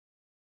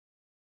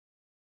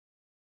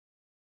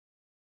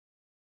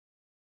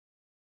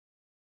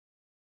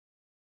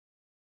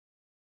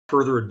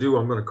further ado,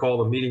 I'm going to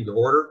call the meeting to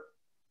order.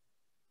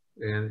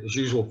 And as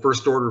usual,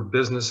 first order of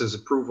business is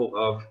approval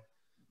of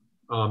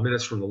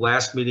minutes from the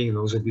last meeting, and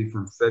those will be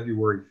from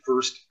February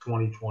 1st,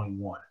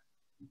 2021.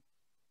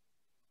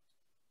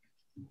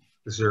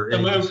 Is there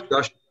any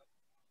discussion?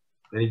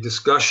 Any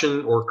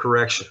discussion or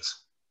corrections?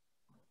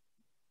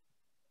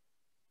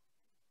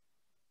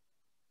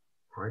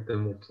 All right,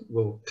 then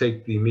we'll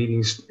take the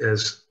meetings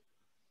as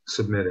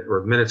submitted,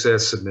 or minutes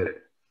as submitted.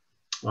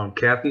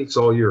 Kathy, it's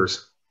all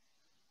yours.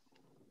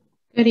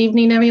 Good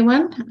evening,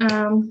 everyone.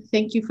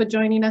 Thank you for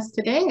joining us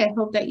today. I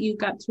hope that you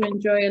got to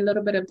enjoy a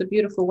little bit of the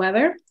beautiful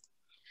weather.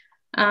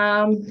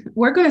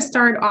 We're going to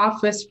start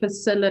off with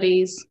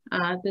facilities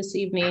this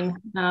evening.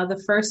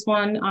 The first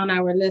one on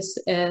our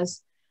list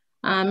is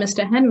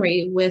Mr.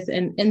 Henry with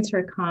an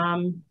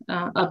intercom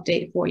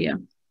update for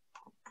you.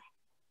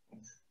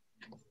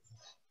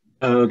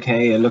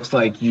 Okay, it looks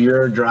like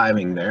you're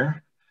driving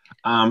there.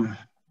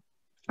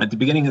 At the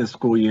beginning of the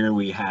school year,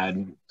 we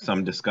had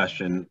some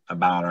discussion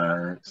about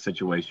our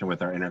situation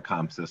with our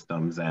intercom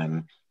systems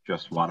and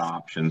just what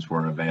options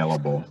were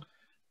available.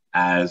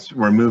 As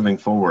we're moving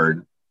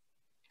forward,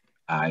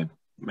 I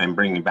am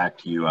bringing back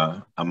to you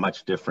a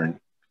much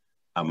different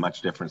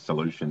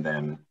solution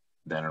than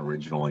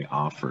originally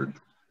offered.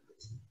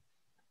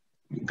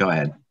 Go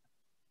ahead.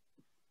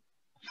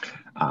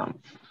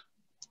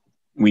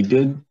 We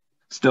did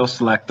still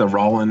select the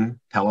Roland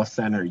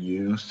Telecenter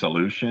U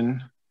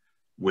solution,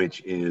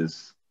 which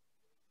is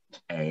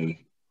a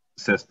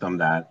system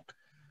that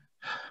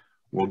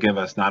will give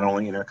us not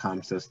only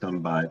intercom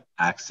system, but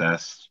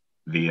access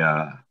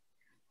via,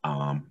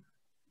 a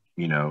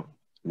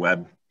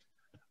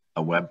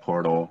web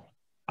portal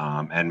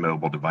and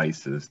mobile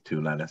devices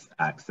to let us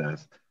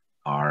access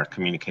our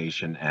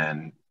communication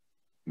and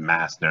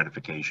mass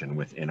notification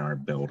within our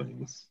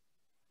buildings.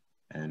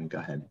 And go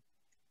ahead.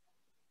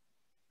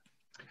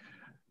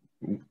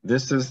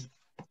 This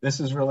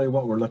is really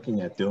what we're looking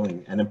at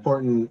doing. An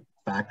important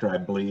factor, I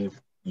believe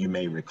you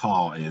may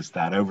recall, is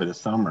that over the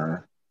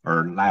summer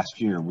or last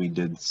year, we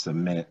did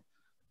submit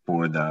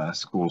for the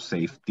school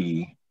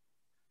safety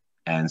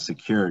and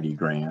security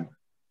grant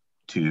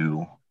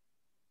to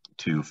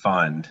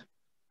fund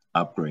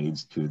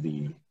upgrades to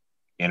the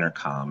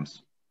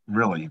intercoms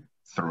really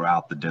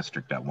throughout the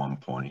district at one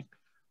point.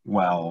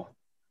 Well,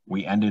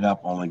 we ended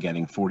up only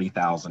getting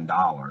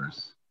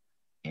 $40,000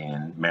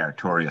 in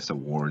meritorious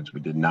awards. We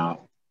did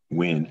not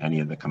win any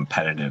of the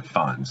competitive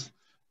funds.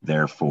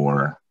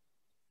 Therefore,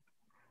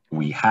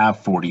 we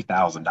have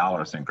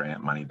 $40,000 in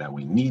grant money that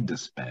we need to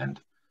spend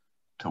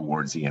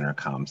towards the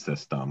intercom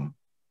system,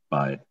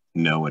 but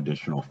no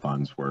additional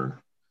funds were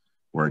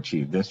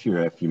achieved. This year,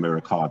 if you may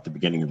recall, at the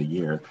beginning of the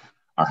year,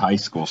 our high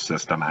school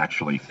system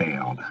actually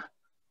failed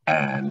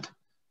and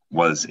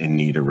was in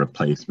need of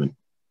replacement.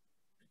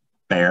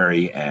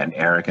 Barry and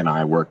Eric and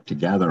I worked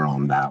together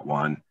on that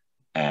one.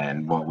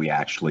 And what we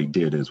actually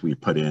did is we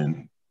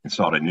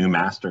installed a new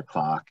master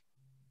clock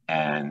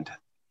and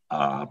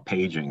a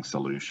paging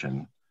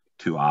solution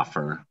to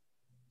offer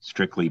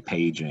strictly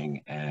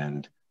paging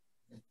and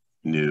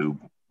new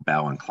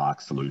bell and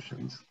clock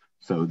solutions.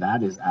 So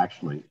that is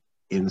actually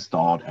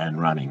installed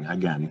and running.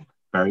 Again,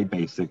 very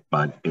basic,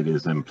 but it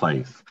is in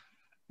place.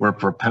 We're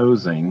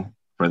proposing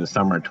for the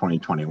summer of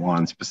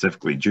 2021,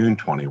 specifically June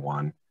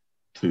 21,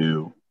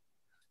 to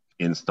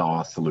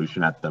install a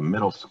solution at the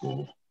middle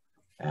school,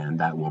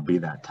 and that will be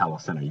that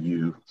Telecenter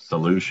U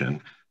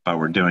solution, but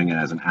we're doing it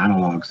as an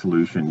analog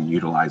solution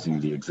utilizing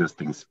the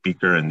existing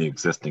speaker and the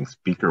existing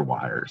speaker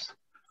wires.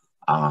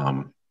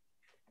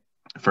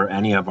 For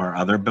any of our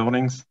other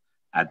buildings,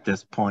 at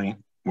this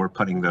point, we're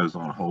putting those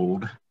on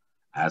hold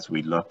as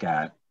we look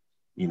at,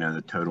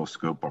 the total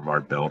scope of our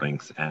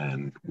buildings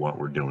and what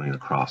we're doing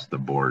across the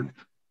board,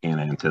 and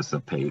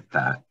anticipate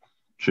that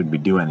should we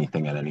do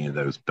anything at any of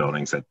those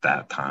buildings at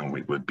that time,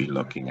 we would be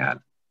looking at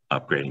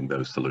upgrading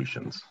those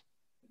solutions.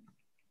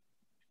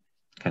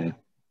 Okay.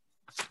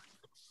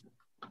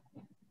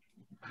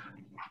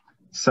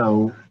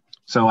 So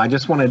I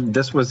just wanted,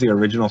 this was the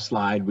original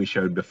slide we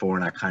showed before,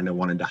 and I kind of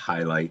wanted to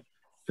highlight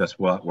just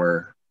what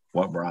we're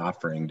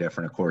offering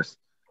different. Of course,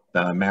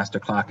 the master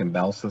clock and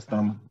bell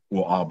system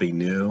will all be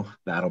new.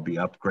 That'll be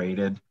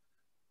upgraded.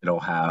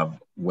 It'll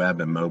have web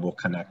and mobile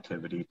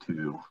connectivity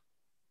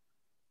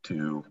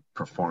to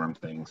perform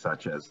things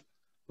such as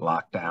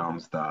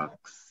lockdowns, the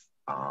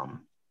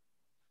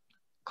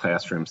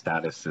classroom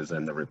statuses,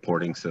 and the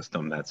reporting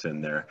system that's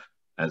in there,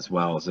 as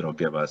well as it'll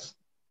give us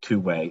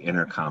two-way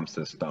intercom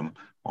system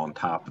on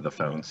top of the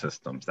phone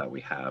systems that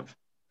we have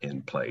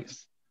in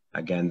place.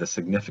 Again, the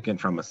significant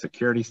from a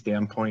security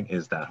standpoint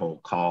is that whole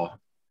call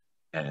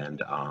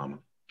and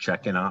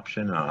check-in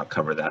option. I'll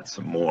cover that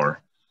some more.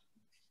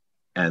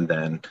 And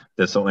then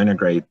this will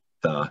integrate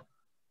the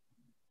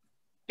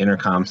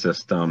intercom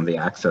system, the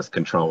access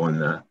control,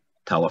 and the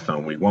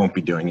telephone. We won't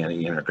be doing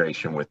any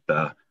integration with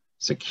the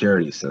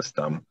security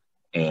system,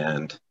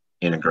 and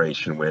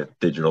integration with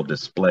digital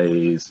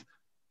displays,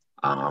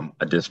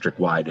 a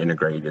district-wide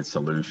integrated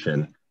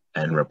solution,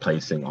 and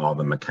replacing all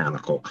the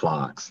mechanical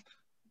clocks.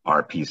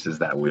 are pieces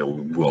that we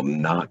will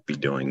not be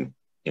doing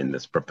in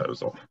this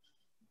proposal.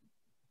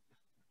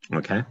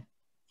 Okay.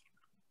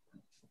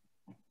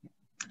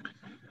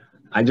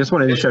 I just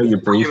wanted to show you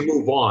briefly. Before you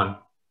move on,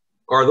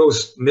 are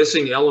those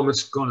missing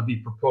elements going to be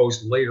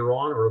proposed later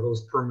on, or are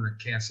those permanent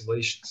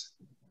cancellations?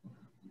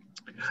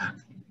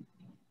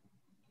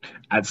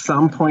 At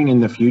some point in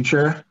the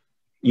future,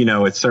 you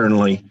know, it's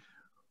certainly,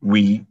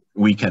 we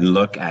can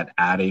look at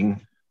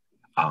adding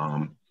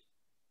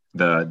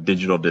the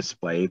digital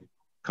display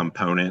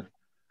component.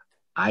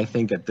 I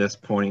think at this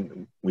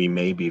point, we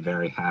may be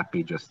very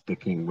happy just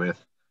sticking with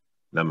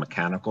the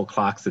mechanical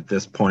clocks at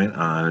this point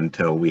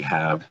until we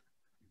have,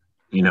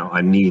 you know,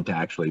 a need to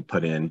actually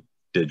put in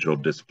digital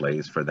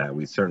displays for that.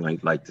 We certainly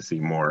like to see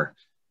more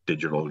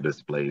digital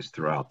displays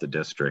throughout the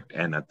district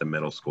and at the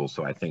middle school.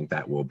 So I think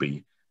that will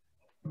be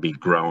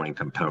growing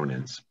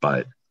components,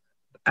 but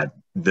at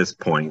this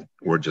point,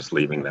 we're just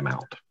leaving them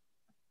out.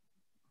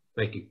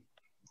 Thank you.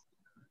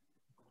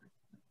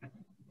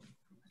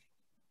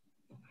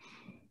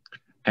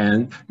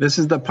 And this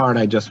is the part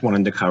I just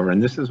wanted to cover.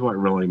 And this is what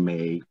really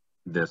made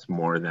this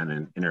more than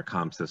an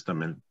intercom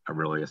system and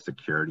really a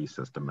security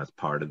system as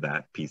part of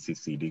that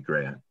PCCD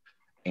grant.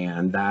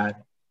 And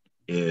that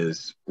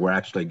is, we're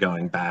actually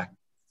going back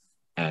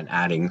and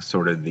adding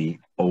sort of the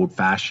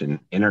old-fashioned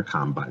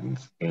intercom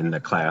buttons in the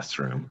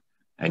classroom.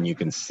 And you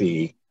can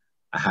see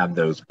I have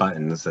those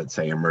buttons that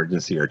say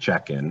emergency or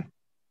check-in.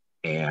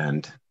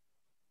 And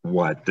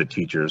what the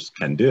teachers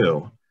can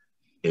do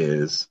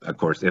is, of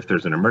course, if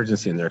there's an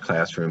emergency in their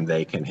classroom,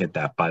 they can hit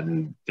that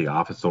button, the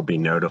office will be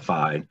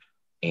notified,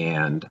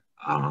 and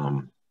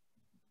of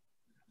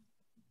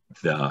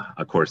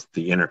course,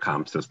 the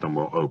intercom system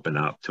will open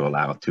up to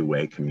allow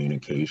two-way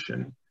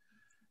communication.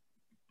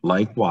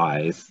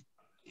 Likewise,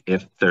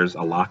 if there's a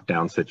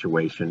lockdown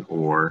situation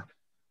or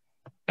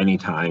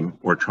anytime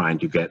we're trying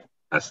to get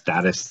a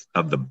status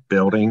of the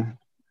building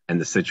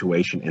and the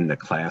situation in the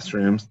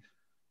classrooms,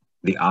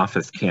 the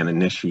office can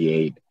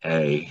initiate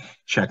a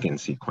check-in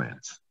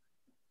sequence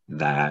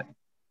that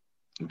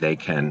they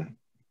can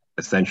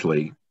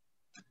essentially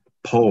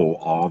poll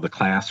all the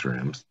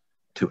classrooms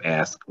to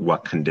ask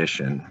what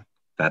condition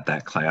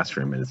that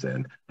classroom is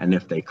in. And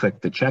if they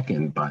click the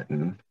check-in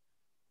button,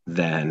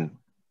 then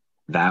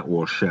that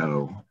will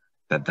show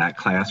that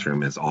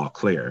classroom is all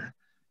clear.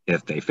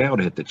 If they fail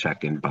to hit the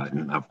check-in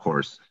button, of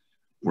course,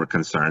 we're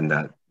concerned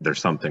that there's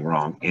something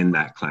wrong in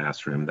that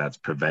classroom that's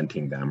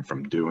preventing them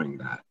from doing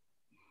that.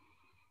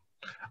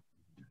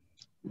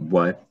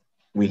 What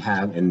we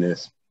have in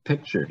this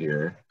picture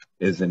here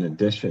is, in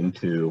addition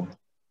to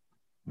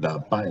the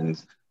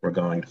buttons, we're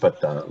going to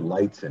put the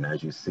lights in,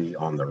 as you see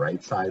on the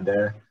right side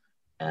there.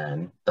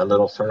 And the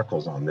little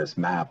circles on this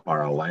map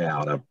are a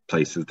layout of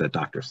places that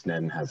Dr.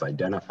 Snedden has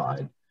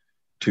identified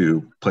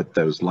to put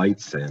those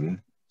lights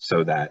in,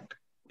 so that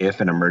if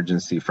an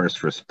emergency first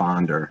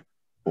responder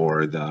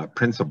or the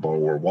principal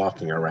were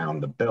walking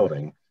around the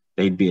building,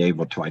 they'd be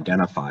able to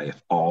identify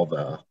if all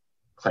the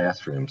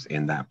classrooms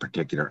in that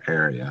particular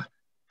area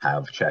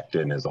have checked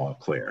in as all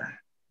clear.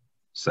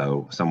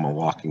 So someone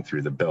walking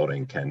through the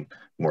building can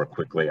more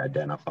quickly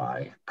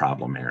identify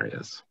problem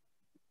areas.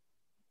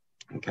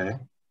 Okay.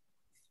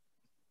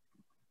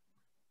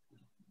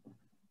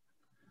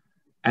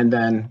 And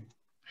then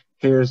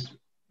here's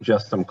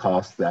just some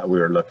costs that we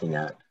were looking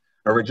at.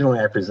 Originally,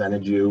 I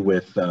presented you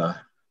with the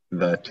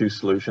two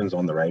solutions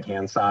on the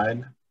right-hand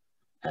side,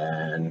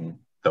 and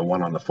the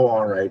one on the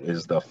far right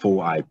is the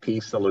full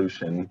IP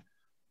solution,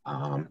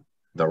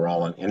 the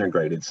Rollin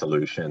integrated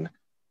solution.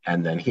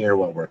 And then here,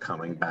 what we're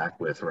coming back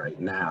with right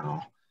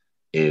now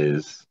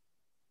is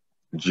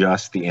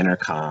just the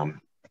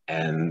intercom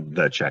and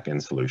the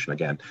check-in solution.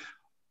 Again,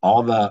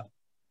 all the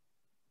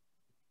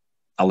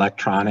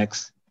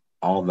electronics,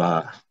 all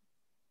the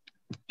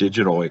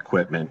digital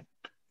equipment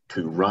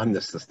to run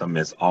the system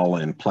is all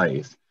in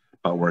place,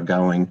 but we're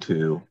going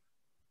to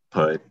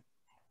put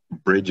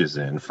bridges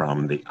in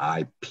from the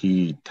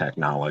IP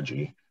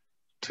technology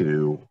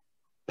to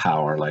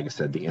power, like I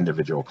said, the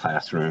individual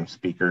classroom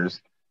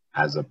speakers,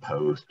 as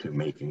opposed to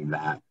making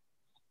that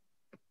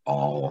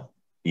all,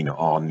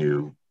 all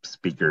new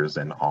speakers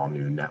and all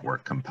new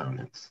network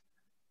components.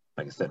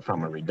 Like I said,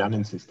 from a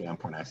redundancy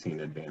standpoint, I see an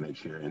advantage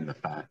here in the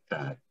fact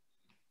that,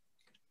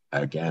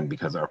 again,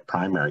 because our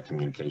primary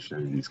communication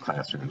in these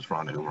classrooms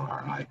run over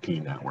our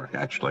IP network,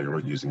 actually we're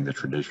using the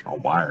traditional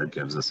wire,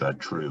 gives us a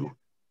true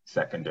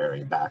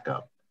secondary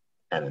backup.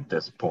 And at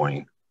this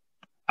point,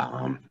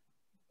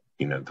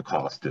 the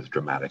cost is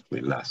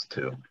dramatically less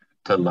too.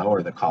 To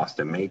lower the cost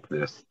and make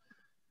this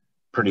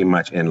pretty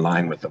much in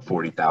line with the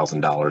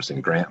 $40,000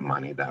 in grant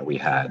money that we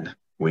had,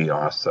 we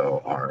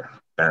also are,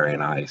 Barry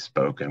and I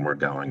spoke, and we're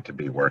going to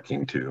be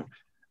working to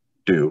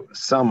do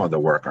some of the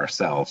work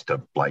ourselves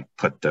to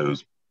put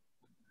those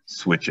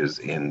switches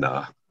in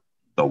the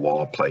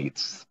wall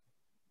plates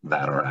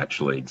that are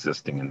actually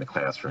existing in the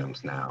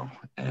classrooms now,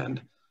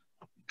 and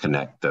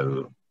connect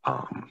the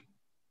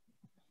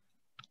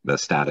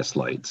status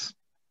lights,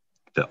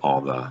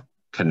 all the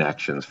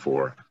connections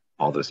for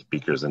all the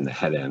speakers in the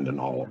head end, and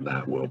all of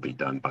that will be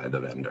done by the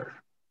vendor.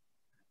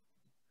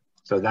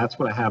 So that's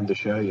what I have to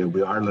show you.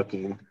 We are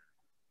looking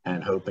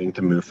and hoping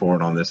to move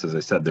forward on this. As I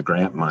said, the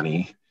grant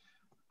money,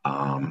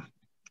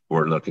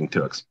 we're looking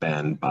to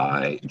expend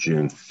by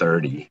June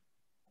 30.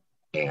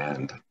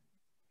 And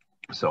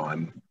so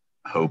I'm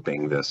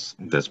hoping this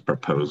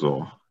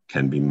proposal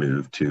can be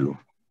moved to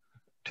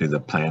the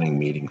planning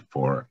meeting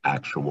for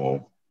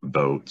actual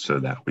vote so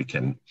that we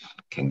can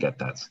get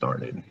that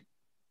started.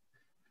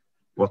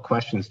 What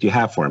questions do you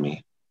have for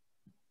me?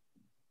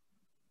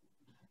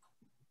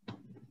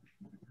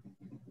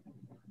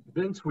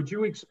 Vince, would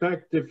you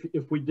expect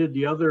if we did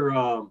the other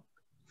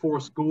 4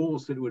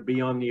 schools, it would be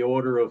on the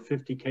order of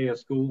 $50K a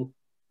school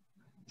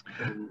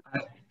and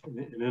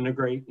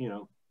integrate, you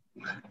know?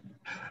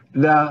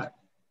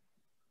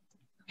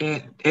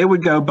 It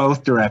would go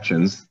both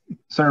directions.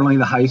 Certainly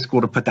the high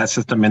school, to put that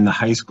system in the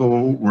high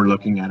school, we're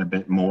looking at a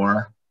bit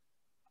more.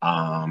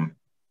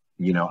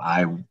 You know,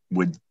 I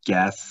would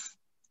guess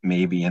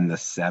maybe in the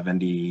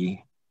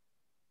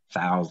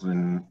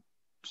 70,000,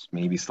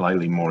 maybe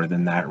slightly more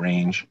than that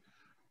range.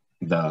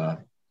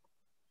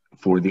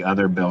 For the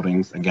other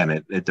buildings,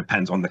 again, it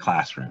depends on the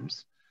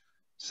classrooms.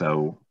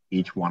 So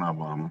each one of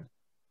them,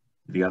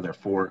 the other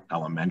 4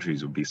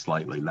 elementaries would be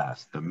slightly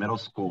less. The middle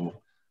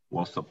school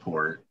will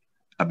support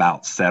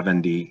about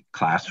 70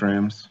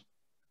 classrooms.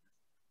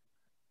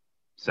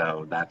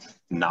 So that's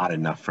not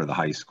enough for the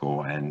high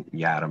school, and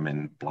you add them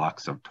in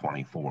blocks of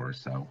 24,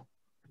 so.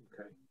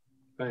 Okay,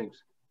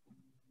 thanks.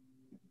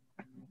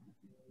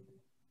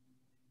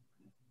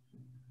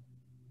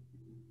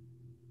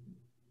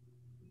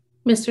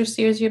 Mr.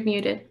 Sears, you're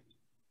muted.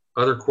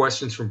 Other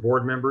questions from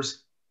board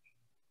members?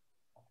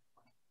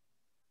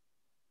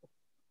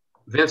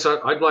 Vince,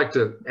 I'd like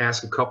to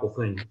ask a couple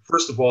things.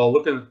 First of all,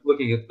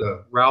 looking at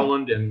the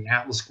Rowland and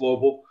Atlas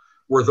Global,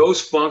 were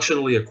those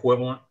functionally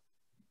equivalent?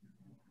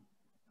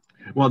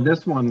 Well,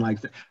 this one, like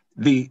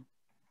the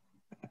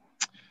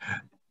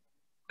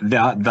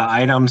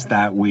items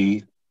that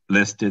we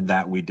listed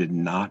that we did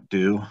not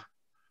do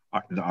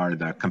are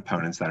the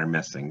components that are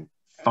missing.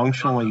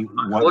 Functionally,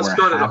 what let's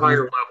start at a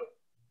higher level.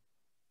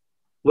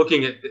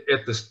 Looking at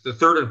the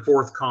 3rd and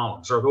 4th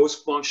columns, are those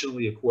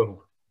functionally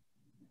equivalent?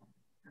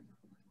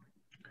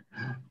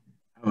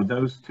 Oh,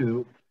 those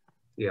 2?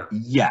 Yeah.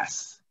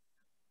 Yes.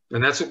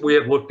 And that's what we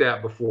have looked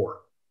at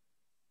before.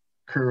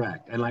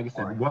 Correct. And like I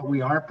said, what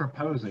we are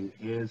proposing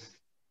is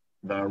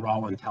the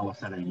Rowland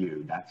Telecenter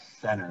U, that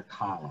center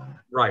column.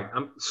 Right.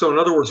 So in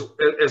other words,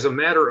 as a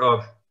matter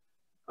of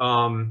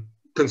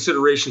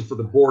consideration for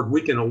the board,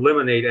 we can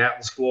eliminate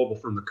Atlas Global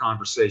from the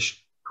conversation,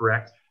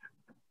 correct?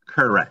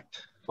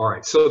 Correct. All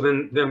right. So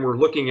then we're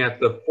looking at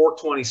the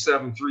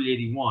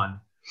 427,381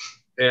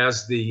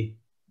 as the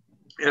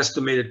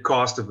estimated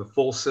cost of the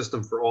full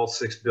system for all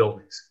 6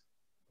 buildings,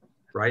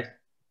 right?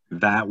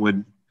 That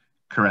would,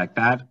 correct.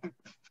 That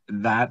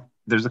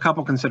there's a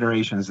couple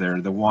considerations there.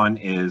 The one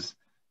is,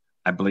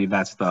 I believe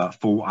that's the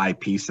full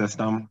IP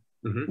system,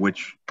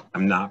 which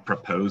I'm not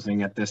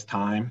proposing at this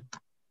time.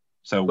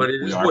 So but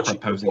it is what you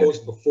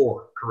proposed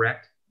before,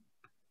 correct?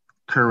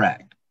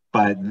 Correct.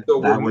 But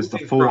so that was the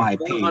full IP.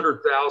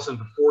 400,000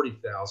 to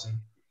 40,000.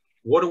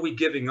 What are we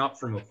giving up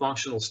from a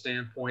functional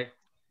standpoint?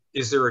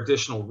 Is there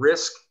additional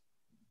risk?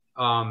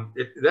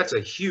 That's a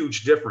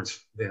huge difference,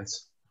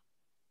 Vince.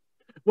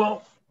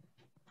 Well,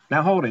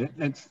 now hold it.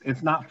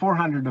 It's not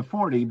 400 to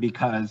 40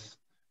 because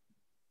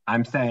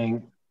I'm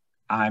saying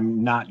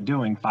I'm not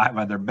doing 5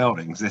 other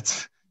buildings.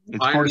 It's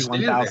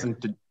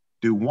 41,000 to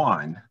do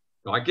 1.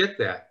 I get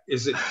that.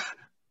 Is it?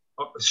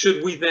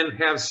 Should we then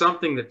have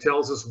something that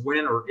tells us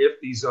when or if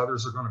these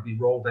others are going to be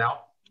rolled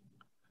out?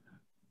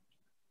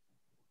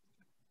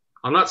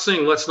 I'm not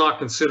saying let's not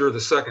consider the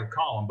 2nd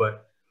column,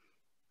 but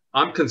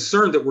I'm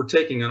concerned that we're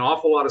taking an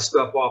awful lot of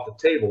stuff off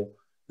the table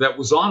that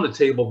was on the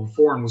table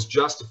before and was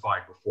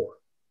justified before.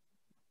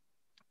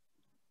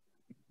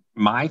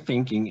 My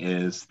thinking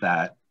is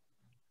that,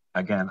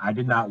 again, I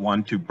did not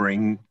want to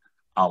bring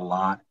a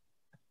lot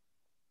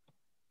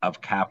of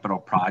capital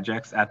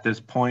projects at this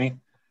point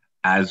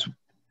as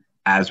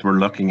we're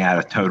looking at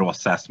a total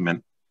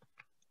assessment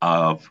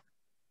of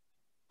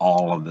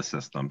all of the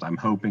systems. I'm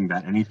hoping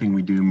that anything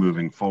we do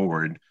moving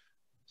forward,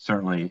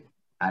 certainly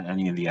at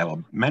any of the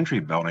elementary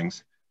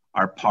buildings,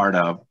 are part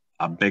of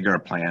a bigger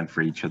plan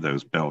for each of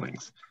those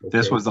buildings. Okay.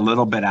 This was a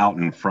little bit out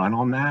in front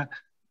on that.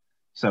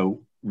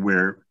 So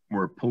we're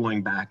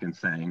pulling back and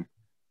saying,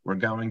 we're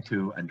going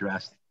to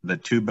address the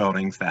 2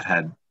 buildings that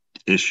had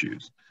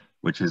issues,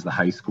 which is the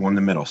high school and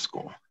the middle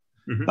school.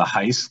 The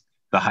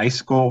high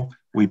school,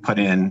 we put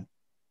in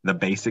the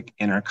basic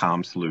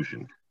intercom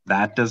solution.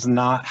 That does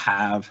not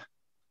have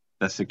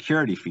the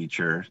security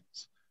features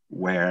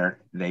where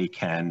they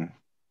can,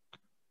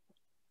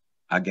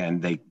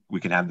 again, we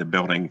can have the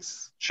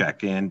buildings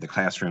check in, the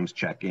classrooms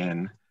check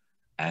in,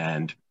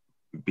 and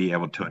be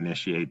able to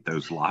initiate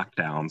those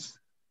lockdowns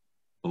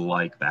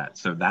like that.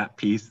 So that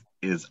piece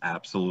is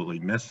absolutely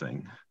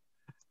missing.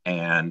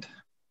 And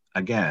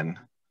again,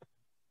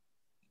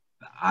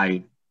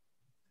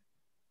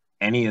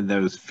 any of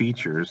those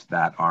features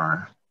that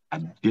are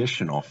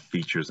additional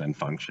features and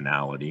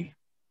functionality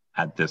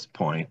at this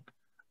point,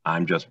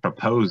 I'm just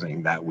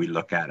proposing that we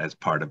look at as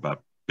part of a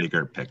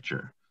bigger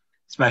picture,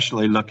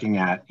 especially looking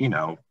at, you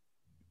know,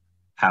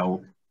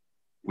 how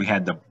we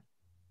had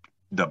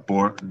the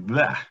board,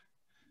 bleh,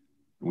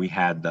 we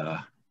had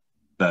the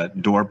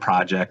door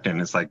project, and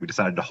it's like we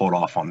decided to hold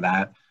off on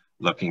that,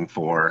 looking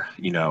for,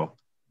 you know,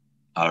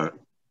 a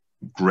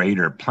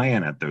greater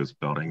plan at those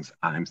buildings.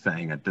 I'm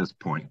saying at this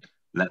point,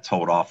 let's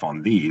hold off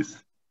on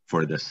these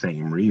for the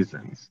same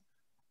reasons.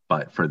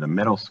 But for the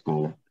middle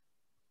school,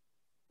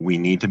 we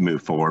need to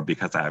move forward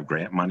because I have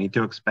grant money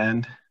to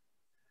expend.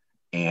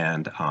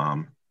 And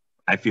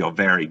I feel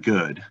very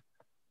good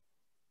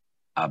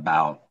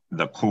about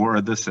the core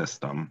of the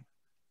system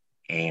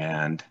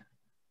and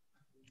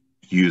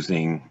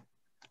using,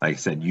 like I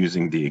said,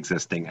 using the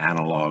existing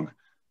analog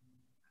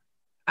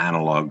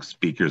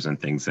speakers and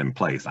things in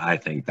place. I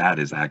think that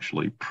is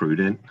actually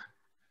prudent.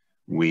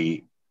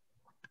 We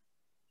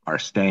are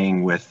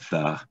staying with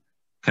the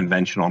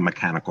conventional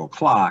mechanical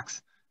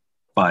clocks,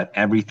 but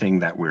everything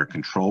that we're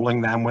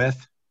controlling them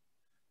with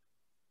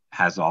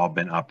has all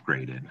been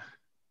upgraded,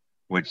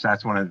 which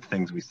that's one of the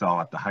things we saw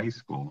at the high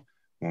school.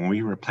 When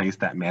we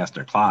replaced that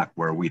master clock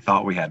where we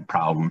thought we had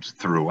problems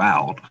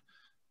throughout,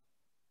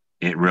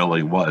 it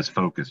really was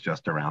focused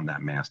just around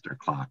that master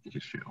clock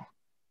issue.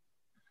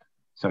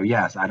 So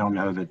yes, I don't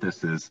know that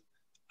this is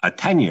a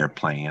 10-year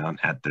plan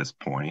at this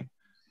point,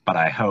 but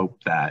I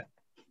hope that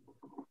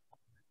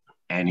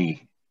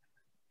any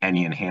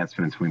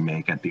enhancements we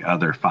make at the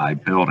other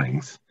 5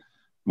 buildings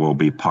will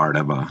be part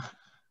of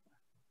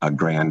a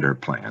grander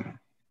plan.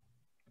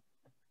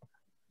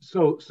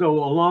 So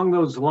along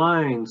those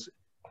lines,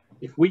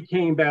 if we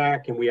came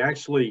back and we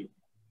actually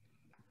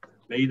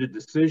made a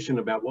decision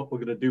about what we're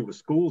going to do with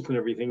schools and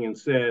everything and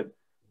said,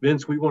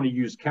 Vince, we want to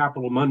use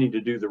capital money to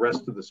do the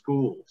rest of the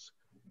schools,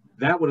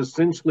 that would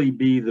essentially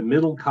be the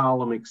middle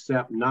column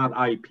except not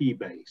IP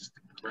based,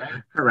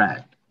 correct?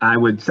 Correct. I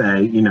would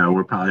say, you know,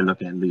 we're probably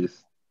looking at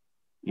least,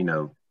 you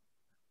know,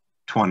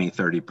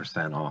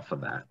 20–30% off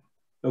of that.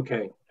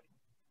 Okay,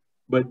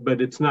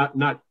 but it's not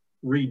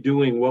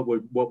redoing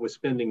what we're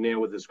spending now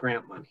with this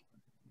grant money.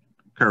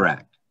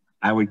 Correct.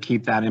 I would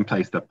keep that in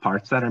place. The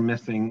parts that are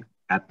missing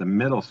at the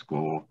middle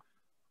school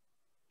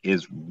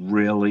is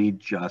really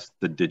just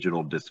the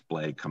digital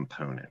display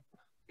component.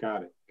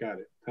 Got it.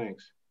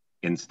 Thanks.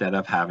 Instead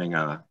of having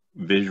a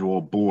visual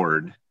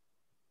board,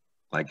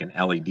 like an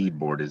LED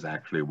board is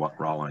actually what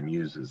Rollin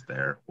uses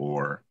there,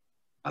 or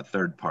a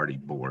third-party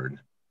board,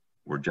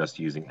 we're just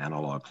using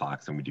analog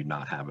clocks and we do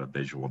not have a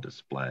visual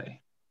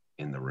display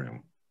in the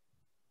room.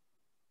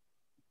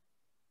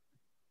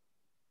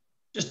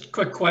 Just a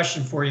quick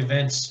question for you,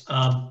 Vince.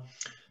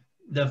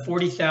 The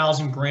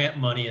 40,000 grant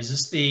money, is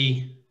this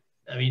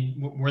I mean,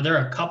 were there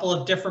a couple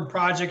of different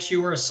projects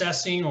you were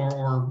assessing,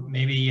 or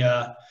maybe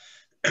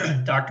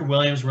Dr.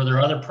 Williams, were there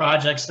other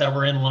projects that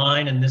were in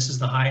line and this is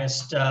the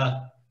highest,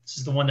 this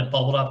is the one that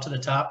bubbled up to the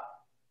top?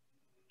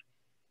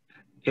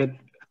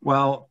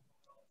 Well,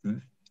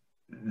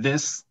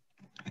 there's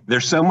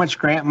so much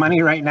grant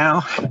money right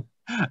now.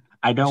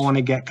 I don't want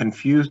to get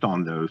confused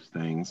on those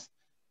things.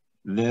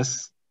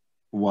 This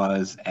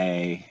was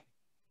a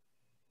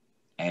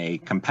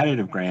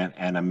competitive grant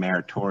and a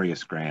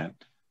meritorious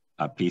grant,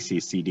 a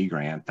PCCD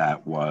grant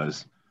that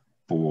was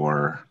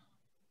for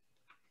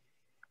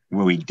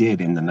what we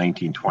did in the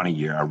 1920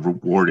 year,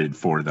 awarded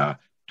for the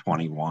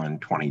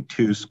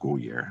 21-22 school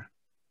year.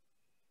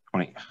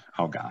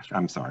 Oh gosh,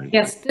 I'm sorry.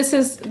 Yes, this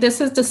is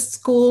the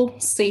school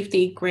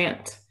safety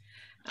grant.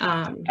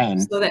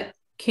 And so that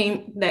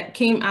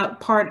came out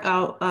part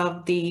out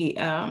of the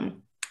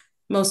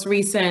most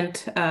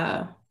recent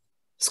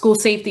school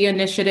safety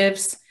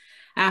initiatives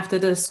after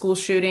the school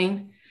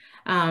shooting.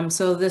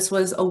 So this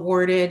was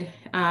awarded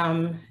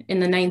in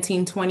the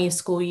 1920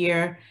 school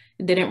year.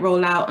 It didn't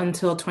roll out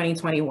until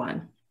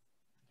 2021.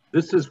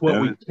 This is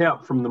what we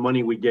kept from the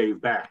money we gave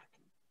back.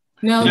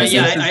 No,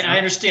 I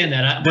understand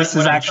that. This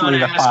is actually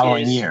the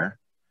following year.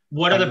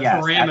 What are the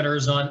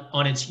parameters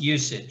on its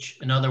usage?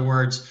 In other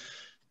words,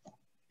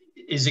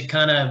 is it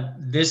kind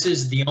of, this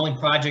is the only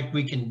project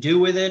we can do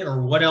with it,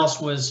 or what else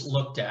was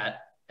looked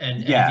at?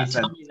 And if you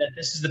tell me that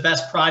this is the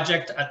best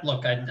project,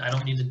 look, I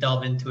don't need to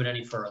delve into it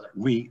any further.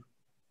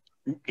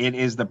 It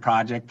is the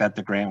project that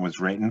the grant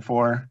was written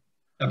for.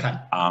 Okay.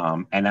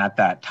 And at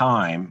that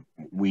time,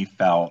 we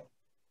felt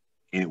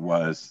it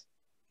was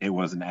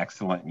an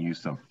excellent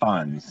use of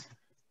funds,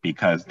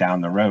 because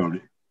down the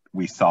road,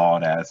 we saw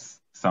it as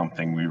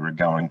something we were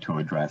going to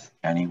address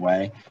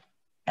anyway.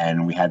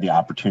 And we had the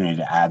opportunity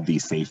to add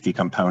these safety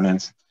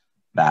components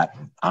that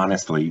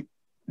honestly,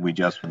 we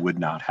just would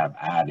not have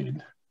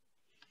added,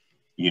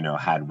 you know,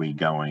 had we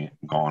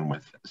gone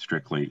with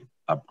strictly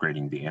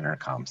upgrading the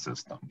intercom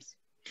systems.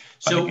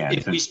 So again,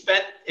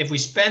 if we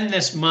spend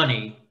this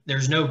money,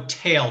 there's no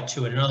tail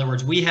to it. In other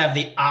words, we have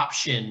the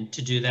option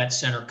to do that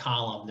center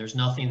column. There's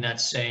nothing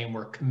that's saying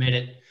we're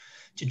committed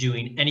to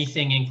doing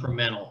anything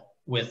incremental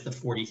with the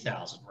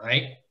 40,000,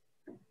 right?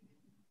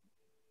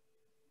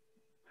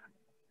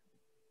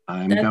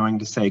 I'm going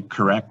to say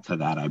correct to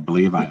that. I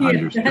believe I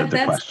understood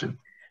the question.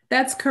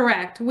 That's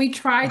correct. We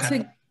try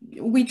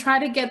we try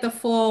to get the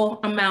full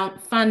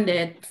amount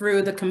funded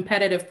through the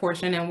competitive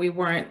portion, and we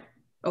weren't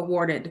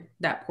awarded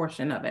that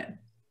portion of it.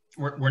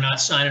 We're not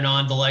signing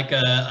on to like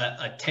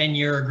a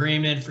 10-year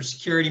agreement for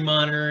security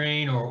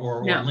monitoring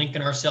or No.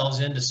 linking ourselves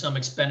into some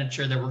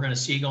expenditure that we're going to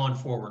see going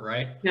forward,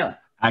 right? No.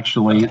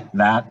 Actually,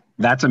 Okay.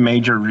 that's a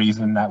major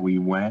reason that we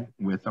went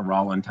with the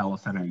Roland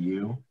Telecenter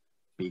U,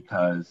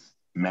 because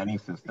many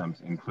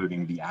systems,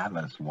 including the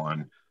Atlas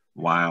one,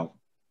 while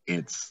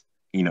it's,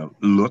 you know,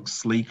 looks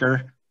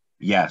sleeker,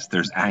 yes,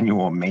 there's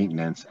annual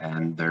maintenance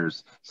and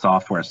there's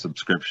software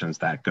subscriptions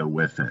that go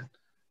with it.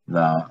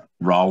 The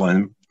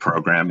Roland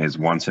program is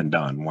once and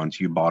done. Once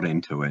you bought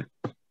into it,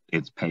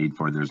 it's paid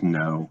for. There's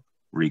no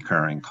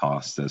recurring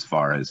costs as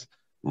far as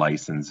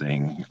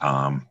licensing,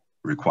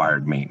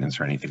 required maintenance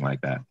or anything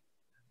like that.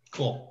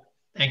 Cool.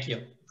 Thank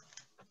you.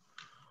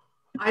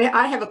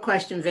 I have a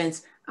question,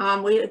 Vince.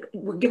 We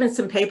were given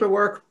some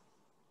paperwork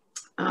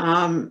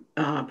prior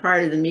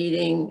to the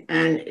meeting,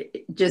 and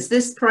does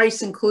this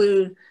price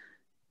include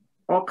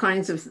all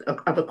kinds of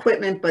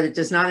equipment, but it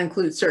does not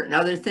include certain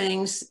other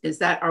things?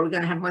 Are we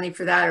going to have money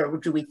for that, or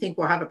do we think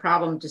we'll have a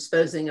problem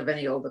disposing of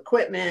any old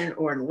equipment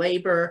or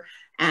labor?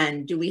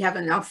 And do we have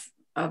enough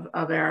are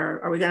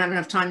we going to have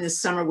enough time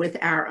this summer with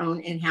our own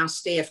in-house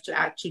staff to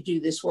actually do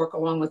this work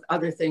along with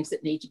other things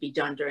that need to be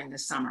done during the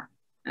summer?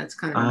 That's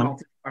kind of a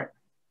multi-part.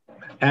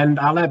 And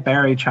I'll let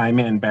Barry chime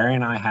in. Barry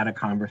and I had a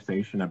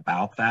conversation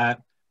about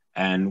that,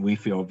 and we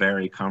feel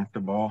very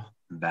comfortable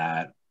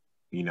that,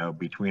 you know,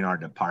 between our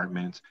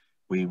departments,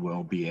 we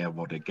will be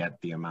able to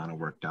get the amount of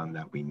work done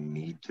that we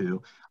need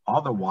to.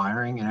 All the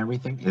wiring and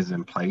everything is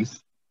in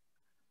place.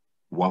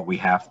 What we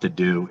have to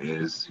do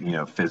is, you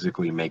know,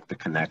 physically make the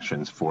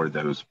connections for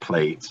those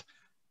plates,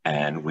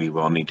 and we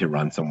will need to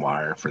run some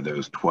wire for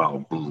those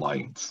 12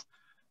 lights.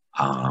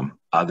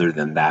 Other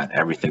than that,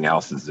 everything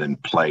else is in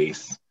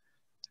place.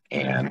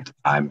 And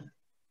I'm,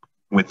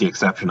 with the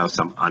exception of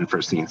some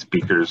unforeseen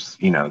speakers,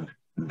 you know,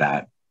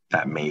 that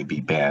may be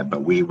bad,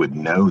 but we would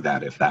know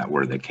that if that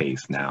were the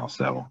case now.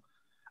 So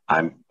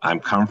I'm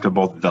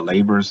comfortable. The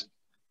labor's,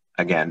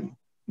 again,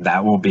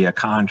 that will be a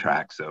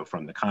contract. So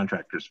from the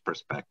contractor's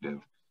perspective,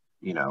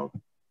 you know,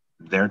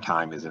 their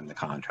time is in the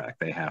contract.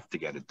 They have to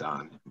get it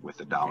done with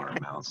the dollar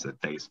amounts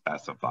that they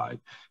specified.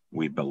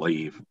 We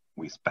believe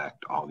we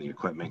spec'd all the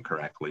equipment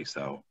correctly.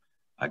 So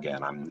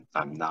again,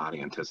 I'm not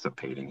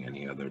anticipating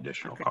any other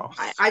additional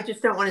costs. I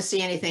just don't want to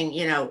see anything,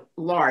 you know,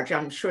 large.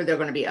 I'm sure there are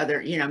going to be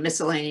other, you know,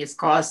 miscellaneous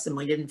costs, and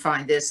we didn't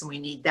find this and we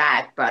need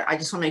that. But I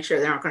just want to make sure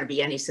there aren't going to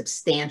be any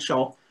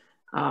substantial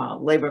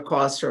labor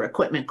costs or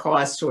equipment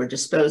costs or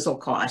disposal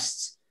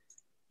costs.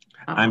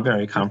 I'm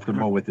very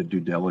comfortable with the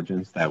due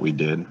diligence that we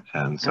did.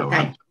 And so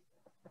okay.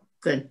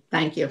 Good,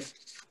 thank you.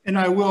 And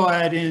I will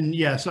add in,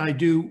 yes, I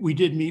do. We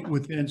did meet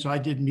with Vince. I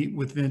did meet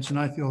with Vince, and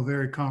I feel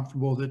very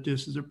comfortable that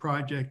this is a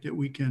project that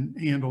we can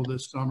handle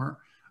this summer,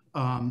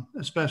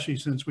 especially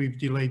since we've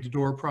delayed the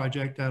door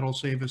project. That'll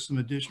save us some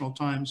additional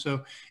time.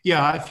 So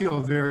yeah, I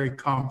feel very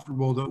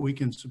comfortable that we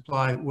can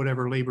supply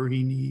whatever labor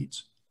he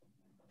needs.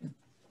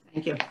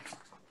 Thank you.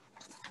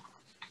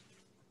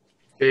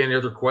 Okay, any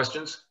other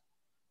questions?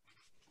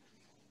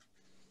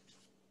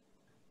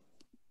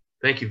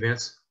 Thank you,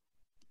 Vince.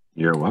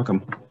 you're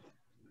welcome.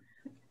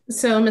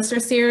 So,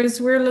 Mr.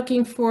 Sears, we're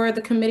looking for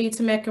the committee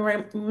to make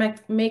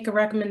a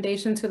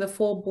recommendation to the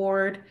full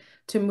board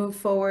to move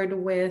forward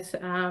with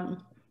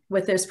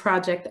this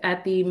project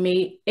at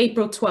the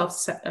April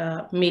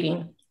 12th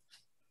meeting.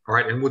 All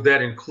right, and would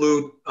that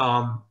include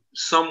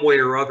some way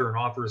or other an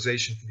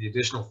authorization for the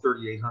additional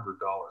 $3,800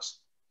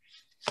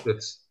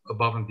 that's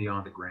above and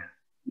beyond the grant?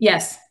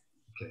 Yes.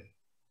 Okay.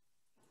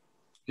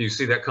 Do you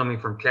see that coming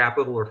from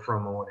capital or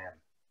from O&M?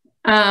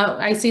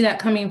 I see that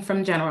coming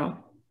from general.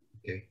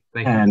 Okay,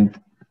 thank you.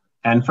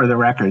 And for the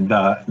record,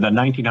 the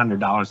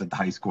 $1,900 at the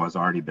high school has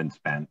already been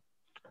spent.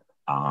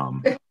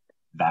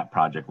 That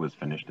project was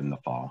finished in the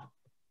fall.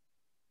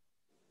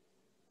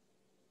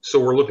 So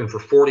we're looking for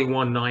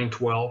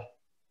 $41,912.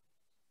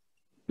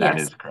 That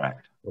Yes. is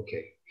correct.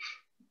 Okay.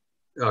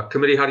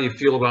 Committee, how do you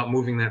feel about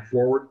moving that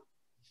forward?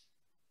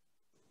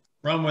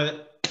 Run with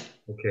it.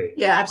 Okay.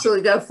 Yeah,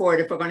 absolutely go for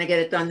it if we're going to get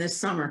it done this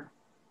summer.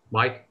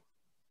 Mike?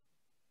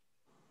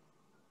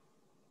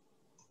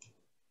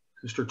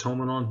 Mr.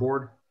 Toman on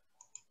board?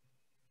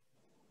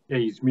 Yeah,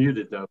 he's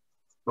muted though.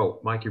 Oh,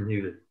 Mike, you're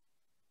muted.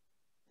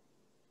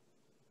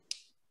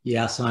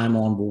 Yes, I'm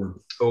on board.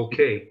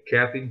 Okay,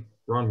 Kathy,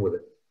 run with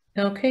it.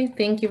 Okay,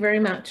 thank you very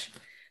much.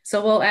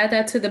 So we'll add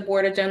that to the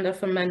board agenda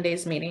for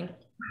Monday's meeting.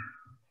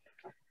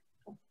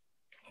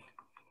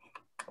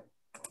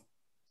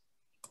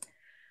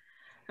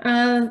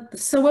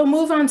 So we'll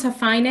move on to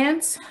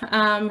finance,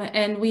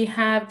 and we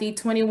have the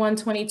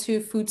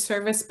 21-22 food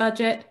service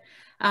budget.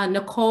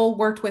 Nicole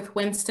worked with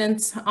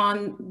Winston's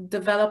on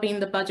developing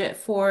the budget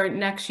for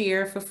next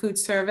year for food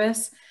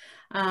service.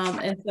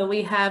 And so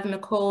we have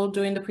Nicole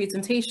doing the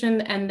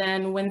presentation, and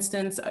then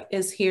Winston's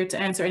is here to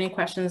answer any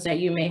questions that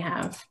you may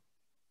have.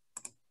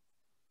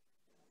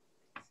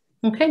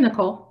 Okay,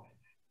 Nicole.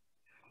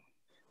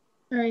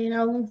 All right,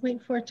 I'll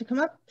wait for it to come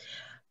up.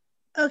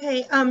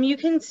 Okay, you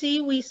can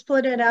see we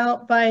split it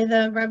out by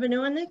the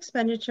revenue and the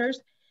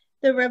expenditures.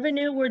 The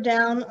revenue were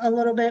down a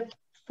little bit,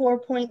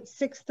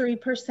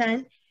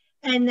 4.63%,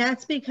 and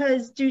that's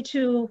because due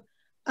to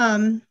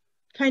kind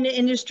of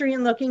industry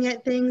and looking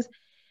at things,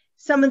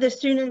 some of the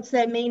students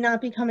that may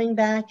not be coming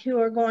back who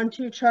are going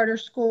to charter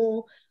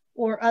school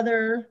or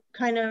other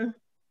kind of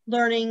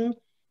learning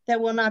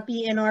that will not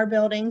be in our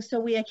building. So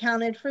we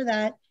accounted for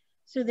that.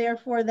 So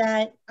therefore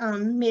that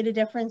made a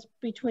difference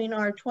between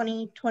our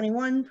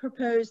 2021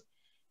 proposed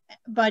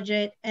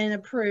budget and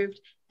approved,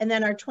 and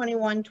then our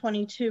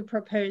 21-22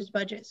 proposed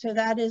budget. So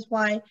that is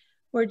why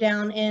we're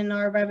down in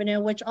our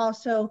revenue, which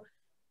also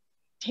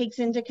takes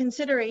into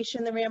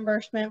consideration the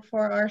reimbursement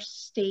for our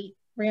state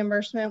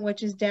reimbursement,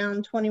 which is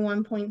down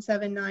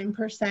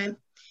 21.79%.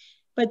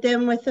 But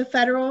then with the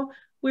federal,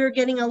 we're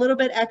getting a little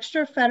bit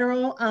extra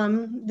federal.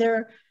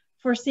 They're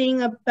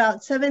foreseeing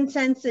about 7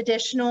 cents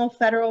additional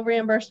federal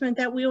reimbursement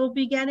that we will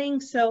be getting.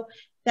 So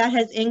that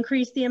has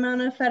increased the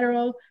amount of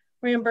federal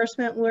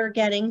reimbursement we're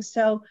getting.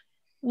 So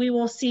we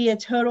will see a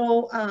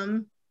total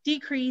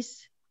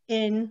decrease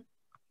in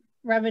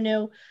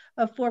revenue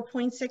of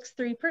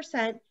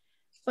 4.63%.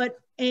 But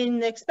in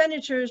the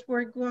expenditures,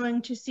 we're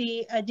going to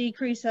see a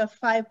decrease of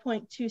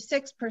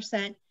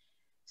 5.26%.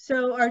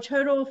 So our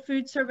total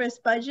food service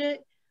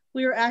budget,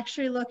 we were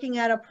actually looking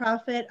at a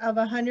profit of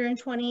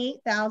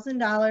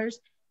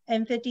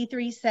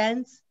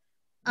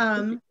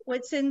 $128,000.53.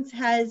 Whitson's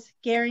has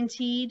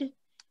guaranteed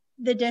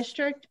the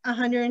district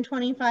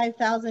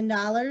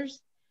 $125,000.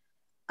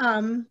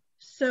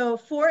 So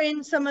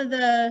in some of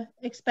the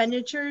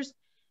expenditures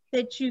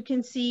that you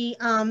can see,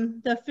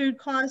 the food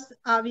costs,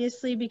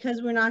 obviously,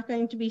 because we're not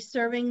going to be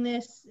serving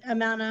this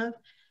amount of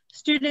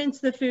students,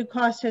 the food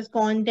cost has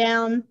gone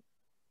down.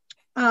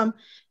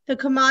 The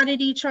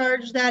commodity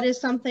charge, that is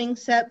something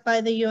set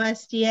by the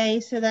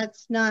USDA, so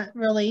that's not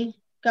really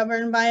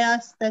governed by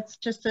us. That's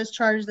just a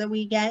charge that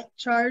we get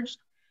charged.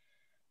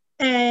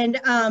 And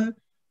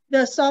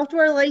the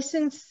software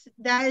license,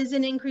 that is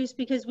an increase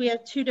because we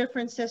have 2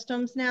 different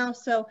systems now.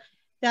 So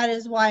that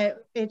is why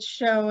it's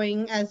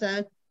showing as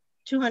a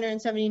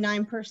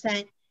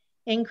 279%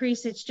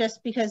 increase. It's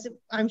just because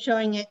I'm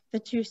showing it the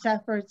 2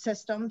 separate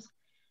systems.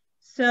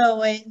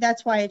 So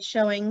that's why it's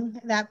showing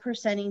that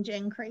percentage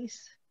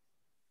increase.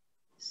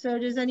 So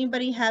does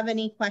anybody have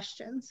any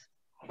questions?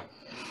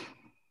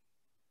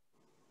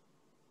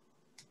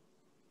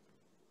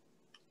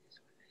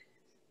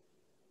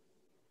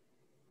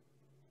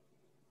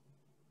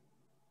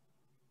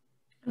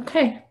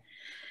 Okay,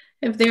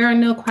 if there are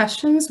no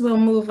questions, we'll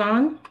move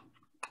on.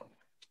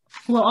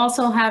 We'll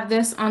also have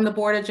this on the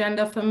board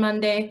agenda for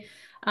Monday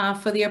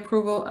for the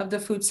approval of the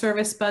food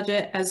service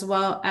budget, as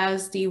well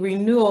as the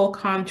renewal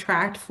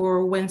contract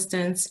for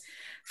Winston's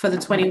for the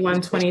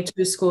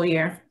 21-22 school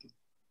year.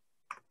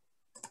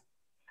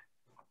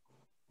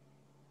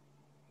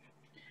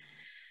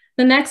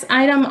 The next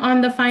item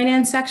on the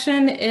finance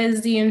section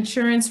is the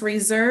insurance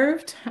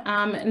reserved.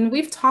 And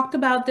we've talked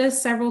about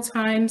this several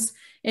times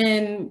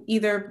in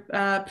either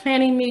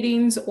planning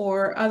meetings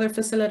or other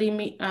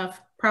facility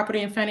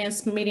property and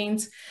finance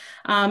meetings.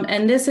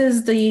 And this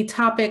is the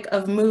topic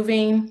of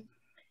moving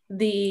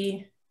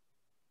the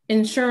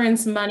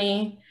insurance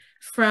money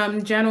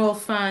from general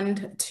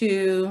fund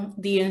to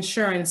the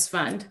insurance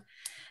fund.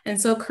 And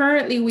so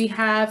currently we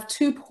have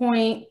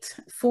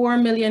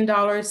 $2.4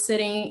 million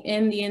sitting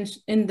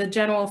in the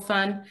general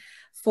fund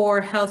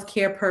for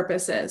healthcare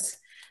purposes.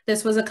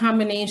 This was a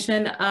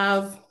combination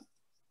of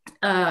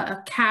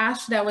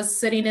cash that was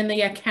sitting in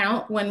the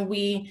account when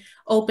we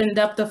opened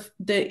up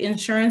the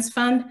insurance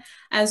fund,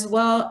 as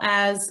well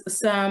as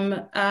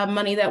some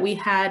money that we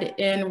had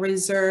in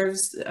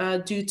reserves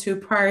due to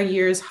prior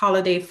year's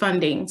holiday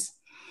fundings.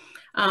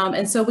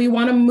 And so we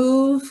want to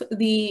move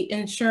the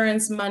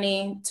insurance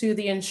money to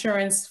the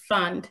insurance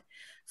fund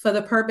for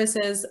the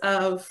purposes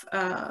of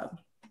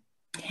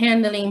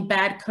handling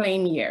bad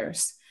claim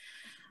years.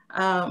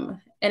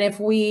 And if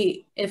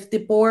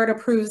the board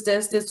approves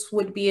this, this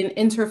would be an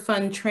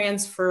inter-fund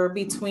transfer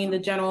between the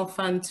general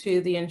fund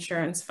to the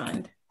insurance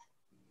fund.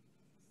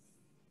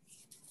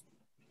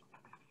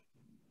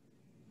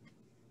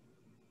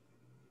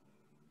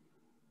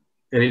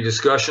 Any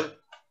discussion?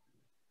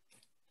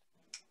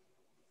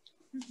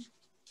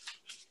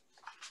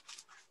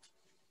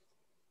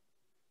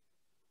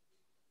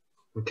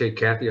 Okay,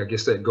 Kathy, I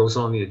guess that goes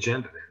on the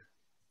agenda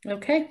then.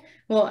 Okay,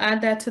 we'll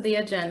add that to the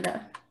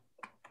agenda.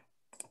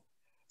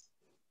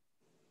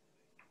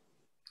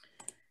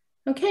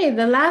 Okay,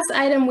 the last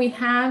item we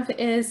have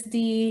is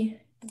the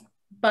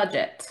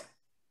budget.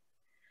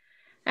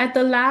 At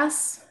the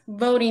last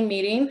voting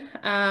meeting,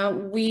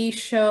 we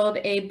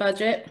showed a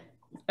budget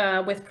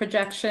with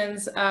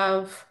projections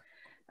of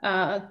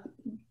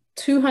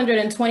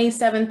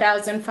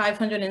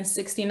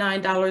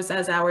 $227,569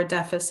 as our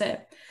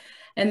deficit.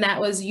 And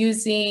that was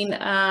using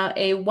a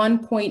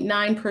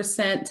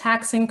 1.9%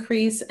 tax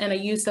increase and a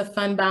use of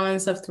fund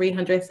balance of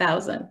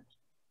 $300,000.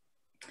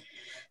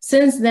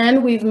 Since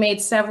then, we've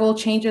made several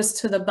changes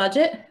to the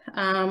budget.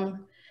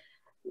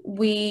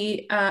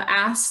 we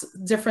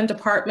asked different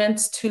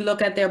departments to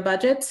look at their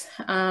budgets,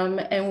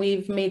 and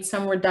we've made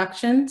some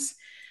reductions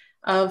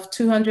of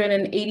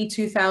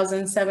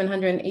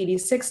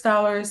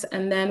 $282,786.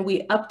 And then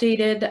we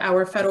updated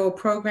our federal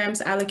programs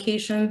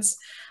allocations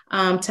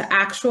to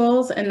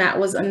actuals, and that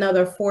was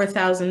another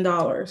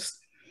 $4,000.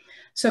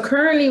 So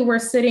currently we're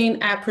sitting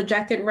at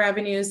projected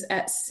revenues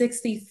at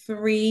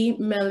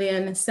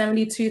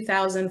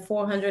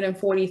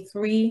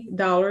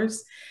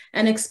 $63,072,443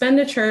 and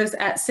expenditures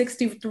at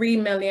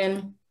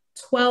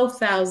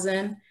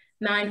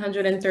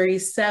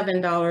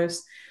 $63,012,937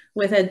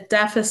 with a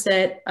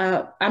deficit,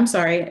 I'm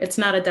sorry, it's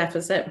not a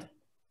deficit,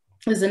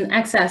 it's an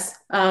excess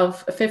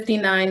of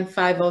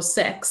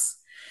 $59,506.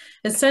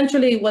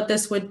 Essentially what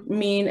this would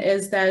mean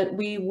is that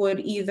we would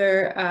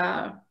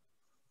either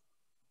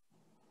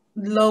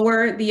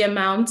lower the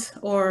amount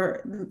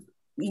or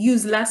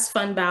use less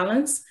fund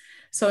balance.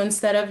 So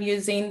instead of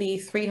using the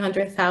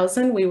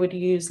 300,000, we would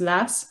use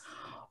less.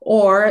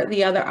 Or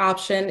the other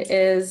option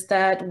is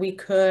that we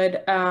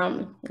could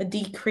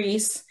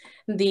decrease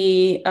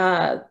the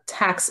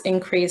tax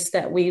increase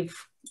that we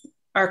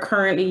are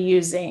currently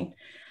using.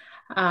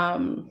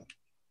 And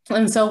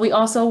so we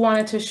also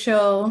wanted to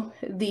show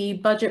the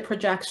budget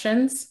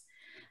projections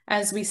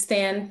as we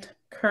stand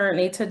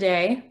currently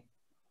today.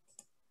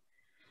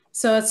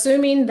 So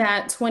assuming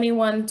that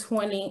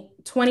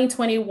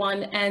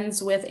 2021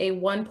 ends with a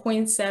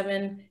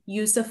 1.7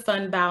 use of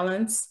fund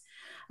balance,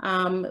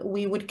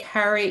 we would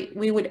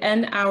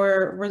end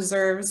our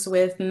reserves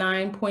with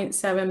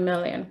 9.7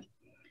 million.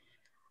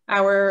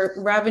 Our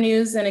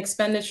revenues and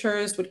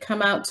expenditures would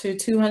come out to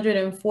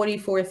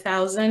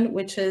 244,000,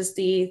 which is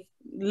the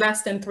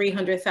less than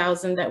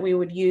 300,000 that we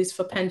would use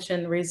for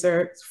pension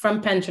reserves,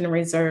 from pension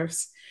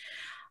reserves.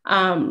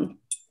 And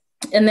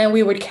then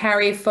we would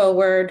carry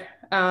forward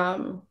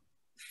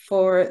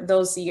for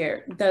those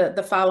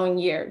the following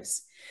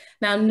years.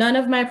 Now, none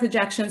of my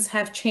projections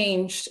have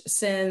changed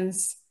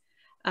since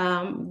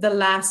the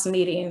last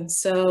meeting.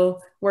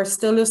 So we're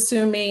still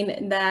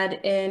assuming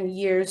that in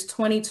years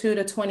 22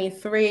 to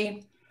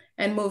 23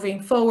 and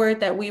moving forward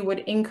that we would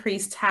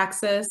increase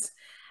taxes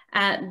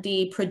at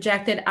the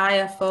projected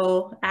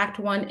IFO Act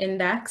 1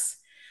 index,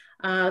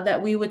 that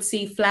we would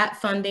see flat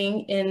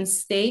funding in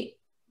state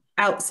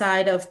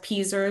outside of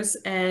PSERS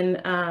and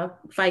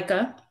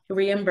FICA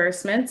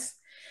reimbursements,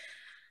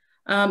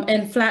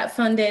 and flat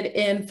funded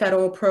in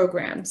federal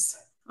programs.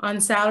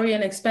 On salary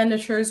and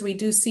expenditures, we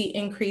do see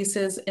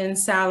increases in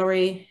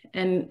salary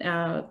and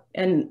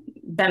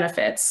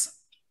benefits,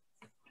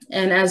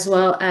 and as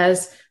well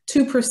as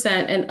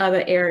 2% in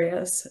other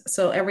areas.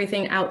 So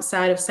everything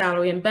outside of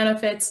salary and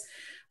benefits,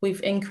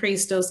 we've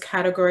increased those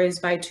categories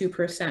by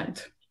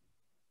 2%.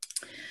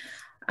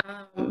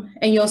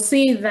 And you'll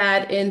see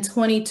that in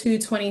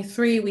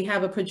 22-23, we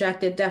have a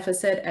projected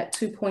deficit at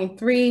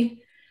 2.3,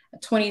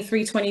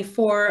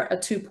 23-24, a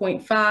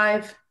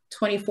 2.5,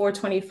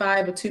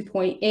 24-25, a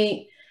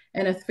 2.8,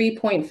 and a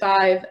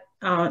 3.5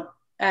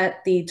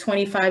 at the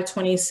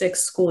 25-26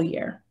 school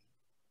year.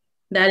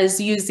 That is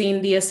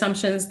using the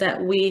assumptions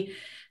that we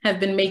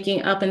have been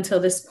making up until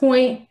this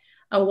point,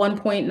 a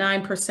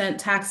 1.9%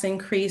 tax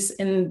increase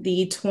in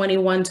the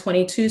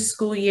 21-22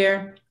 school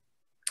year,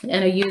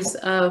 and a use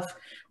of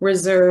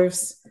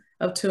reserves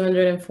of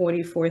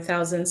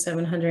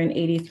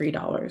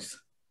 $244,783.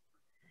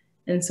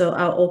 And so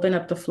I'll open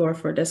up the floor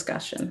for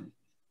discussion.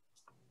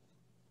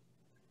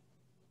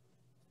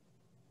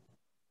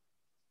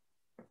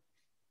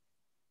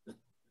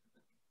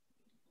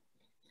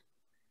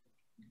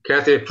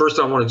 Kathy, at first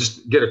I want to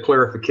just get a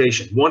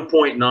clarification.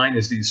 1.9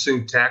 is the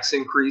assumed tax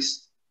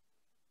increase?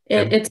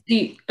 It's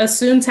the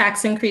assumed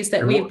tax increase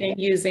that we've been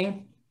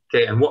using.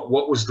 Okay, and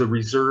what was the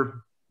reserve?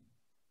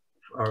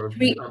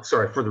 I'm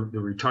sorry, for the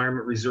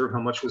retirement reserve,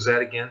 how much was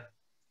that again?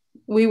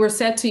 We were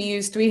set to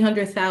use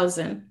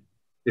 300,000.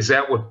 Is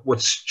that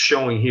what's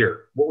showing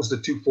here? What was the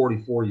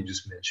 244 you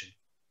just mentioned?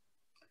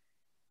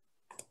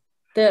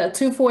 The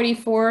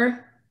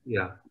 244?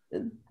 Yeah.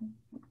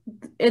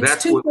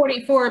 It's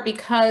 244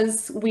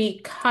 because we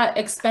cut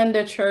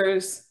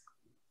expenditures.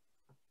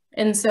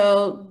 And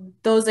so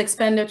those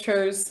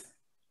expenditures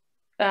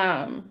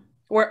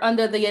were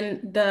under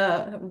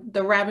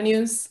the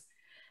revenues.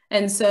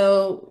 And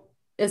so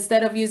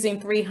instead of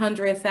using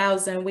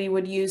 300,000, we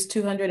would use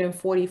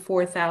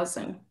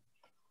 244,000.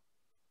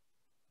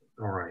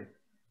 All right.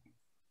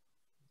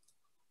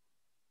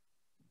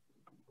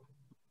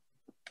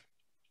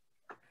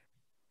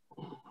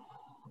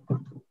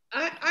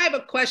 I have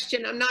a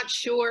question. I'm not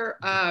sure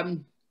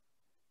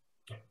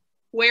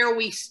where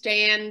we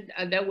stand.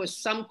 There was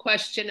some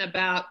question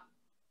about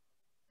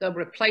the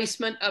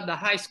replacement of the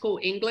high school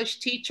English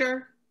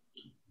teacher.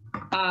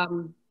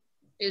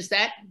 Is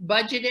that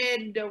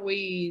budgeted? Are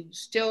we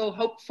still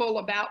hopeful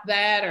about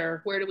that,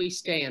 or where do we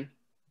stand?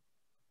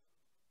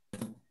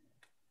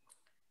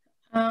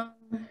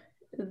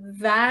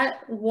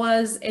 That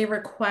was a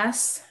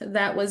request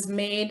that was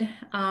made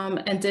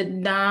and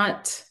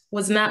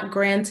was not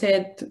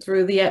granted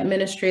through the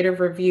administrative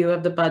review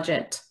of the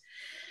budget.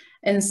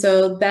 And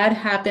so that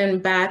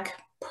happened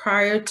back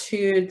prior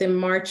to the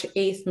March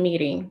 8th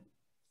meeting.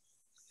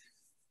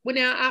 Well,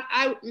 now,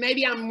 I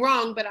maybe I'm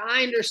wrong, but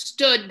I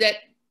understood that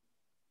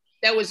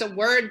there was a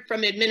word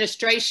from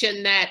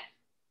administration that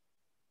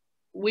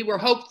we were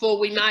hopeful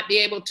we might be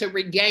able to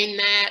regain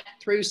that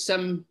through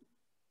some,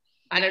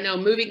 I don't know,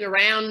 moving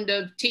around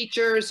of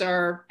teachers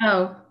or.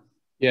 Oh.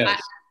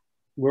 Yes,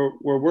 we're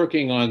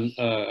working on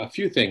a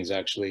few things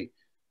actually,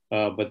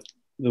 but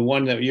the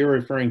one that you're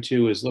referring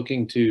to is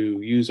looking to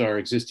use our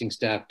existing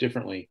staff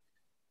differently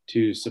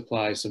to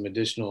supply some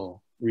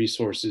additional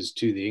resources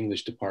to the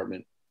English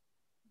department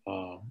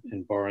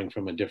and borrowing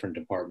from a different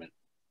department.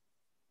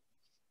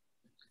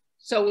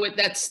 So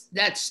that's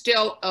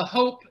still a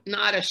hope,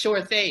 not a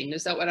sure thing.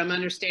 Is that what I'm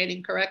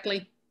understanding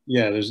correctly?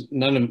 Yeah, there's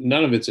none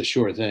of it's a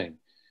sure thing.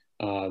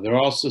 There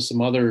are also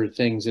some other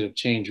things that have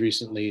changed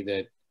recently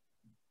that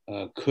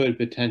could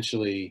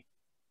potentially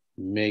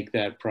make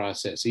that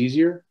process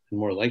easier and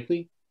more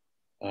likely,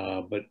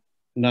 but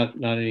not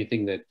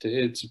anything that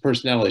it's a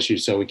personnel issue,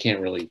 so we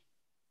can't really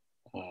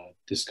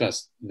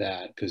discuss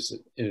that because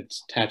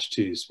it's attached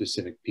to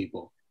specific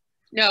people.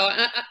 No,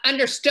 I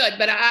understood,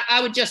 but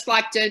I would just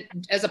like to,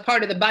 as a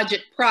part of the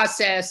budget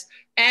process,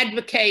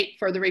 advocate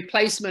for the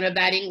replacement of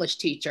that English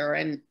teacher,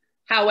 and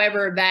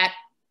however that,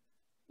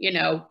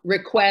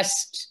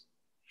 request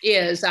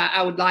is,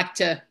 I would like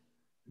to,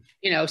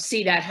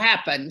 see that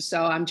happen.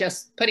 So I'm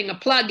just putting a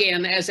plug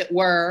in, as it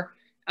were,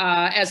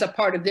 as a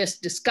part of this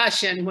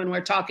discussion. When we're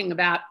talking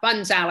about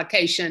funds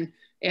allocation,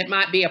 it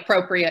might be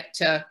appropriate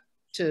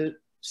to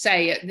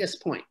say at this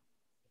point.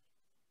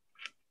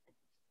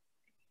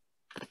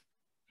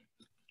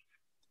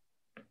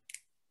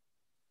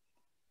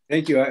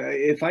 Thank you.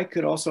 If I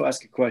could also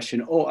ask a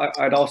question.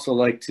 I'd also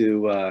like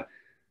to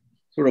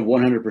sort of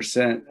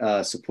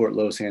 100% support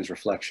Lois Hand's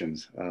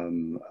reflections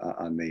on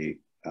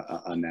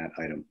that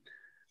item.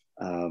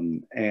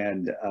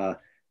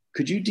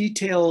 Could you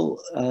detail,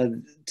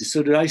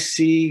 so did I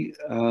see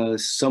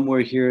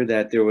somewhere here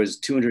that there was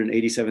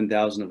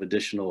 287,000 of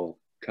additional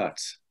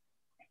cuts?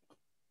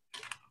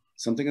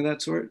 Something of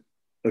that sort?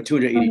 Or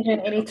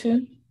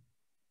 282?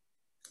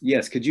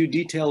 Yes, could you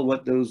detail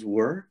what those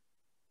were?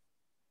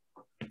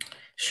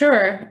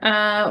 Sure.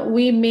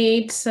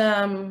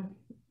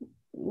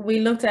 We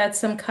looked at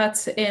some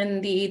cuts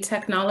in the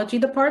technology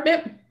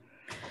department,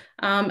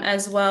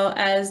 as well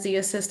as the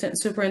assistant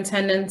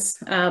superintendent's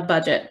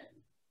budget.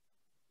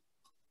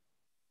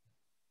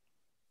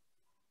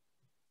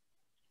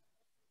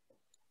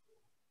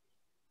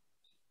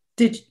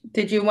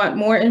 Did you want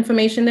more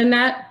information than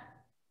that?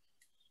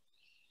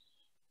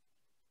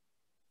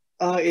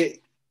 I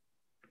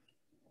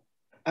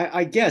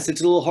guess it's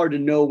a little hard to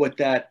know what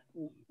that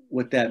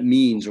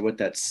means or what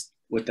that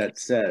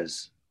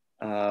says.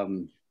 I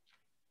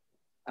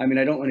mean,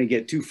 I don't want to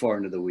get too far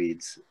into the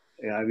weeds.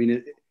 I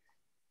mean,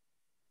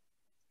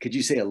 could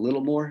you say a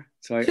little more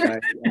so I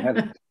have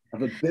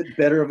a bit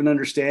better of an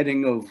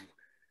understanding of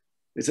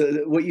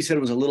what you said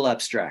was a little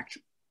abstract.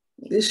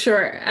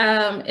 Sure.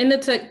 In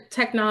the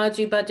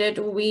technology budget,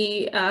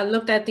 we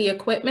looked at the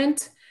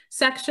equipment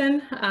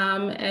section,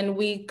 and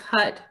we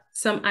cut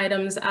some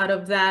items out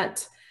of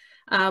that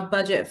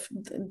budget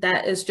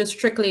that is just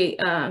strictly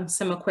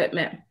some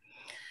equipment.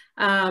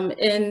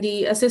 In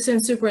the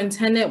assistant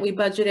superintendent, we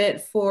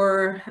budgeted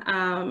for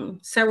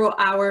several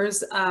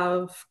hours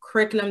of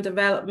curriculum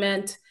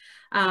development,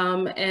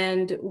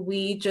 and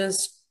we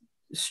just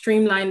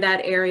streamlined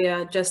that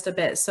area just a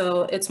bit.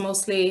 So it's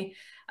mostly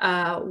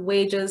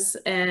wages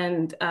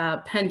and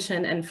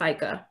pension and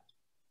FICA.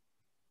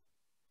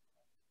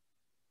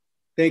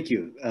 Thank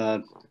you.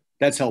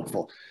 That's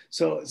helpful.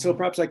 So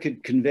perhaps I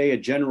could convey a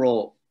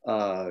general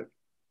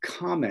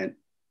comment,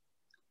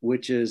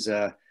 which is,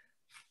 I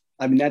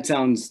mean, that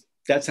sounds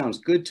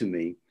good to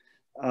me.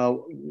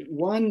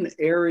 One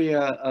area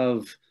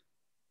of,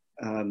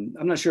 I'm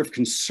not sure if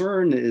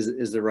concern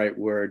is the right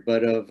word,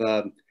 but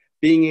of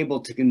being able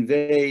to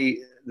convey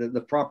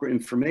the proper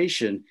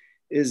information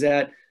is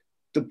that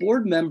the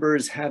board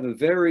members have a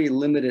very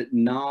limited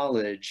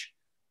knowledge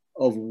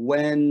of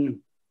when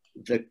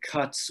the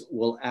cuts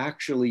will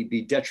actually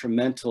be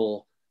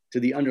detrimental to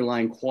the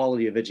underlying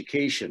quality of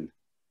education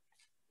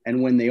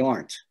and when they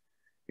aren't.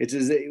 It's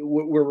as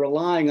we're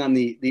relying on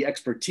the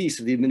expertise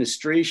of the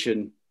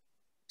administration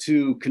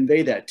to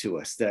convey that to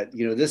us, that,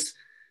 you know, this,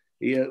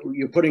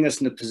 you're putting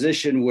us in a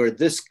position where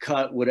this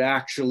cut would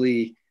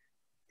actually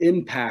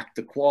impact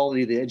the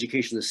quality of the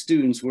education of the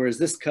students, whereas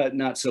this cut,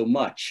 not so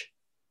much.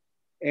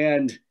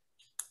 And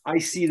I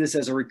see this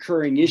as a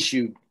recurring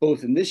issue,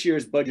 both in this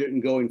year's budget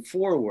and going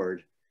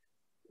forward,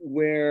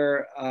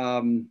 where,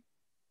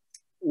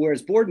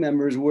 whereas board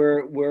members,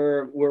 we're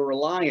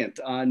reliant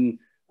on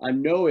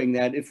knowing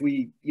that if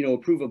we, you know,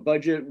 approve a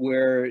budget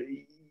where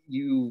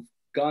you've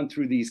gone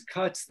through these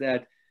cuts,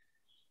 that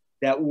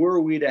were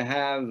we to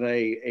have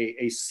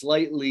a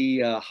slightly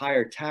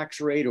higher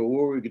tax rate, or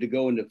were we to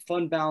go into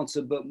fund balance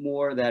a bit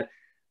more, that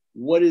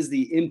what is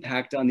the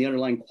impact on the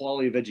underlying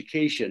quality of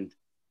education?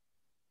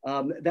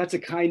 That's a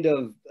kind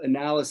of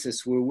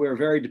analysis where we're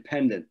very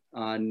dependent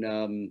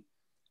on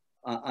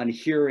on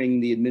hearing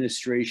the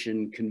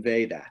administration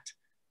convey that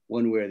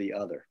one way or the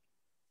other.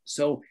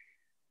 So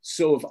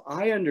if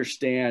I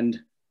understand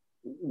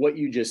what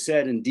you just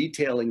said in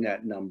detailing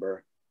that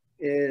number,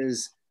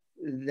 it's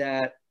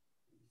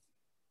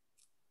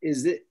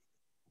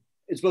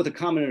both a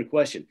comment and a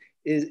question.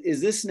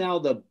 Is this now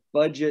the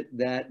budget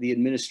that the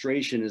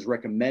administration is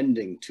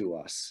recommending to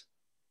us?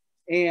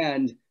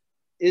 And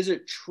is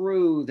it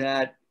true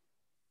that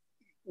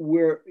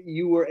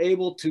you were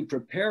able to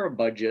prepare a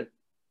budget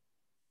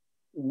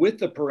with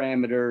the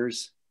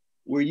parameters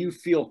where you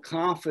feel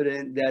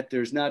confident that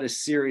there's not a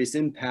serious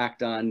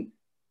impact on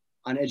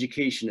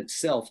education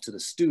itself to the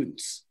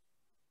students?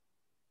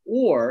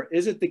 Or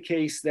is it the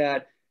case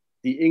that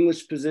the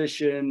English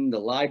position, the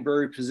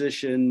library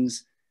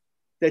positions,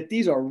 that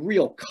these are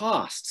real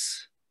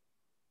costs,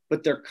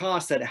 but they're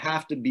costs that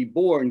have to be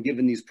borne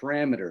given these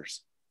parameters?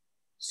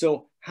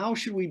 So how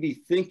should we be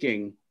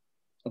thinking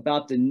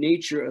about the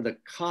nature of the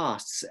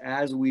costs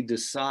as we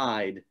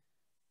decide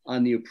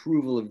on the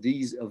approval of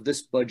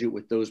this budget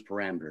with those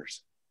parameters?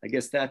 I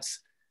guess that's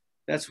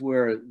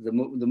where the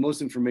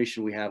most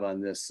information we have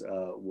on this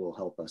will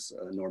help us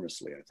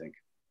enormously, I think.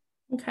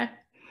 Okay.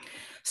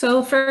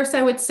 So first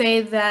I would say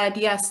that,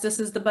 yes, this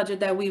is the budget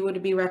that we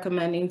would be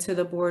recommending to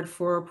the board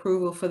for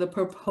approval for the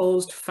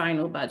proposed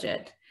final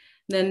budget.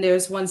 Then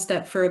there's one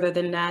step further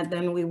than that,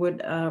 then we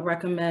would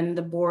recommend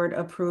the board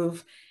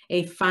approve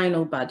a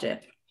final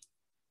budget.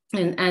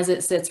 And as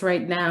it sits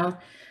right now,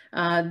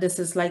 this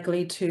is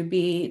likely to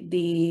be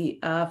the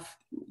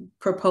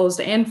proposed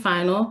and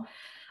final,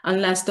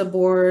 unless the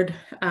board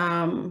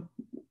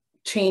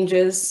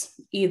changes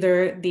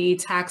either the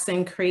tax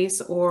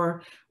increase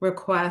or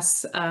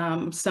requests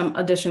some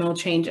additional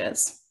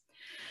changes.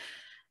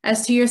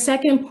 As to your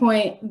second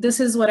point, this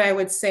is what I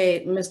would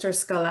say, Mr.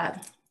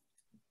 Scalad.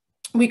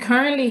 We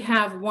currently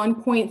have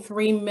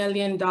 $1.3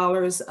 million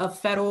of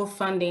federal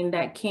funding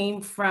that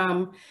came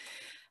from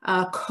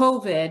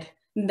COVID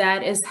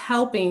that is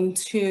helping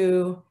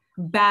to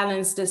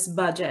balance this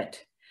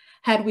budget.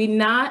 Had we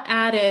not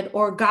added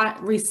or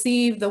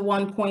received the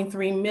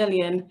 1.3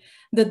 million,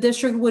 the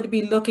district would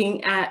be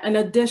looking at an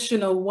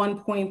additional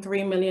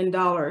 $1.3 million.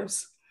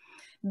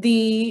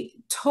 The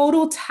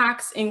total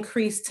tax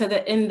increase to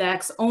the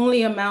index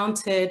only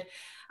amounted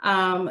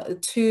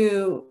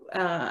to,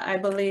 I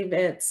believe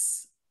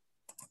it's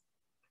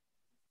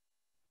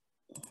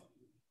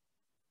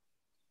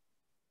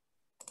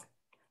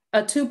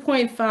a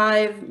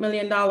 $2.5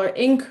 million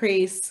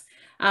increase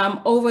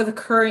over the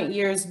current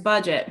year's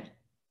budget.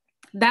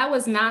 That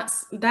was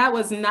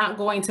not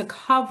going to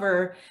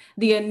cover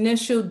the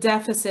initial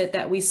deficit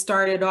that we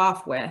started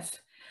off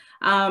with.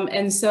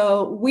 And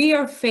so we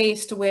are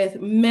faced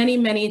with many,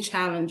 many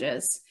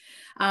challenges.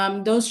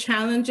 Those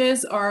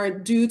challenges are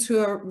due to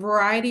a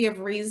variety of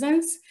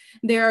reasons.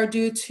 They are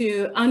due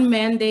to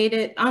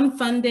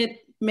unfunded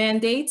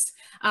mandates,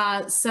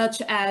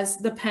 such as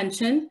the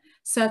pension,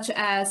 such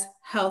as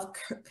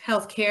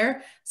health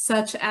care,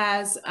 such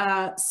as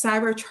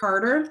cyber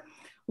charter.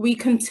 We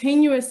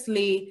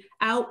continuously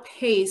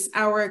outpace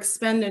our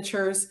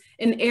expenditures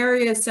in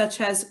areas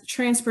such as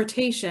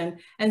transportation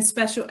and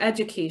special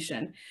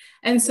education.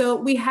 And so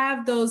we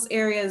have those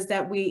areas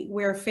that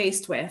we're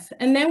faced with.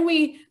 And then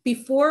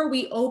before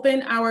we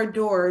open our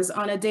doors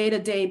on a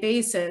day-to-day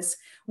basis,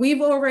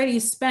 we've already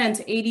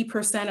spent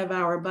 80% of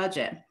our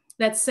budget.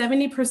 That's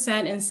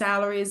 70% in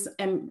salaries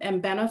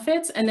and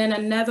benefits, and then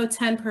another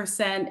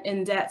 10%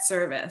 in debt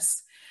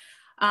service.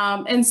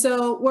 And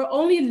so we're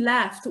only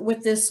left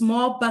with this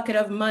small bucket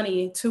of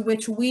money to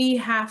which we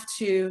have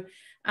to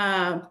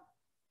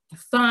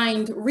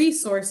find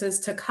resources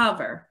to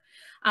cover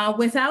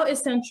without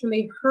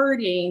essentially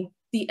hurting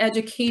the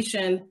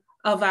education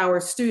of our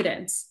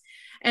students.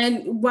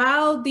 And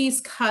while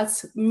these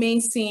cuts may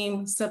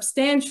seem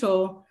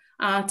substantial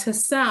to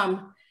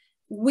some,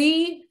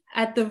 we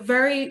at the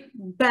very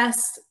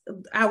best,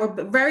 our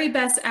very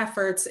best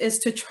efforts is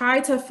to try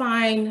to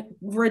find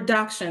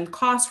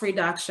cost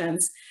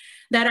reductions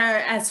that are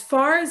as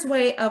far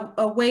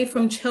away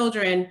from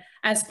children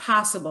as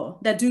possible,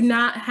 that do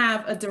not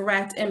have a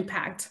direct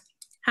impact.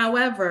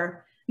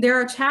 However, there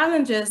are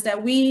challenges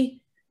that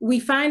we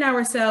find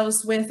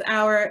ourselves with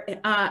our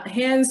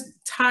hands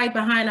tied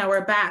behind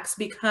our backs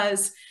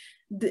because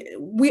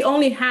we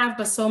only have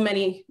but so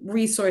many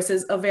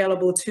resources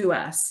available to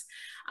us.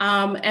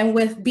 And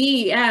with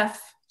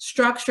BEF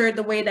structured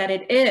the way that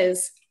it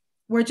is,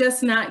 we're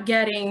just not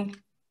getting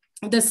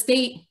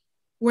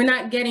we're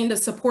not getting the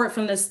support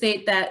from the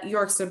state that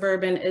York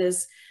Suburban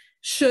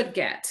should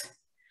get.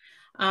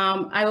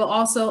 I will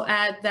also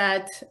add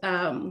that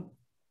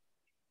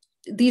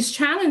these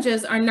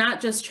challenges are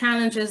not just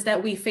challenges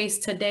that we face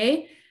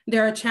today,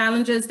 there are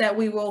challenges that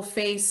we will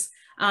face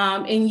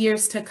in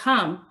years to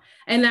come.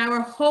 And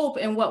our hope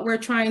and what we're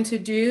trying to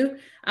do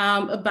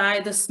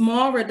by the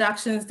small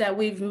reductions that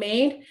we've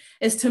made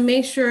is to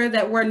make sure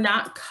that we're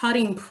not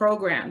cutting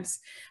programs.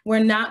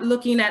 We're not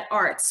looking at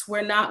arts.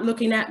 We're not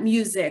looking at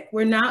music.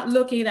 We're not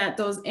looking at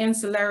those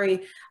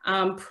ancillary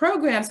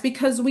programs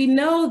because we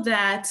know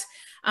that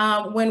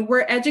When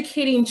we're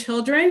educating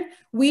children,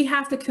 we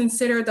have to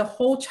consider the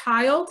whole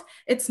child.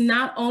 It's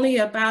not only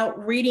about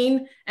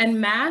reading and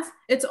math,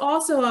 it's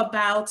also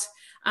about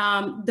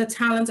the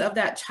talents of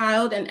that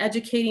child and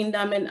educating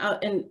them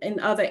in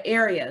other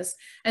areas.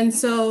 And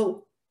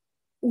so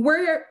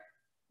we're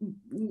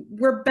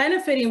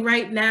benefiting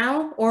right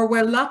now, or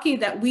we're lucky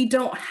that we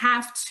don't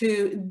have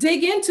to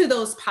dig into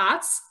those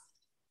pots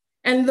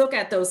and look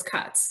at those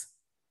cuts.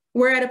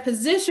 We're at a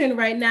position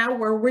right now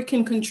where we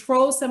can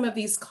control some of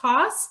these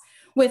costs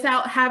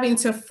without having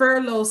to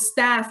furlough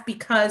staff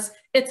because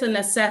it's a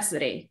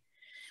necessity.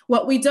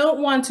 What we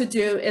don't want to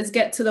do is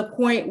get to the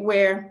point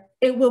where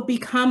it will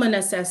become a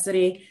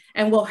necessity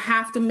and we'll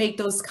have to make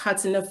those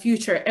cuts in the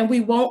future. And we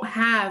won't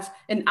have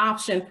an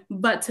option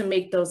but to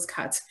make those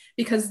cuts,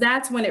 because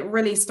that's when it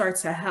really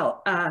starts to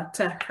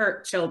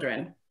hurt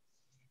children.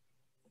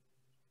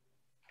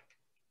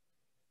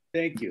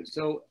 Thank you.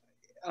 So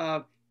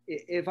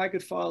if I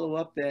could follow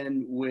up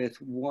then with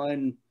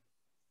one,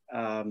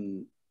 I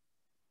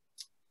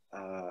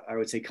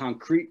would say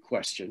concrete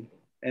question,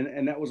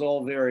 and that was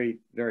all very,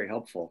 very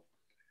helpful.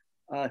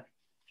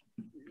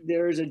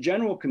 There is a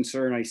general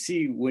concern I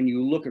see when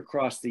you look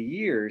across the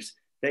years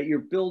that you're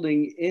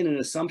building in an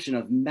assumption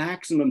of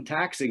maximum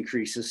tax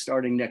increases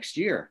starting next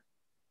year.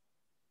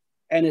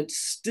 And it's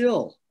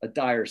still a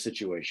dire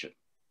situation,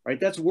 right?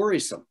 That's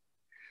worrisome.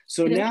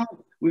 So now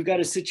we've got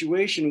a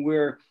situation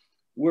where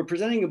we're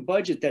presenting a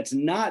budget that's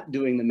not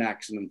doing the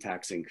maximum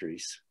tax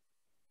increase,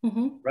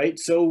 right?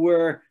 So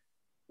we're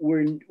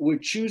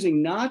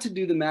choosing not to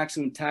do the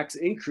maximum tax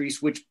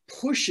increase, which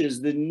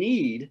pushes the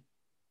need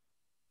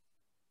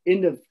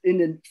in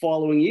the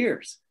following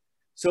years.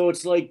 So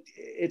it's like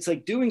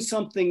doing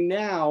something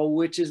now,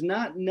 which is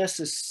not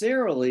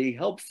necessarily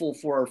helpful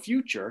for our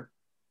future,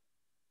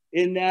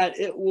 in that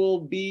it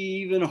will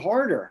be even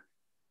harder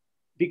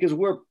because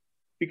we're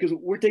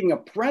taking a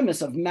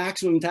premise of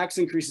maximum tax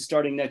increases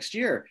starting next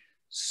year.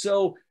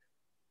 So,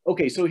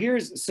 okay, so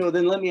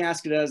then let me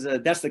ask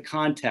it that's the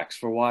context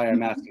for why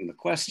I'm asking the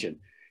question.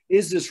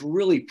 Is this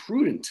really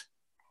prudent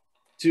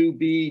to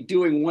be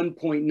doing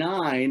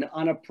 1.9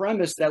 on a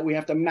premise that we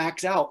have to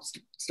max out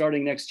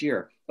starting next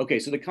year? Okay,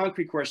 so the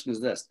concrete question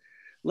is this.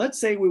 Let's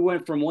say we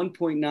went from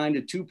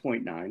 1.9 to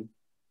 2.9.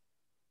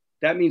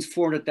 That means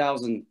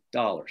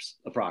 $400,000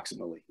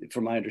 approximately,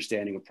 from my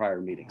understanding of prior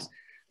meetings.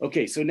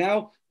 Okay, so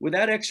now with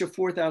that extra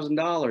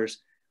 $4,000,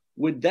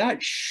 would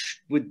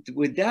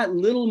that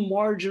little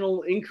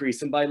marginal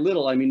increase, and by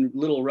little, I mean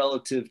little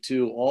relative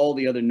to all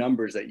the other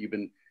numbers that you've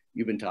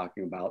been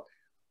talking about,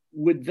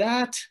 would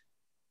that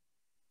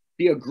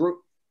be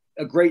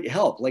a great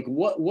help? Like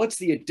what's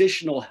the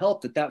additional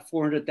help that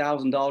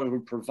 $400,000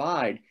 would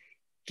provide,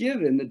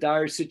 given the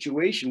dire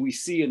situation we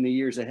see in the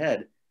years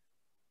ahead?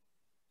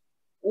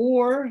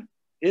 Or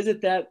is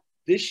it that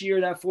this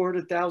year that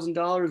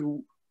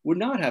 $400,000 would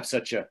not have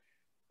such a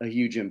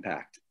huge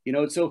impact? You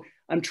know, so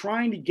I'm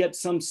trying to get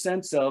some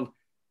sense of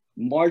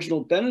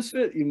marginal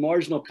benefit,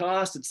 marginal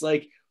cost. It's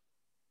like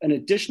an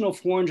additional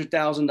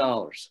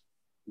 $400,000.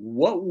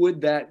 What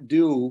would that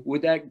do?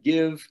 Would that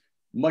give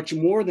much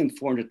more than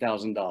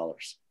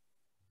 $400,000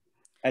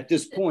 at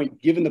this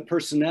point, given the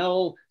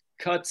personnel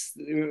cuts,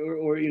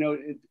 or you know?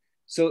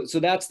 So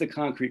that's the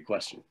concrete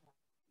question.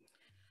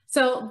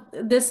 So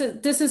this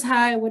is how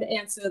I would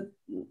answer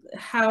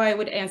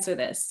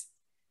this.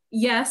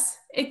 Yes,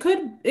 it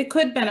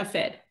could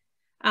benefit,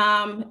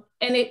 and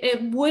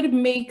it would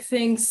make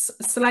things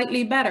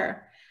slightly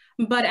better.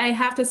 But I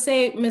have to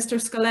say, Mr.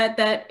 Skelet,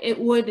 that it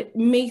would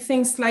make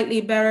things slightly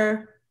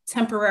better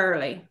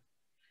temporarily,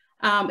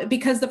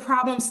 because the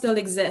problems still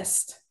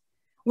exist.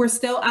 We're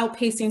still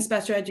outpacing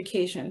special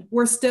education.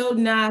 We still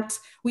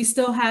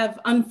have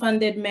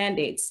unfunded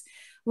mandates.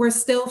 We're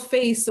still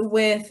faced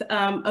with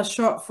a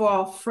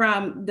shortfall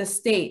from the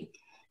state.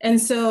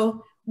 And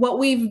so what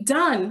we've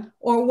done,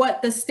 or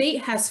what the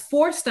state has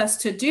forced us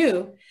to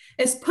do,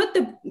 is put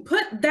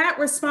that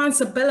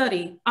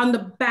responsibility on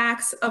the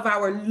backs of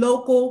our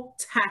local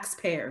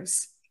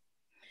taxpayers.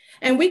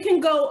 And we can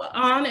go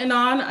on and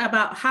on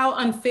about how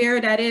unfair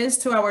that is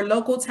to our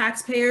local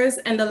taxpayers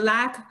and the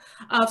lack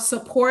of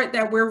support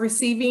that we're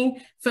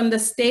receiving from the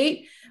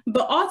state.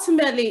 But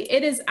ultimately,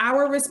 it is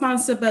our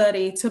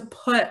responsibility to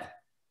put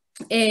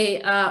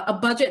a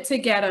budget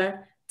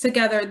together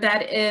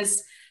that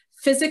is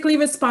fiscally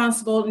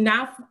responsible,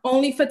 not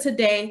only for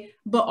today,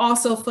 but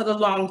also for the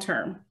long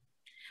term.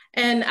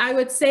 And I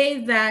would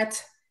say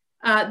that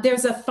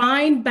there's a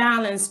fine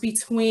balance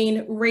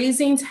between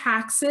raising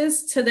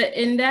taxes to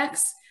the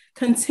index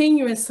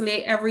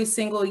continuously every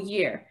single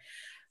year,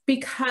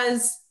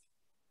 because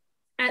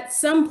at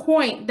some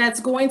point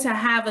that's going to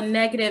have a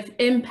negative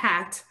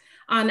impact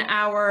on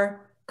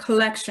our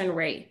collection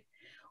rate.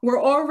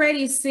 We're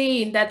already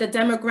seeing that the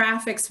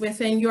demographics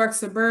within York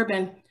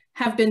Suburban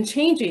have been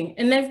changing,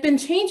 and they've been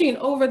changing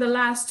over the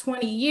last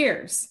 20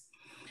 years.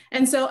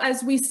 And so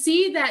as we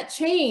see that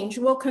change,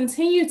 we'll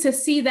continue to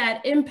see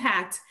that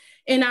impact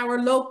in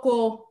our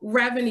local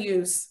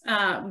revenues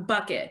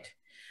bucket.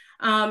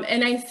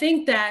 And I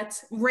think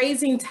that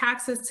raising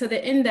taxes to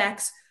the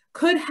index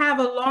could have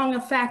a long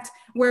effect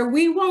where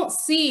we won't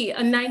see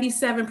a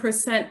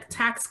 97%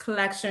 tax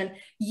collection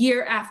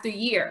year after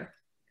year.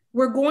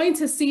 We're going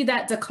to see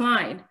that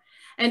decline.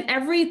 And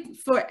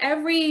for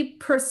every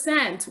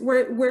percent,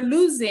 we're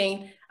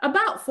losing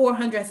about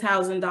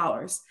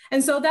 $400,000.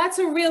 And so that's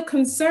a real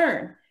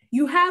concern.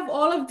 You have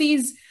all of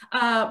these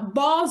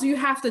balls you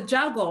have to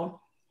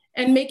juggle,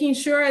 and making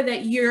sure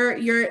that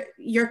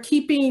you're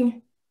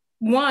keeping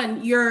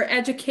your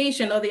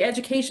education, or the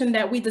education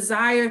that we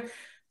desire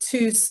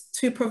to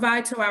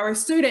provide to our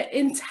student,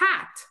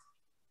 intact.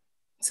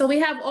 So we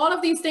have all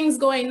of these things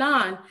going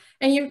on,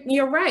 and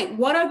you're right.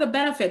 What are the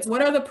benefits?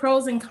 What are the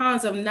pros and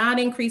cons of not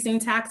increasing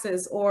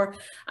taxes, or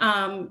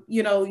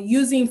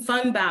using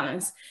fund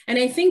balance? And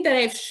I think that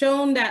I've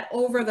shown that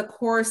over the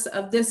course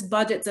of this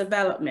budget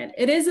development.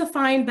 It is a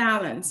fine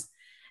balance,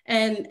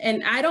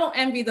 and I don't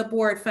envy the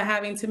board for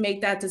having to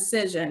make that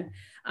decision.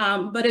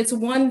 But it's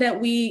one that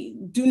we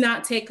do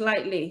not take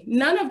lightly.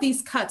 None of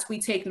these cuts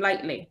we take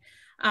lightly,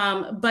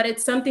 but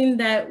it's something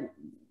that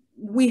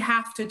we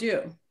have to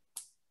do.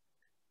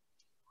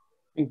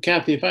 And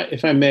Kathy,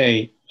 if I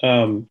may,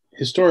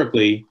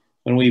 historically,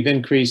 when we've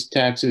increased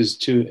taxes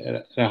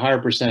to a higher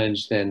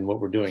percentage than what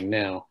we're doing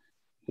now,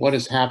 what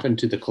has happened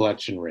to the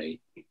collection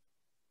rate?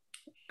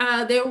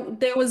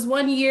 There was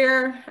one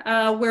year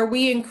where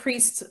we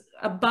increased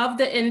above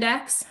the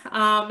index,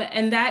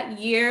 and that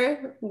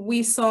year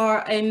we saw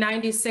a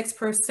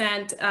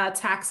 96%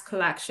 tax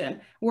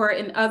collection, where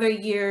in other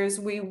years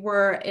we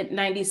were at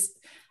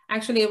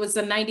actually it was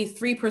a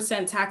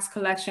 93% tax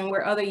collection,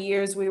 where other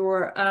years we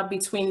were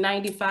between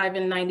 95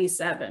 and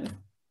 97.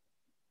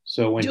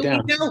 So it went Do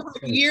down. we know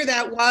what year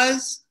that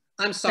was?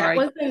 I'm sorry.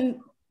 That was in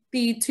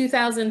the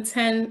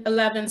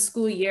 2010-11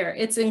 school year.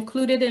 It's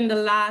included in the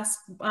last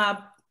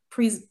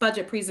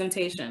budget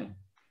presentation.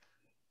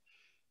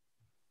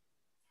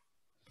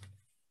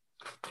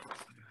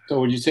 So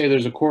would you say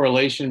there's a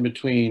correlation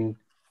between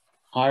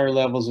higher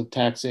levels of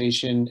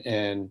taxation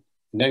and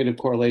negative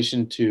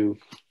correlation to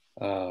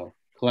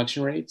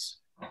collection rates?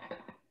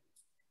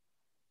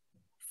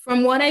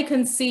 From what I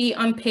can see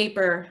on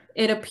paper,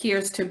 it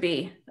appears to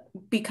be.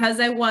 Because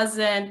I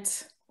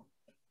wasn't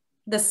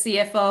the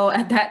CFO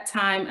at that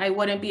time, I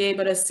wouldn't be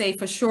able to say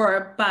for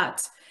sure,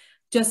 but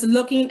just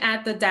looking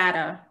at the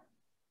data,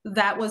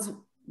 that was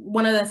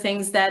one of the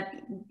things that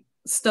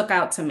stuck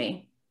out to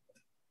me.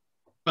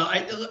 Well,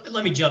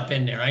 let me jump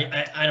in there.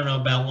 I don't know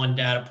about one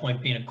data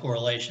point being a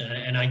correlation,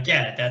 and I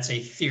get it, that's a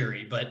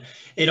theory, but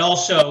it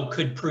also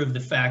could prove the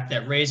fact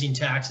that raising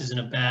taxes in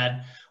a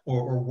bad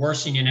or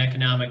worsening an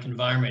economic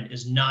environment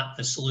is not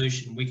the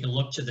solution. We can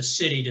look to the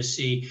city to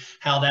see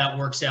how that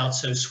works out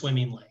so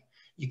swimmingly.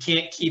 You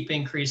can't keep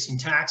increasing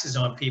taxes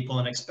on people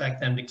and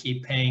expect them to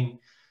keep paying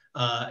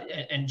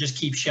and just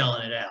keep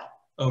shelling it out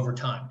over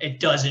time. It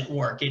doesn't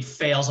work. It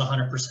fails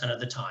 100% of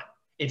the time.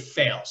 It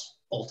fails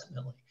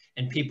ultimately.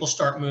 And people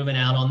start moving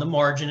out on the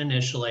margin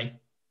initially,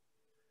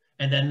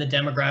 and then the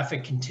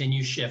demographic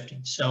continues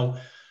shifting. So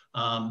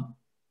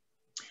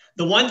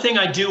the one thing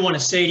I do want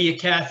to say to you,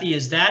 Kathy,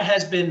 is that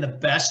has been the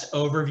best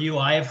overview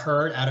I have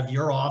heard out of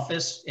your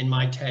office in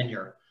my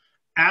tenure.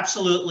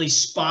 Absolutely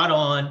spot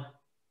on,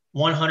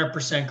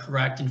 100%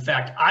 correct. In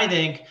fact, I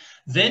think,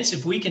 Vince,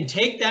 if we can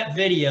take that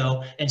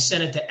video and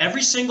send it to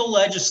every single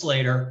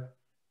legislator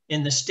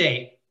in the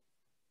state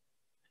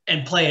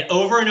and play it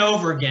over and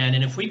over again,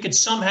 and if we could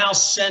somehow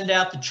send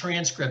out the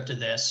transcript of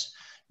this,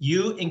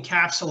 you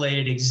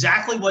encapsulated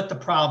exactly what the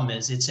problem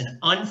is. It's an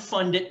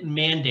unfunded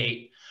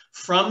mandate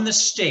from the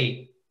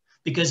state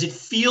because it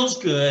feels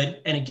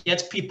good and it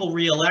gets people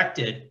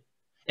reelected.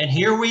 And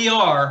here we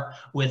are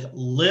with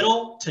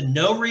little to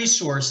no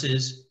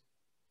resources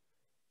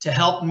to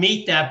help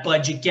meet that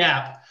budget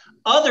gap,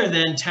 other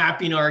than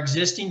tapping our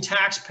existing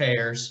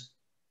taxpayers.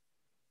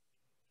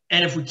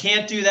 And if we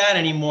can't do that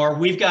anymore,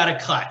 we've got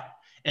to cut.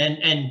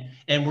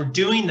 And we're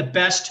doing the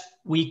best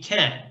we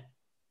can.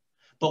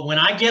 But when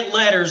I get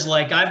letters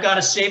like I've got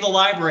to save a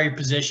library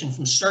position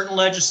from certain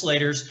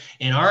legislators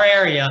in our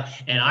area,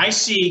 and I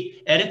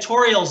see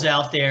editorials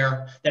out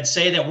there that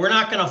say that we're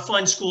not going to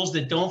fund schools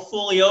that don't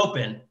fully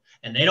open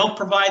and they don't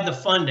provide the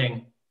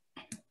funding,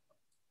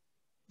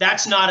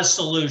 that's not a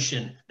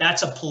solution.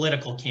 That's a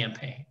political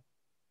campaign.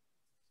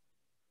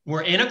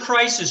 We're in a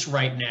crisis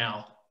right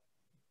now,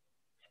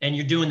 and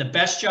you're doing the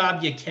best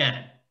job you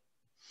can.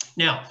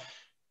 Now,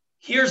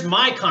 here's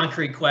my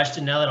concrete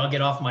question now that I'll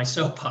get off my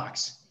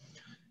soapbox.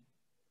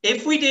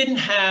 If we didn't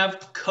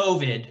have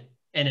COVID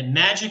and it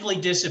magically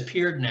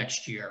disappeared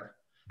next year,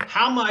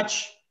 how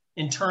much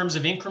in terms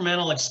of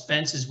incremental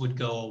expenses would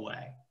go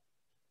away?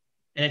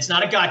 And it's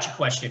not a gotcha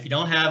question. If you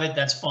don't have it,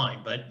 that's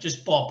fine, but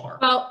just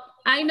ballpark. Well,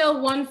 I know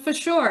one for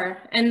sure,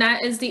 and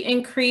that is the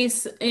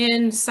increase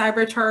in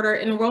cyber charter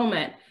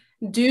enrollment.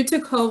 Due to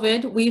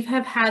COVID, we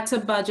have had to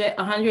budget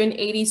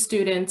 180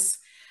 students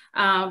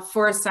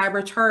for a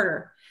cyber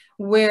charter,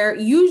 where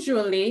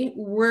usually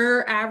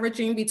we're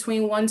averaging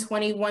between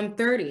 120,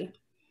 130.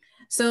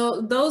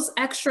 So those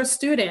extra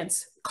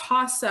students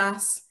cost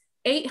us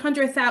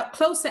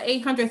close to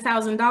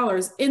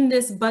 $800,000 in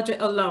this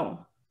budget alone.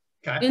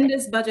 Okay. in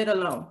this budget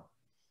alone.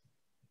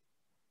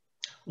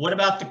 What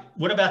about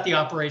the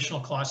operational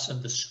costs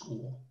of the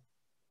school?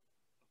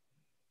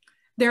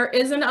 There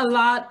isn't a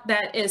lot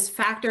that is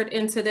factored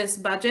into this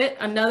budget.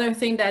 Another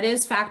thing that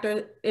is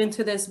factored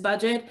into this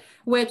budget,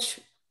 which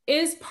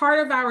is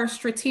part of our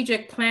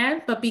strategic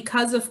plan, but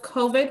because of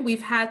COVID,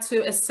 we've had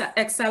to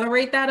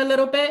accelerate that a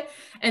little bit.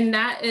 And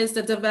that is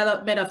the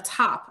development of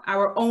TOP,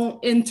 our own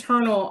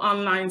internal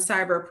online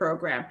cyber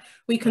program.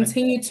 We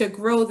continue to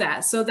grow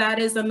that. So that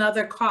is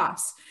another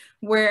cost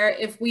where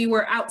if we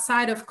were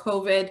outside of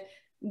COVID,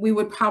 we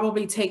would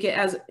probably take it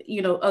as,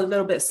 you know, a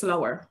little bit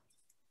slower.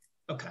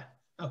 Okay.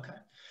 Okay.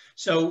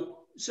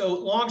 So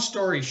long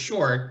story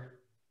short,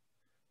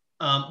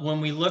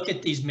 when we look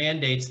at these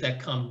mandates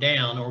that come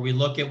down, or we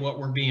look at what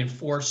we're being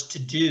forced to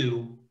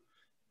do,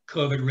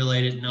 COVID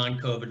related,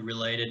 non-COVID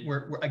related,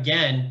 we're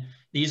again,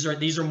 these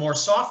are more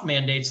soft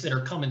mandates that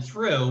are coming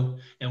through,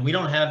 and we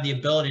don't have the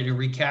ability to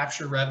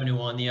recapture revenue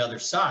on the other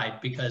side,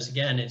 because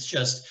again, it's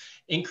just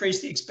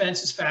increase the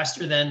expenses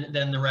faster than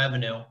the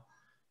revenue,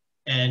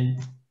 and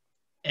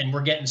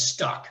we're getting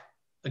stuck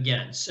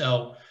again.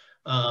 So,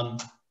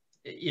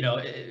 you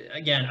know,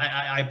 again,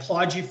 I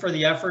applaud you for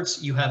the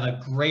efforts. You have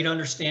a great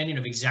understanding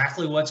of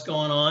exactly what's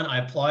going on. I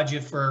applaud you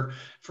for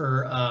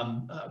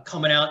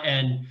coming out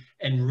and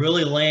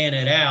really laying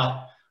it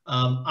out.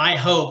 I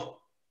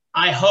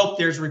hope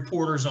there's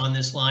reporters on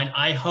this line.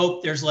 I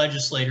hope there's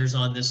legislators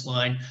on this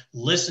line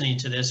listening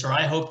to this, or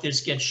I hope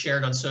this gets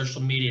shared on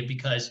social media,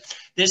 because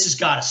this has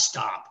got to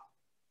stop.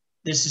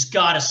 This has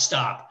got to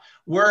stop.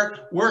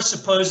 We're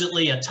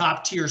supposedly a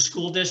top tier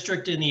school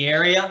district in the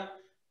area,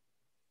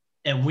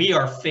 and we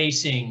are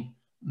facing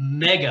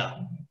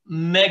mega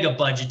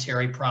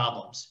budgetary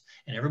problems.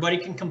 And everybody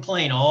can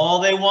complain all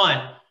they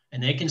want,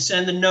 and they can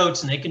send the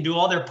notes and they can do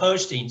all their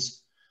postings,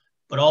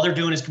 but all they're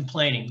doing is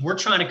complaining. We're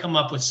trying to come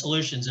up with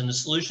solutions, and the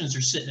solutions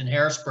are sitting in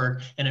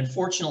Harrisburg. And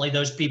unfortunately,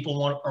 those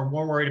people are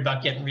more worried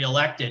about getting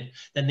reelected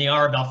than they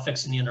are about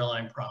fixing the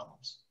underlying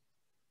problems.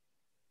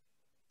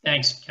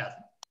 Thanks, Kathy.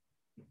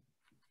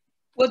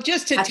 Well,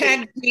 just to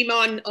tag team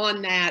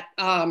on that,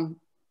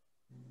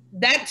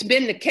 that's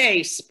been the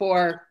case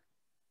for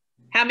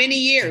how many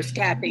years,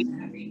 Kathy,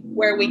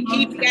 where we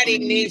keep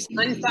getting these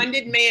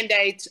unfunded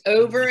mandates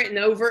over and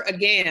over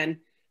again.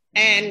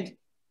 And,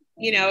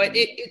 you know,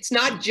 it's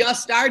not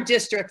just our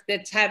district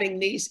that's having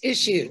these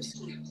issues.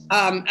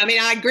 I mean,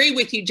 I agree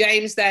with you,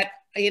 James, that,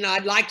 you know,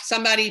 I'd like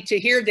somebody to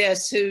hear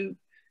this who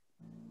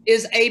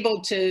is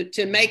able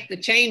to make the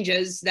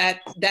changes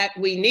that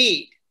we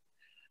need.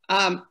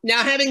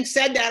 Now, having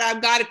said that,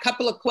 I've got a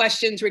couple of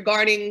questions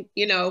regarding,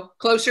 you know,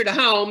 closer to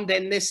home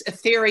than this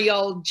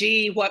ethereal,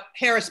 gee, what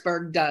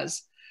Harrisburg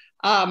does.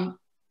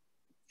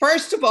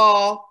 First of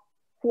all,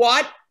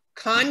 what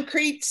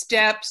concrete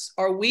steps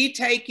are we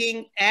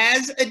taking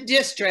as a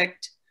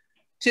district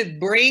to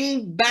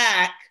bring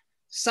back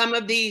some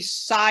of these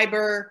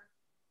cyber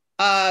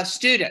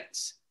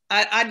students?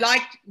 I'd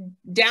like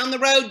down the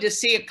road to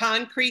see a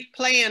concrete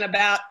plan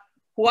about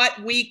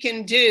what we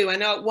can do. I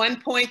know at one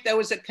point there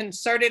was a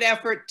concerted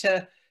effort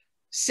to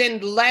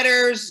send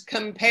letters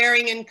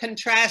comparing and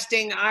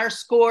contrasting our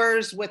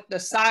scores with the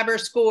cyber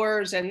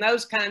scores and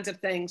those kinds of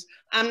things.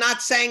 I'm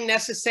not saying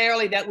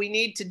necessarily that we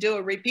need to do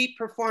a repeat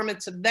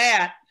performance of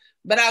that,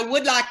 but I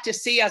would like to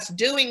see us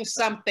doing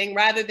something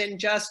rather than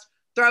just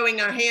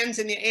throwing our hands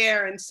in the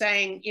air and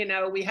saying, you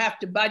know, we have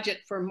to budget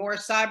for more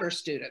cyber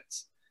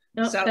students.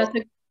 No, so,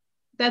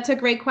 that's a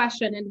great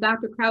question. And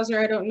Dr. Krauser,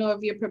 I don't know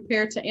if you're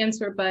prepared to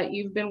answer, but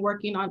you've been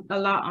working on a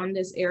lot on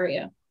this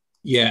area.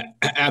 Yeah,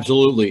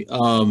 absolutely.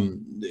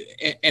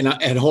 And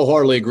I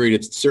wholeheartedly agreed.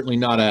 It's certainly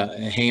not a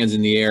hands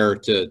in the air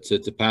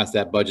to pass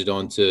that budget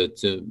on to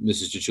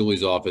Mrs.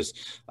 Chichuli's office.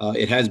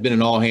 It has been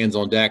an all hands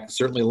on deck.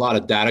 Certainly a lot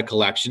of data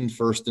collection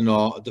first and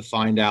all to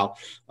find out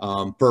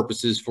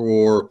purposes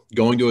for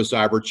going to a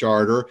cyber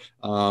charter.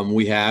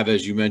 We have,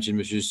 as you mentioned,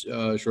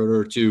 Mrs.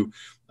 Schroeder, to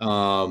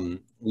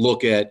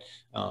look at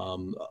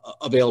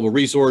available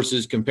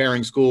resources,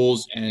 comparing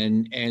schools,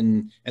 and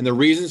the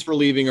reasons for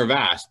leaving are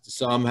vast.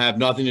 Some have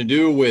nothing to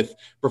do with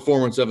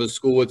performance of a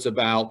school. It's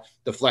about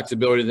the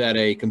flexibility that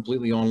a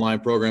completely online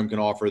program can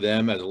offer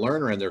them as a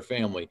learner and their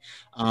family.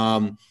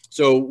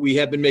 So we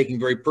have been making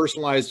very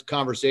personalized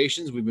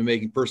conversations. We've been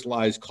making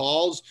personalized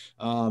calls,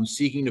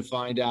 seeking to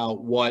find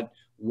out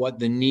what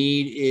the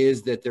need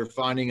is that they're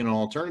finding an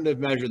alternative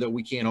measure that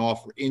we can't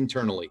offer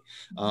internally.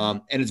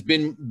 And it's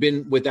been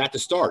with that to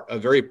start, a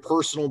very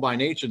personal by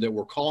nature, that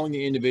we're calling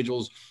the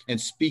individuals and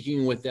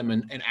speaking with them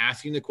and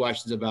asking the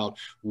questions about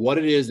what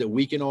it is that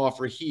we can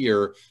offer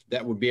here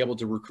that would be able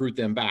to recruit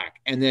them back.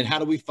 And then how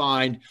do we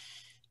find,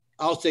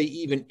 I'll say,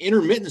 even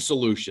intermittent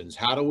solutions?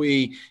 How do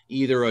we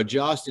either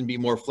adjust and be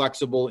more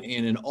flexible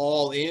in an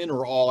all in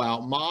or all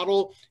out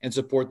model and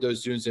support those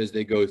students as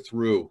they go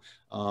through?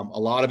 A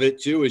lot of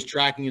it too is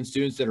tracking in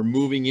students that are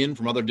moving in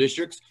from other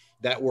districts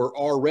that were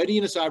already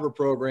in a cyber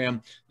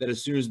program, that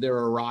as soon as they're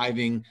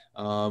arriving,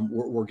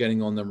 we're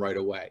getting on them right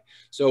away.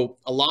 So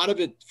a lot of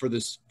it for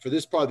this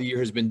part of the year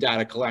has been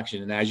data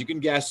collection. And as you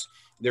can guess,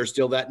 there's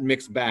still that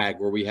mixed bag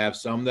where we have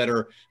some that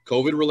are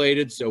COVID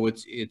related, so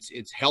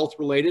it's health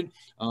related,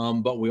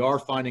 but we are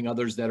finding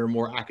others that are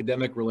more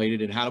academic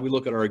related. And how do we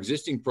look at our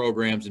existing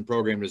programs and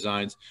program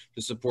designs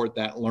to support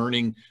that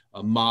learning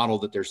model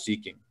that they're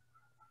seeking?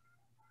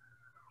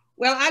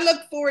 Well, I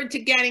look forward to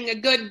getting a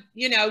good,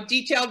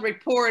 detailed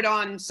report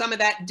on some of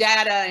that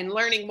data and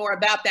learning more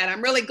about that.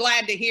 I'm really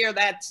glad to hear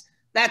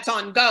that's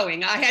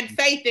ongoing. I had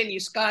faith in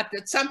you, Scott,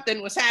 that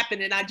something was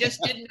happening. I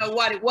just didn't know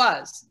what it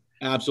was.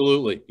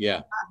 Absolutely,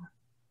 yeah.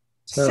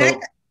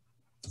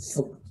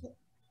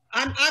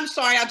 I'm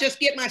sorry, I'll just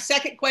get my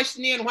second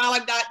question in while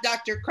I've got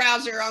Dr.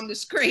 Krauser on the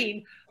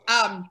screen.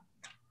 I'd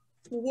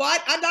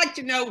like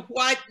to know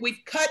what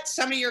we've cut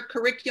some of your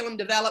curriculum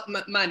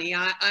development money.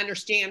 I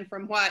understand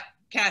from what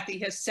Kathy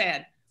has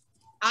said.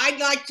 I'd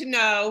like to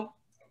know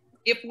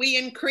if we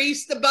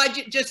increase the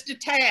budget just a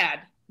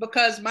tad,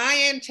 because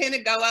my antenna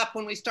go up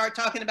when we start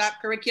talking about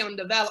curriculum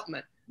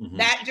development. Mm-hmm.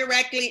 That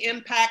directly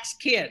impacts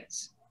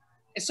kids.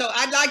 And so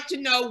I'd like to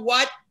know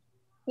what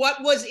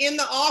was in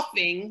the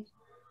offing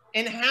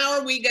and how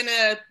are we going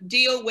to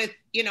deal with,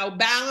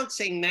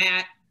 balancing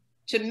that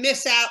to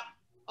miss out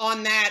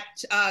on that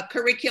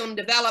curriculum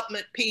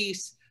development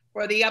piece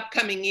for the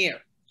upcoming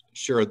year.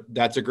 Sure,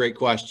 that's a great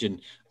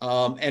question.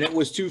 And it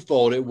was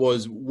twofold. It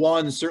was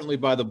one, certainly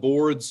by the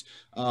board's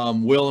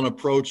will and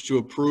approach to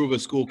approve a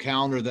school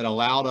calendar that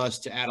allowed us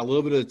to add a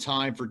little bit of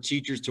time for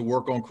teachers to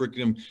work on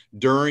curriculum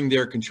during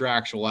their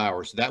contractual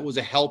hours. So that was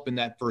a help in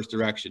that first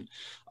direction.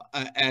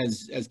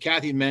 As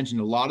Kathy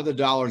mentioned, a lot of the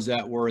dollars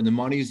that were and the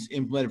money's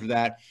implemented for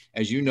that,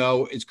 as you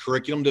know, is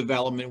curriculum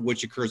development,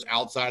 which occurs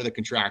outside of the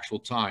contractual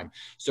time.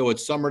 So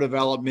it's summer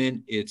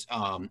development, it's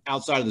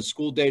outside of the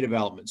school day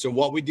development. So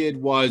what we did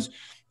was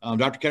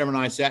Dr. Ketterman and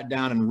I sat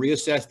down and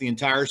reassessed the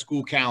entire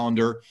school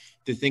calendar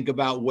to think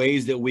about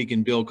ways that we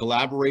can build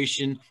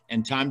collaboration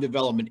and time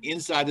development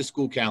inside the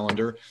school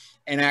calendar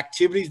and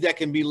activities that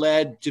can be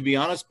led, to be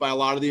honest, by a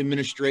lot of the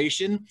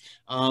administration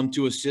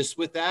to assist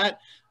with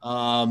that.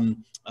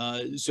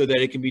 So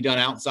that it can be done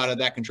outside of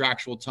that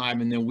contractual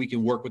time, and then we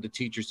can work with the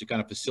teachers to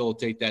kind of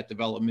facilitate that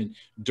development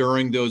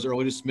during those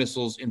early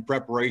dismissals in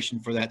preparation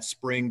for that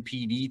spring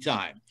PD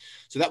time.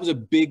 So that was a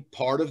big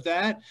part of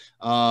that.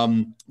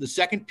 The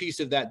second piece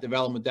of that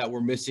development that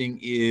we're missing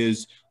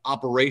is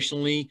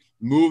operationally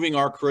moving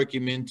our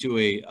curriculum into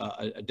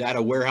a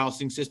data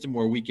warehousing system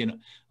where we can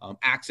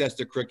access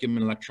the curriculum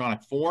in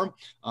electronic form.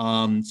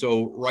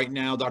 So right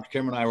now, Dr.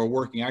 Cameron and I were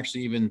working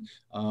actually even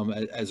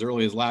as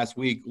early as last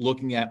week,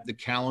 looking at the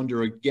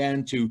calendar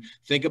again to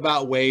think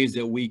about ways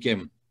that we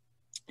can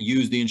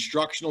use the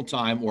instructional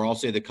time, or I'll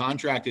say the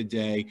contracted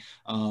day,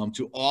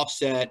 to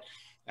offset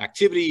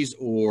activities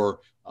or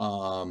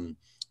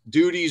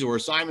duties or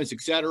assignments,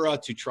 et cetera,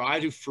 to try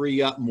to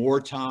free up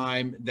more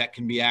time that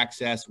can be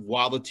accessed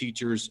while the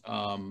teachers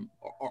are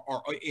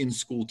in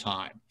school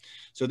time.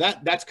 So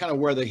that's kind of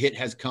where the hit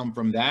has come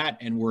from that,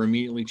 and we're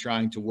immediately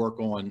trying to work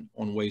on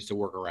ways to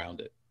work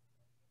around it.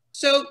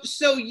 So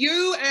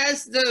you,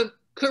 as the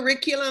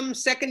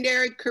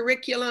secondary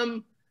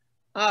curriculum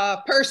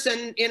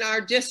person in our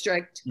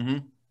district, mm-hmm.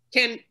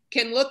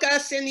 can look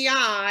us in the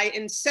eye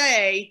and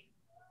say,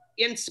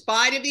 in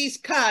spite of these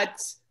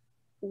cuts,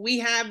 we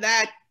have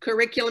that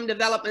curriculum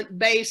development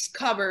base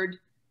covered,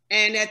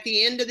 and at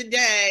the end of the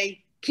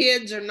day,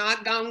 kids are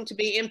not going to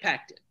be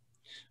impacted.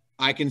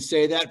 I can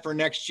say that for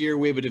next year,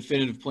 we have a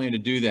definitive plan to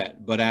do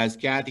that. But as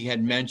Kathy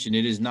had mentioned,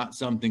 it is not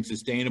something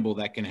sustainable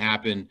that can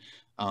happen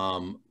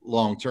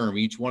long term.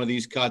 Each one of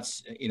these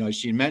cuts, as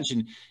she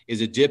mentioned, is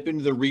a dip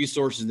into the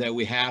resources that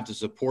we have to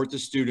support the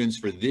students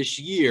for this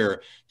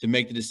year to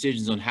make the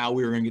decisions on how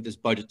we are going to get this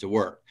budget to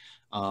work.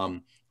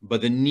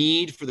 But the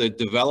need for the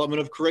development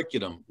of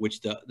curriculum,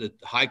 which the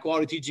high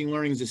quality teaching and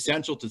learning is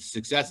essential to the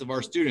success of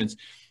our students,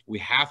 we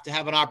have to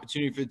have an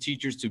opportunity for the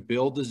teachers to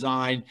build,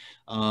 design,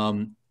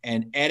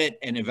 and edit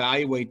and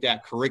evaluate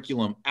that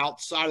curriculum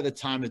outside of the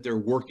time that they're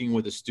working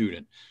with a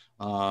student.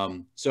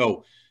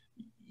 So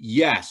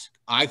yes,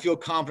 I feel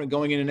confident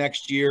going into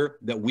next year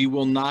that we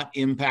will not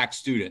impact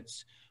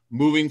students.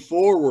 Moving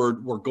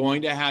forward, we're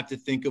going to have to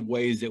think of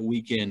ways that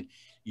we can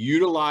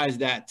utilize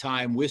that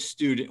time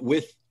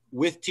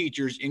with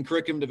teachers in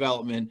curriculum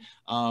development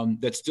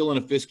that's still in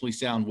a fiscally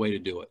sound way to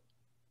do it.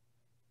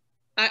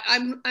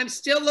 I'm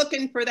still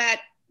looking for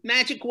that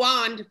magic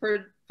wand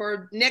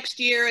for next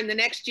year and the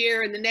next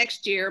year and the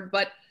next year,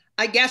 but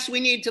I guess we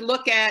need to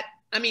look at,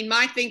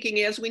 my thinking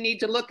is we need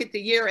to look at the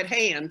year at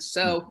hand.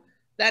 So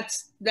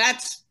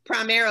that's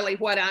primarily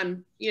what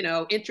I'm,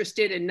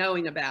 interested in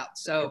knowing about.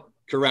 So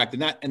correct.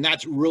 And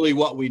that's really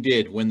what we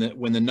did when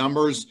the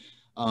numbers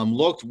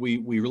looked, we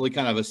really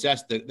kind of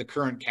assessed the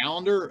current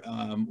calendar.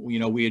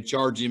 We had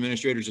charged the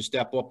administrators to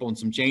step up on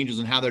some changes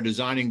in how they're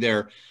designing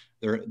their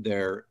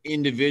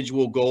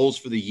individual goals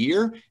for the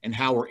year and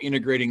how we're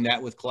integrating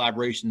that with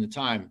collaboration in the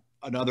time.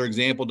 Another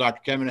example, Dr.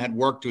 Kevin had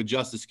worked to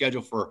adjust the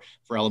schedule for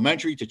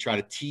elementary to try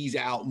to tease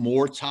out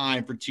more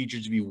time for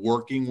teachers to be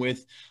working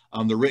with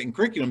the written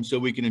curriculum so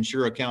we can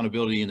ensure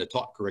accountability in the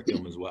taught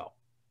curriculum as well.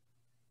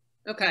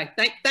 Okay.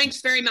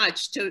 Thanks very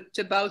much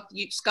to both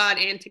you, Scott,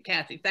 and to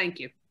Kathy. Thank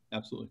you.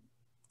 Absolutely.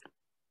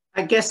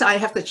 I guess I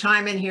have to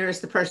chime in here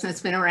as the person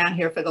that's been around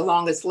here for the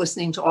longest,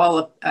 listening to all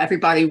of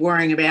everybody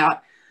worrying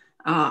about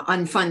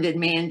unfunded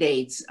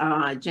mandates.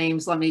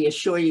 James, let me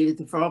assure you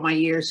that for all my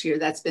years here,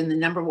 that's been the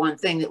 #1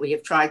 thing that we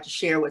have tried to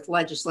share with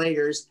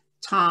legislators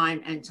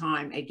time and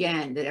time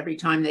again, that every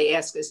time they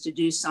ask us to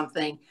do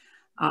something,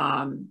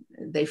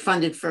 they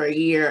fund it for a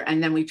year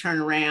and then we turn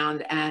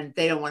around and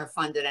they don't want to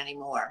fund it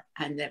anymore.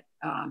 And that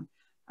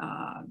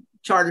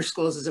charter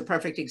schools is a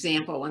perfect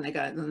example.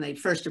 When they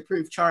first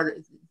approved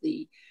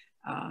the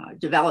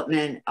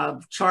development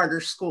of charter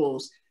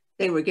schools,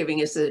 they were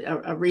giving us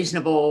a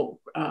reasonable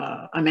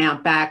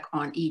amount back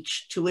on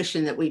each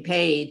tuition that we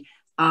paid.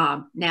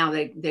 Now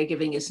they're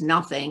giving us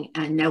nothing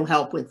and no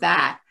help with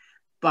that.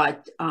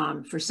 But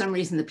for some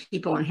reason, the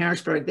people in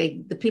Harrisburg,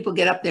 the people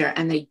get up there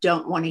and they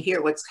don't want to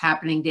hear what's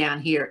happening down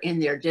here in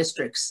their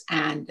districts.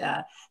 And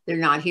they're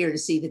not here to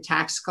see the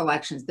tax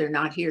collections. They're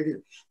not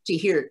here to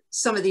hear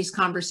some of these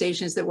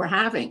conversations that we're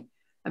having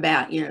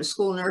about, you know,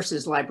 school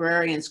nurses,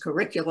 librarians,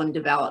 curriculum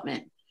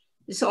development.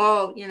 It's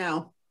all, you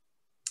know,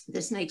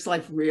 this makes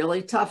life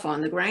really tough on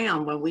the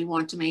ground when we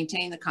want to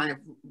maintain the kind of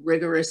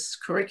rigorous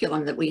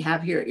curriculum that we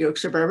have here at York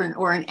Suburban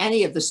or in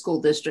any of the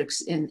school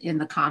districts in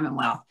the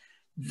Commonwealth.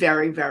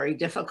 Very, very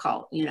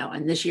difficult, you know,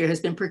 and this year has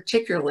been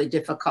particularly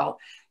difficult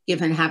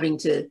given having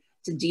to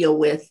deal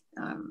with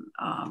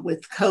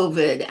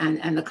COVID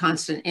and the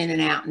constant in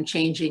and out and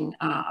changing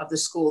of the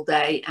school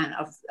day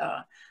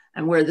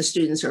and where the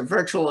students are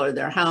virtual or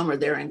they're home or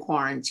they're in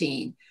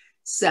quarantine.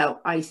 So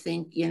I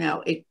think, you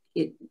know,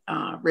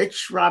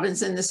 Rich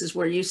Robinson, this is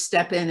where you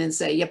step in and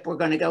say, yep, we're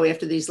going to go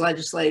after these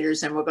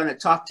legislators and we're going to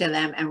talk to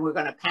them and we're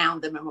going to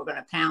pound them and we're going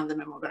to pound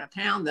them and we're going to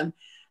pound them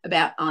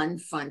about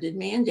unfunded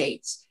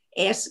mandates.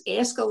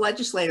 Ask a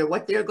legislator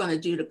what they're going to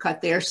do to cut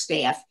their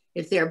staff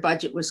if their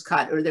budget was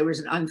cut or there was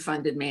an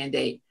unfunded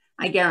mandate.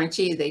 I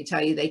guarantee you they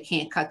tell you they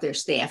can't cut their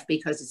staff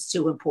because it's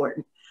too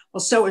important.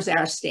 Well, so is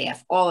our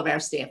staff, all of our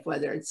staff,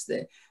 whether it's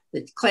the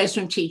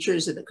classroom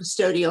teachers or the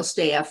custodial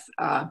staff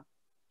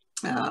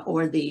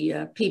or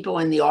the people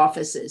in the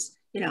offices.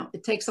 You know,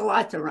 it takes a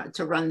lot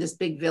to run this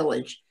big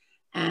village.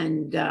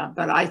 And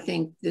but I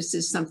think this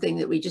is something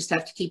that we just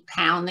have to keep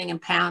pounding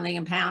and pounding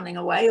and pounding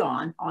away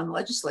on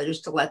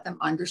legislators to let them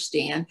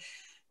understand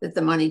that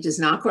the money does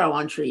not grow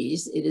on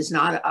trees. It is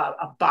not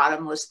a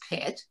bottomless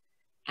pit.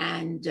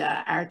 And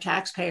our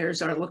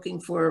taxpayers are looking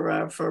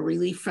for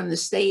relief from the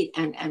state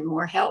and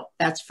more help.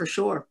 That's for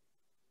sure.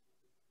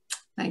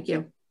 Thank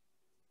you.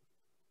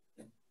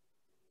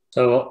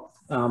 So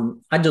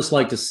I'd just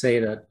like to say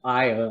that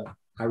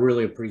I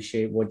really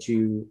appreciate what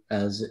you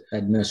as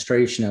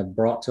administration have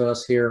brought to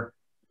us here.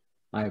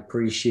 I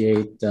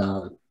appreciate,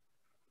 you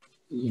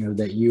know,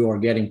 that you are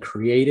getting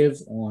creative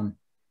on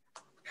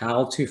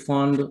how to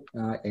fund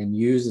and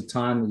use the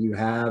time that you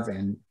have.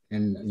 And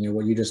you know,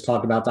 what you just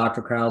talked about,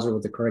 Dr. Krauser,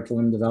 with the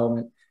curriculum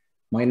development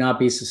might not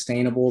be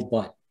sustainable,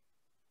 but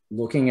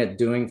looking at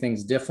doing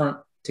things different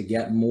to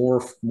get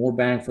more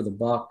bang for the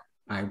buck,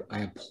 I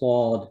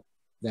applaud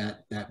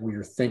that we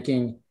are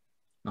thinking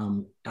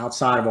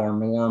outside of our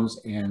norms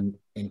and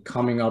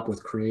coming up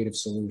with creative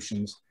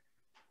solutions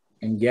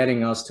and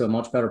getting us to a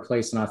much better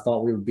place than I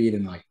thought we would be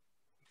tonight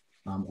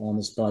on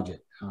this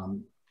budget.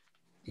 You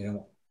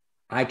know,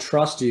 I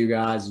trust you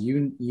guys.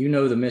 You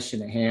know the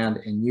mission at hand,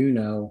 and you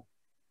know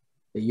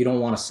that you don't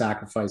want to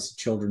sacrifice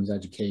children's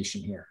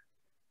education here.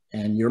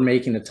 And you're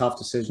making the tough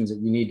decisions that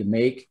you need to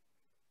make.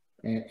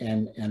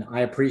 And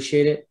I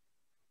appreciate it.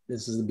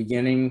 This is the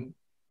beginning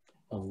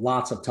of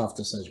lots of tough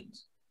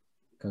decisions,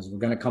 because we're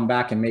going to come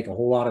back and make a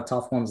whole lot of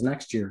tough ones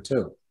next year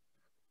too.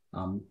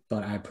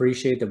 But I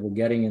appreciate that we're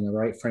getting in the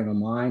right frame of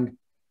mind.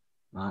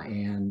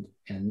 And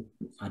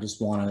I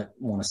just want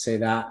to say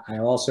that. I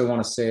also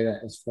want to say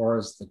that as far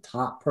as the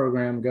TOP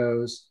program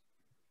goes,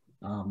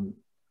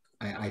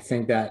 I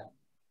think that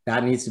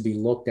needs to be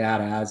looked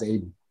at as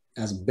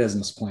a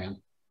business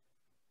plan,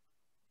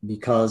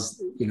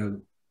 because, you know,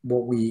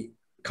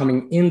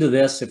 coming into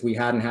this, if we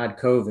hadn't had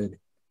COVID,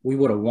 we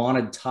would have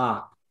wanted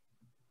TOP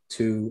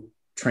to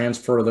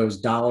transfer those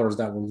dollars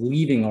that were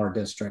leaving our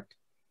district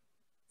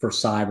for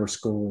cyber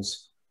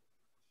schools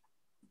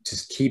to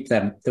keep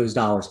those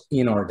dollars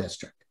in our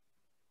district.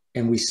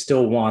 And we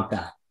still want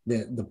that.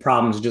 The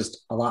problem is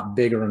just a lot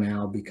bigger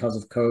now because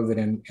of COVID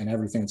and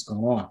everything that's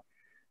going on.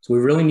 So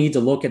we really need to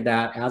look at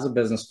that as a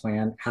business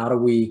plan. How do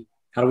we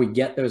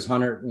get those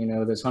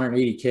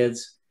 180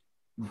 kids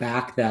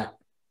back, that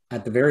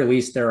at the very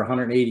least there are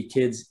 180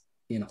 kids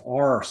in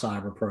our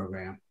cyber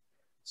program.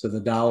 So the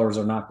dollars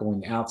are not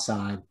going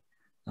outside.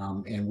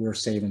 And we're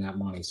saving that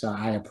money. So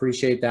I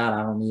appreciate that.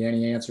 I don't need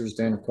any answers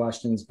to any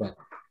questions, but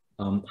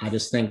I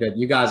just think that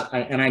you guys,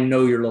 and I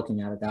know you're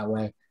looking at it that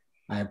way.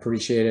 I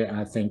appreciate it. And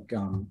I think,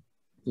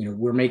 you know,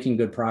 we're making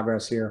good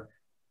progress here.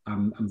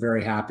 I'm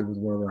very happy with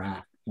where we're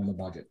at on the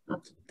budget.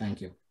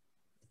 Thank you.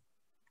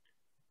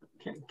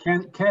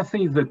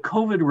 Kathy, the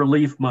COVID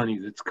relief money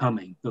that's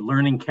coming, the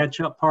learning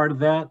catch-up part of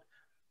that,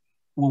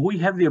 will we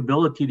have the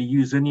ability to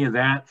use any of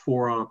that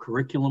for our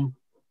curriculum?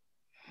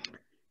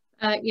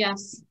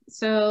 Yes.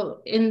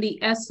 So in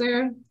the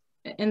ESSER,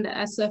 in the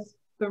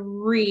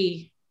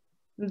SF3,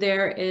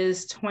 there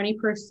is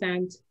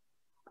 20%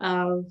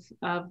 of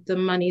the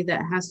money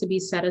that has to be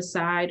set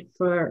aside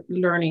for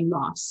learning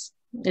loss.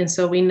 And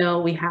so we know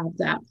we have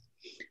that.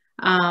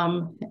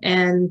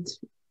 And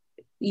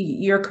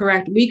you're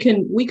correct. We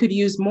could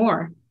use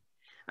more.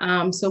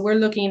 So we're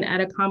looking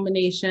at a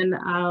combination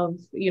of,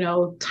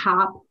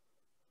 top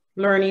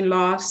learning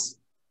loss,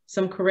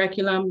 some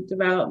curriculum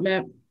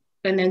development,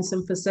 and then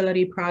some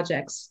facility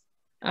projects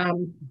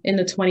in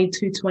the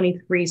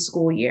 22-23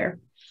 school year.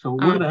 So we're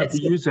going to have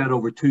to use that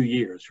over 2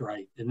 years,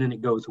 right? And then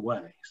it goes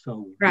away.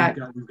 So right.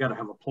 we've got to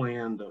have a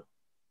plan to.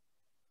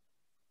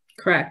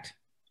 Correct.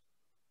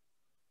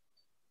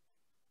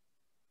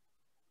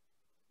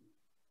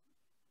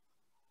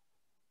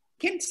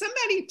 Can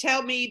somebody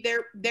tell me,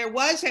 there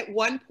was at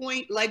one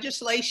point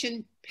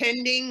legislation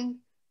pending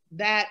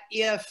that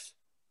if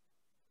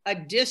a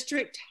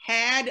district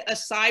had a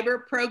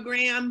cyber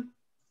program,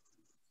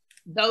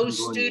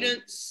 those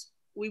students,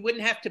 we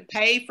wouldn't have to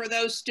pay for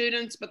those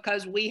students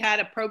because we had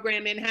a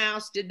program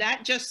in-house. Did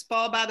that just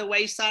fall by the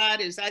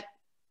wayside? Is that,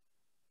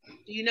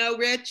 do you know,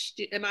 Rich?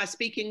 Am I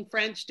speaking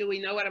French? Do we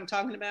know what I'm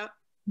talking about?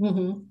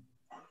 Mm-hmm.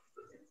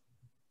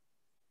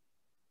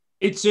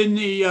 It's in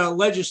the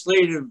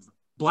legislative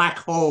black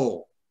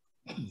hole,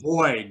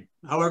 void,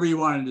 however you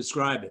want to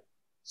describe it.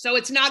 So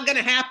it's not going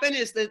to happen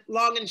is the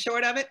long and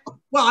short of it?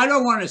 Well, I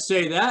don't want to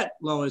say that,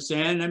 Lois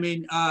Ann. I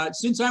mean,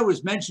 since I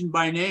was mentioned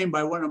by name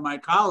by one of my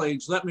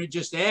colleagues, let me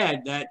just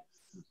add that,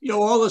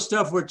 all the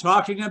stuff we're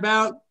talking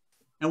about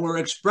and we're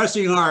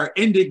expressing our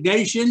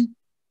indignation,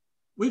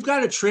 we've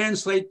got to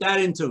translate that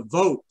into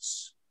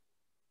votes.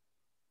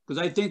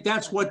 Because I think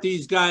that's what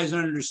these guys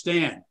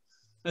understand,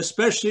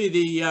 especially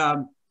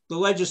the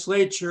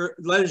legislator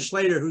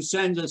who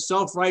sends us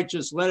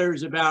self-righteous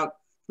letters about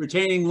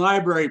retaining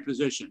library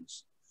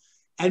positions.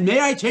 And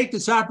may I take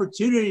this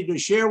opportunity to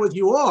share with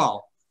you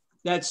all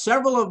that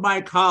several of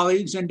my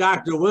colleagues and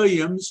Dr.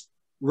 Williams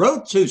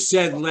wrote to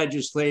said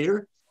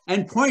legislator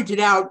and pointed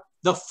out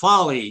the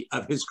folly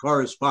of his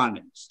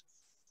correspondence.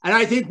 And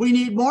I think we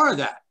need more of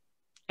that.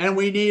 And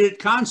we need it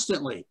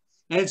constantly.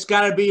 And it's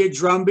got to be a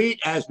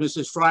drumbeat, as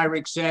Mrs.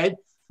 Fryrick said,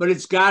 but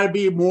it's got to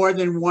be more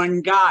than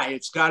one guy.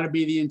 It's got to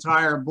be the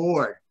entire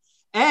board.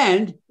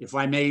 And if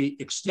I may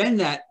extend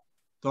that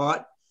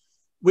thought,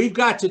 we've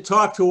got to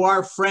talk to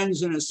our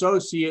friends and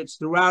associates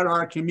throughout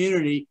our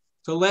community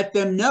to let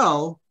them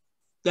know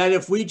that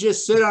if we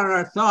just sit on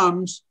our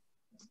thumbs,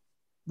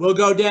 we'll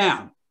go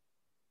down.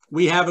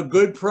 We have a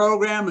good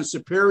program, a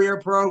superior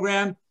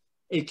program.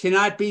 It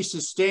cannot be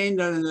sustained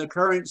under the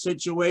current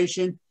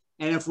situation.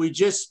 And if we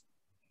just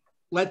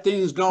let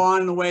things go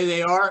on the way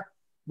they are,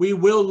 we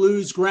will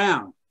lose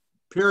ground,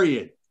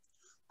 period.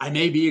 I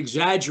may be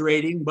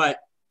exaggerating, but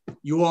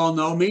you all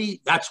know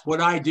me. That's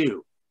what I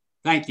do.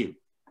 Thank you.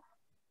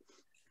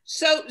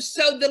 So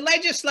the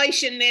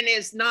legislation then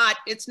is not,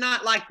 it's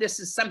not like this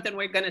is something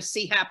we're going to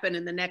see happen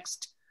in the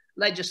next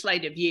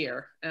legislative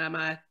year. Am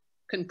I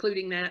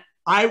concluding that?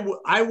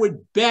 I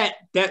would bet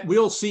that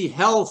we'll see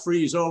hell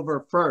freeze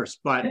over first,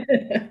 but.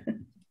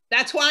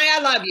 That's why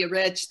I love you,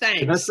 Rich.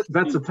 Thanks.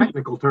 That's a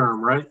technical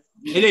term, right?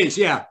 It is,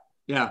 yeah,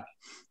 yeah.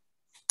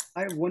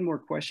 I have one more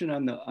question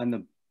on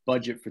the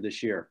budget for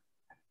this year.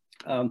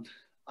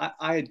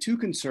 I had two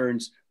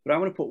concerns, but I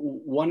want to put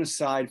one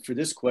aside for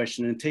this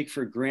question and take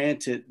for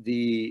granted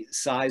the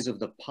size of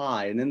the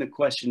pie. And then the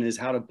question is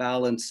how to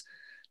balance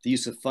the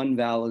use of fund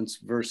balance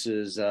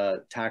versus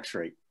tax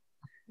rate.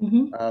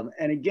 Mm-hmm.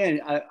 And again,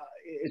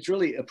 it's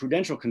really a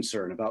prudential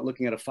concern about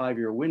looking at a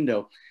 5-year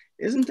window.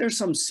 Isn't there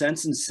some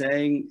sense in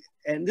saying,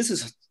 and this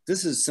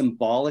is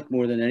symbolic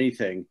more than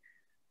anything,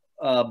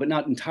 but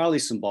not entirely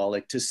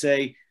symbolic, to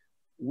say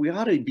we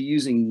ought to be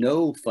using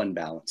no fund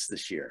balance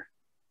this year.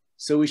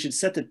 So we should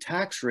set the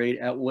tax rate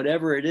at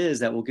whatever it is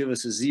that will give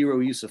us a zero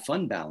use of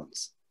fund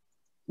balance,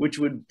 which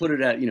would put it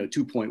at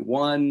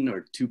 2.1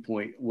 or 2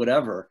 point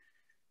whatever,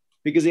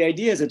 because the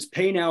idea is it's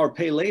pay now or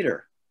pay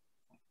later.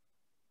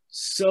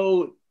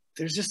 So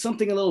there's just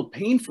something a little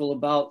painful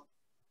about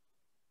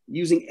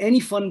using any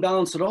fund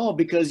balance at all,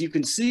 because you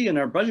can see in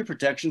our budget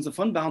protections, the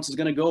fund balance is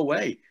going to go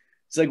away.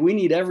 It's like we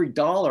need every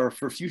dollar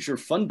for future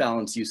fund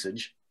balance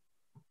usage.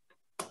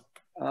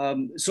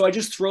 So I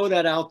just throw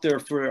that out there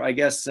for, I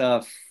guess,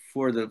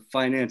 for the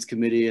finance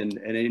committee and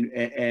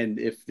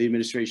if the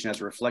administration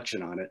has a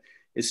reflection on it.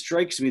 It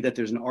strikes me that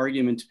there's an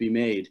argument to be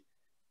made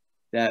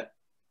that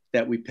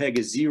we peg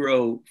a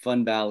zero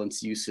fund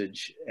balance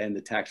usage and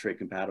the tax rate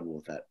compatible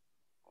with that.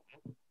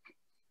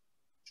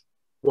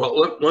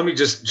 Well, let me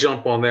just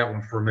jump on that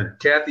one for a minute.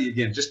 Kathy,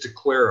 again, just to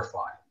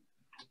clarify,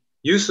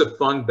 use of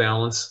fund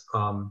balance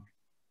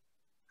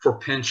for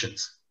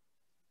pensions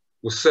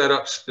was set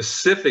up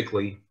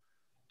specifically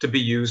to be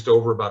used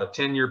over about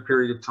a 10-year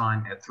period of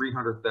time at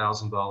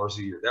 $300,000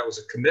 a year. That was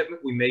a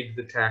commitment we made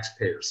to the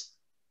taxpayers.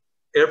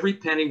 Every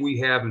penny we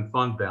have in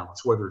fund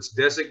balance, whether it's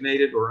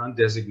designated or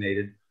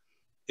undesignated,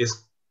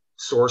 is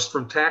sourced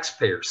from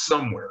taxpayers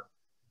somewhere.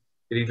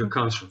 It either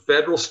comes from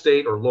federal,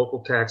 state, or local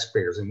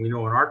taxpayers. And we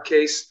know in our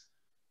case,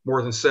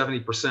 more than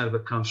 70% of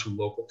it comes from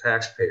local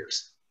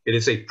taxpayers. It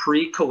is a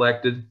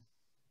pre-collected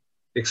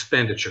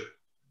expenditure.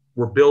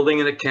 We're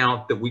building an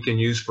account that we can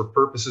use for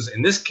purposes,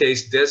 in this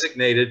case,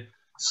 designated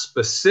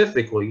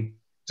specifically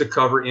to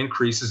cover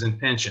increases in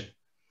pension.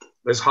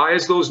 As high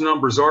as those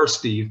numbers are,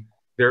 Steve,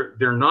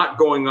 they're not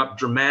going up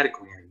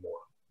dramatically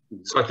anymore.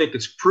 So I think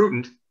it's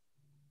prudent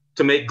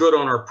to make good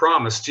on our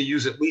promise to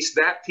use at least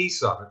that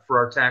piece of it for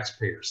our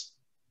taxpayers.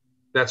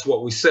 That's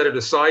what we set it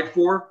aside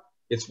for.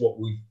 It's what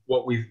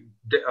we've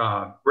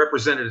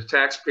represented as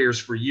taxpayers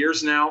for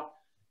years now.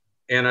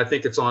 And I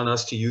think it's on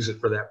us to use it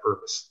for that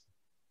purpose.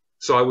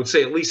 So I would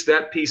say at least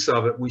that piece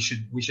of it, we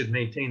should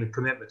maintain a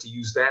commitment to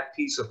use that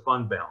piece of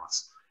fund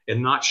balance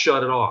and not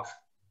shut it off.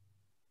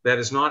 That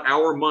is not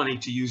our money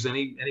to use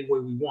any way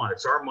we want.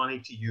 It's our money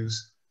to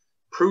use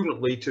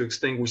prudently to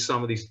extinguish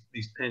some of these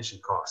pension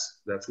costs.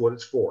 That's what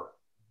it's for.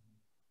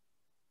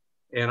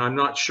 And I'm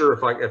not sure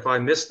if I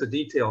missed the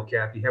detail,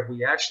 Kathy, have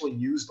we actually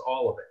used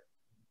all of it?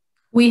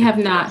 We have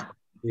not.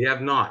 We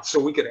have not. So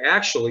we could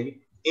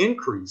actually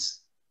increase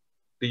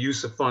the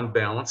use of fund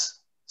balance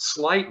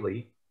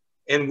slightly,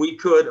 and we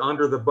could,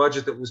 under the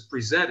budget that was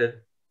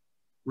presented,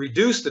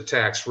 reduce the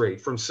tax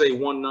rate from say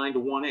 1.9 to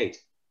 1.8.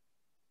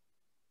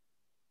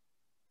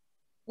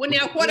 Well,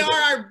 now what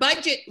are our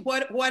budget?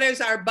 What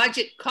is our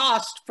budget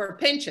cost for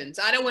pensions?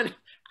 I don't want.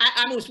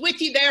 I was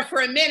with you there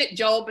for a minute,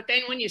 Joel, but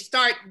then when you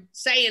start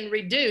saying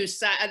reduce,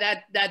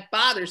 that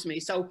bothers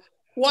me. So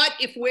what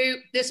if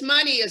this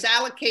money is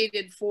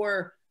allocated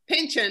for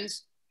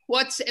pensions?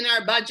 What's in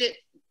our budget?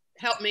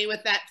 Help me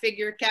with that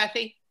figure,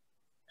 Kathy.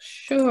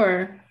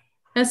 Sure.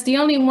 That's the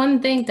only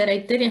one thing that I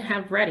didn't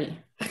have ready.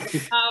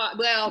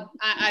 Well,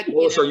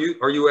 Lois, are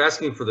you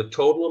asking for the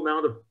total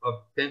amount of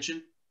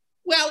pension?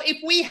 Well, if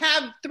we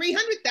have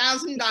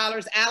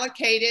 $300,000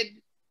 allocated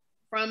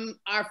from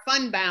our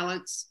fund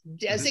balance,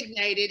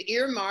 designated,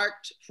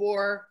 earmarked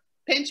for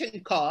pension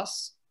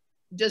costs,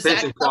 does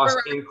pension that cover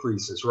cost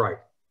increases, right?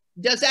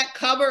 Does that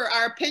cover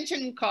our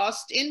pension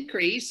cost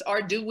increase,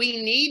 or do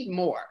we need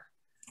more?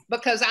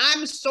 Because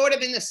I'm sort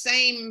of in the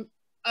same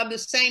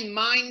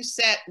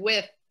mindset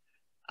with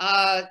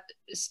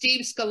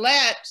Steve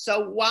Scalette.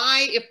 So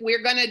why, if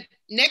we're going to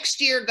next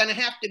year going to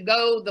have to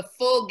go the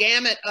full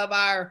gamut of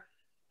our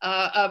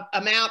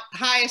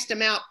highest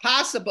amount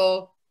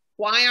possible,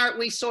 why aren't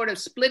we sort of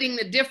splitting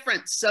the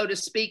difference, so to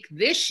speak,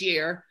 this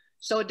year,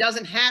 so it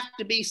doesn't have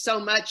to be so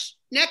much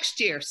next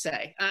year,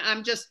 say?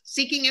 I'm just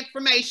seeking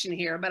information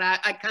here, but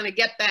I kind of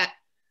get that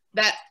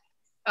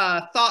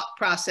thought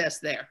process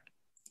there.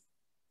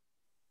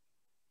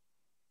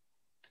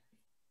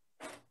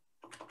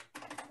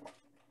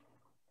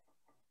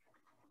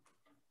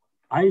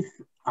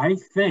 I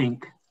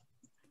think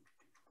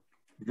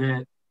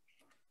that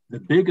the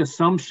big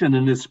assumption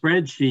in this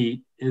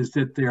spreadsheet is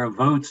that there are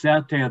votes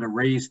out there to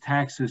raise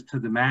taxes to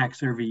the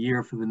max every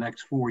year for the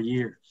next 4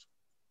 years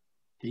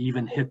to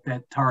even hit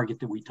that target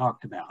that we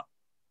talked about.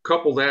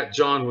 Couple that,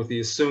 John, with the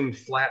assumed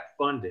flat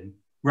funding.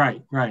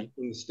 Right.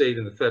 In the state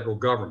and the federal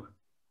government.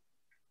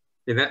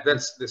 And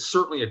that's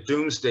certainly a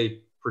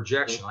doomsday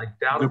projection. I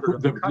doubt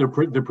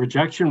the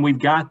projection we've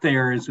got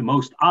there is the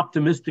most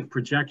optimistic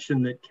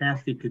projection that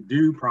Kathy could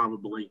do,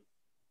 probably.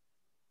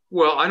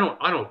 Well, I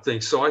don't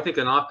think so. I think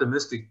an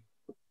optimistic,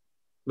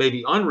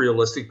 maybe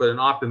unrealistic, but an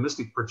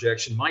optimistic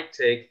projection might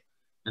take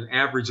an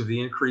average of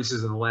the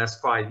increases in the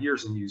last 5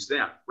 years and use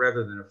them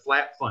rather than a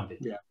flat funding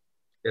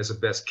as a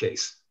best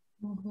case.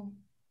 Mm-hmm.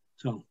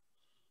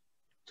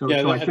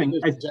 Yeah, I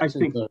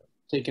think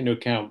take into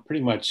account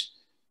pretty much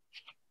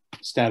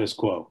status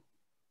quo.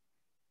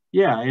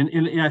 Yeah,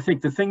 and I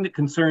think the thing that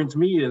concerns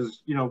me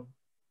is,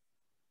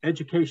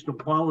 educational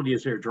quality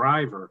is their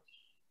driver,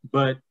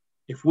 but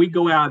if we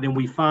go out and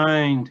we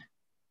find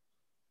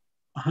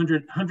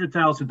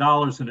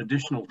 $100,000 in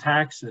additional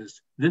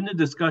taxes, then the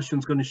discussion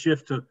is going to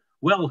shift to,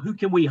 well, who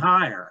can we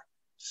hire?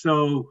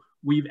 So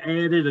we've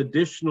added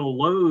additional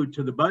load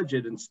to the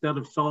budget instead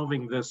of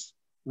solving this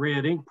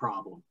red ink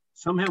problem.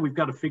 Somehow we've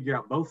got to figure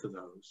out both of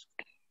those.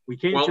 We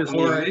can't just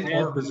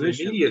add positions.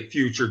 In the immediate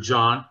future,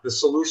 John, the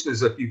solution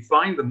is if you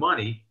find the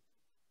money,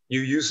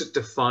 you use it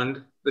to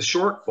fund the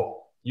shortfall.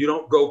 You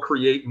don't go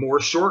create more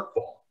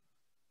shortfall.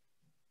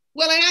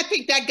 Well, and I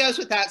think that goes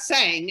without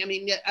saying. I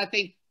mean, I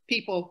think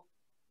people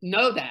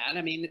know that.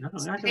 I mean,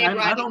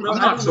 I don't know.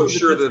 I'm not so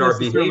sure that our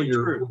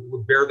behavior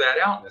would bear that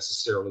out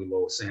necessarily,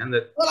 Lois Ann.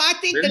 Well, I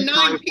think the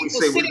 9 people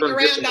sitting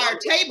around our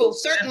table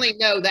certainly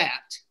know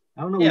that.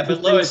 I don't know. Yeah,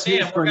 but Lois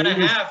Ann, we're gonna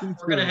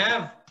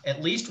have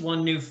at least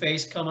one new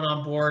face coming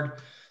on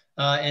board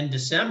in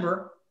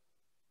December.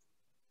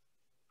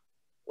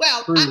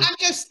 Well, I'm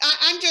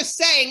just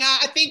saying.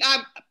 I think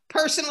I'm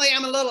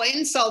a little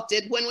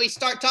insulted when we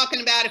start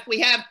talking about if we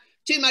have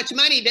too much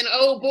money, then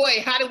oh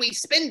boy, how do we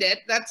spend it?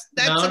 That's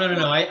no.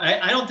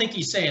 I don't think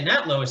he's saying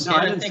that, Lois. No,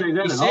 I think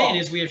what he's saying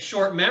is we have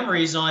short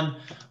memories on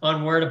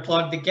where to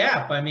plug the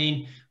gap. I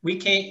mean, we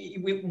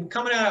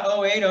coming out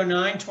of 08,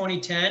 09,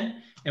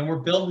 2010. and we're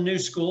building new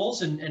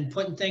schools and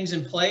putting things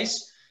in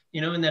place,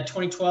 you know, in that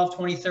 2012,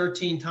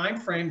 2013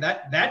 timeframe,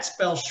 that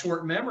spells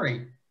short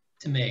memory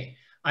to me.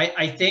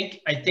 I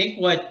think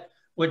what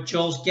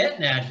Joel's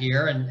getting at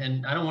here,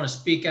 and I don't want to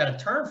speak out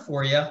of turn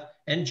for you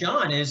and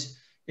John, is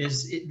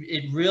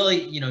it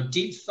really, you know,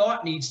 deep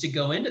thought needs to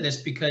go into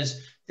this,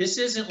 because this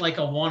isn't like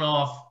a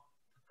one-off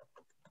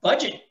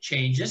budget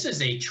change. This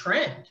is a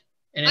trend,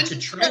 and it's a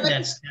trend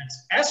that's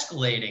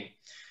escalating.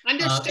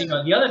 Understood. You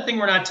know, the other thing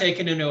we're not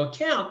taking into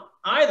account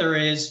either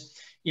is,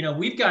 you know,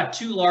 we've got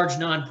 2 large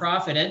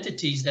nonprofit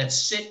entities that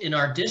sit in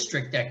our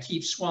district that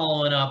keep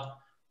swallowing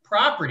up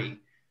property,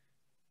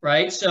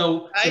 right?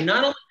 So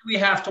not only do we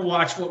have to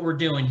watch what we're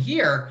doing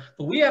here,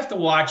 but we have to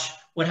watch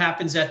what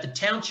happens at the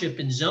township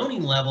and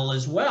zoning level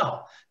as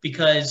well.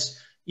 Because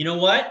you know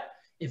what?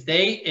 If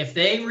they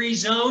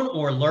rezone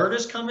or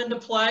LERTAs come into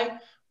play,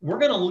 we're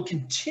going to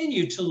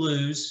continue to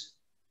lose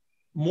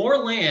more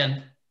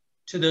land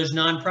to those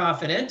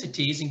nonprofit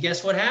entities. And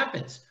guess what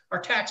happens? Our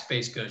tax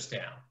base goes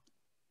down.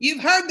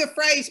 You've heard the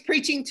phrase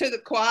preaching to the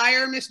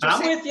choir, Mr.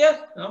 I'm with you.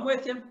 I'm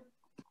with you.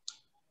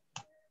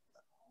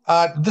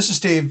 This is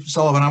Steve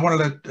Sullivan. I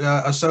wanted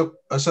to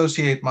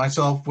associate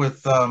myself with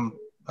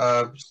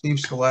Steve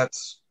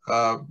Skelet's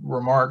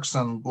remarks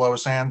and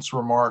Lois Ann's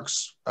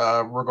remarks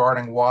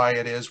regarding why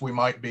it is we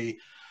might be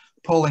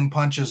pulling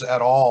punches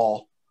at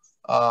all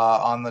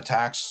on the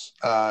tax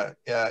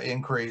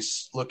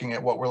increase, looking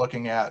at what we're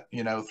looking at,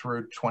 you know,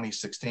 through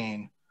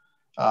 2016.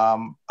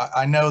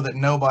 I know that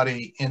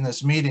nobody in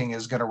this meeting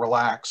is going to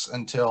relax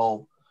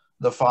until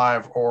the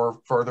 5 or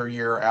further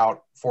year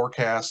out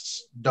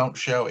forecasts don't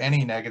show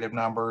any negative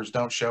numbers,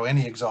 don't show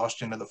any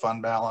exhaustion of the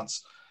fund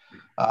balance.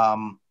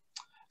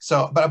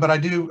 But I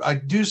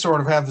do sort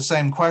of have the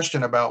same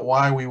question about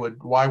why we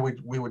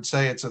would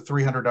say it's a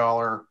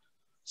 $300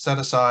 set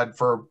aside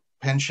for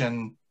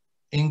pension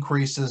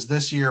increases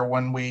this year,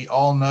 when we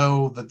all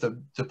know that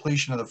the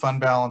depletion of the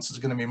fund balance is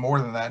going to be more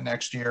than that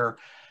next year,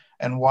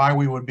 and why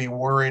we would be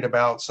worried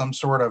about some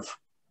sort of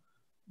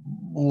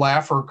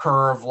Laffer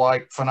curve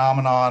like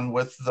phenomenon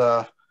with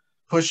the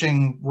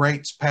pushing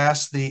rates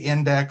past the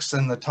index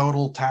and the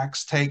total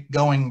tax take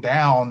going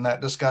down,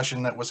 that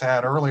discussion that was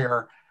had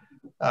earlier,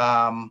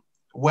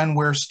 when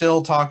we're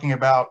still talking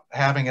about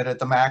having it at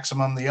the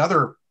maximum the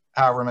other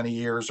however many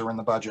years are in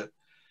the budget.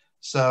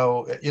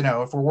 So, you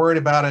know, if we're worried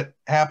about it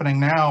happening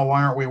now,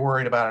 why aren't we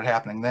worried about it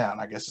happening then,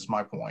 I guess is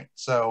my point.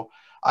 So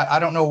I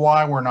don't know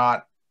why we're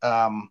not,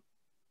 I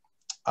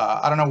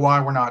don't know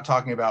why we're not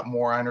talking about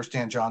more. I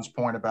understand John's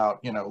point about,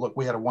 you know, look,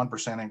 we had a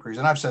 1% increase,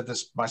 and I've said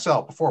this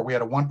myself before, we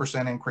had a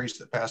 1% increase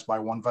that passed by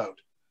 1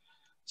 vote.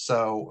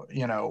 So,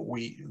 you know,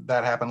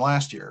 that happened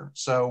last year.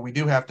 So we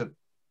do have to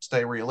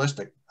stay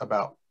realistic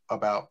about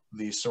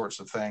these sorts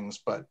of things.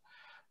 But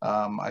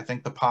I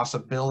think the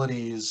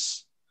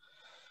possibilities,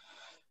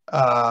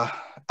 I'm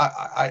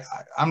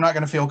not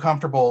going to feel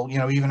comfortable, you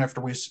know, even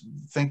after we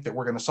think that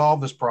we're going to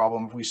solve this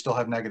problem, if we still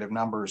have negative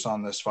numbers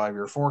on this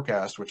 5-year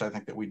forecast, which I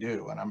think that we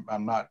do. And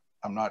I'm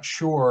not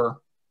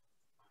sure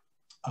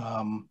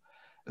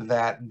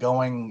that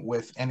going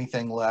with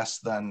anything less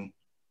than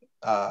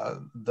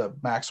the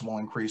maximal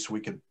increase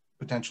we could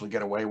potentially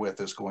get away with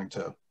is going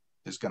to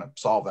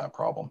solve that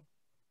problem.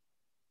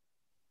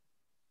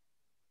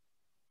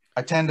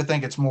 I tend to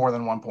think it's more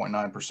than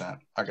 1.9%,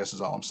 I guess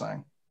is all I'm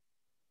saying.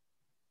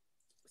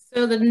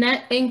 So the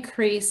net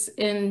increase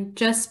in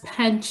just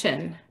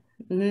pension,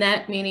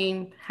 net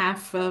meaning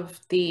half of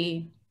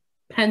the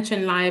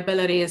pension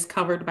liability is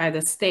covered by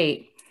the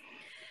state,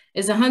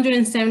 is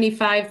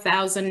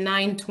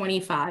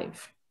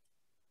 $175,925.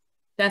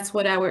 That's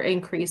what our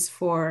increase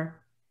for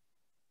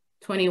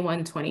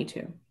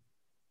 21-22.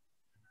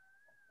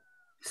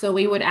 So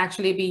we would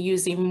actually be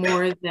using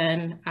more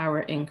than our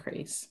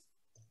increase.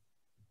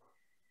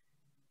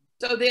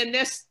 So then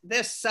this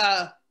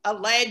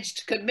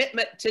alleged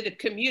commitment to the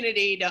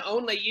community to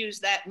only use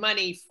that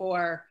money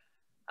for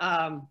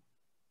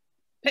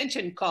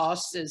pension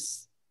costs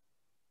is,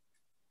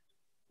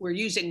 we're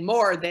using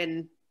more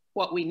than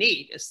what we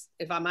need,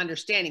 if I'm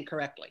understanding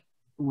correctly.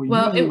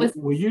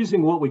 We're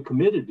using what we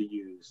committed to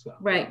use. So.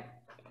 Right.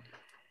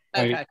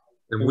 Okay.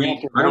 And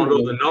I don't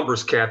know the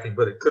numbers, Kathy,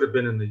 but it could have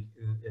been in the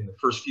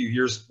first few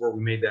years where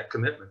we made that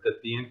commitment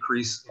that the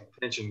increase in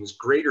pension was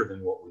greater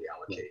than what we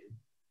allocated.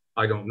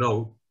 I don't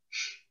know.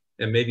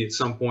 And maybe at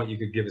some point you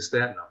could give us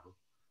that number.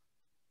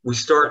 We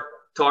start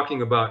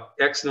talking about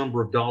X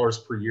number of dollars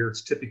per year.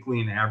 It's typically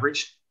an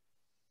average.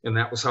 And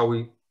that was how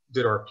we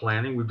did our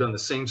planning. We've done the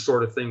same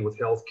sort of thing with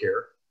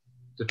healthcare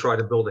to try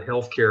to build a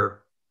healthcare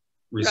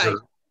reserve.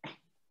 Right.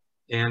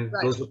 And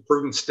those are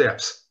prudent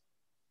steps.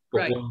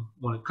 But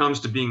when it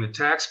comes to being the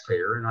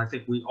taxpayer, and I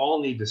think we all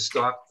need to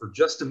stop for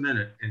just a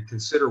minute and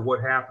consider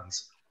what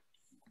happens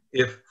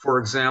if, for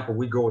example,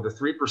 we go with a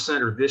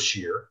 3%er this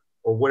year,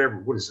 or whatever,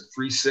 what is it,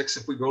 3.6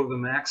 if we go to the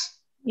max?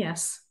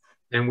 Yes.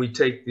 And we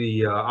take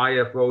the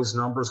IFO's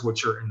numbers,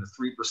 which are in the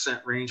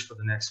 3% range for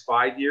the next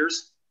 5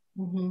 years,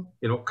 you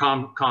know,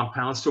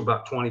 compounds to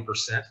about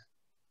 20%.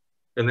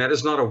 And that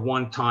is not a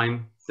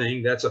one-time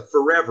thing. That's a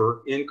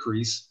forever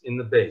increase in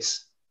the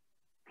base.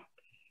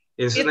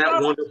 Isn't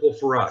that wonderful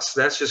for us?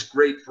 That's just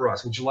great for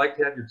us. Would you like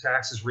to have your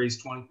taxes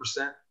raised 20%?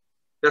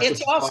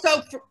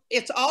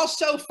 It's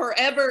also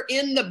forever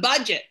in the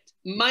budget.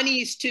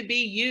 Monies to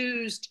be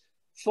used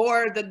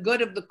for the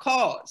good of the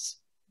cause.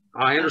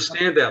 I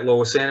understand that,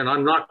 Lois Ann, and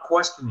I'm not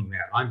questioning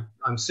that.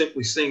 I'm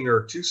simply saying there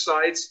are two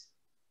sides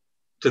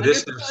to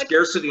this. There's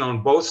scarcity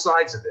on both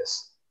sides of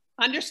this.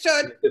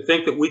 Understood. To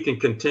think that we can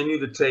continue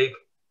to take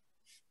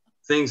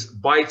things,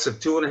 bites of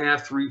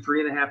 2.5%,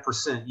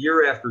 3.5%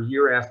 year after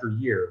year after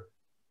year,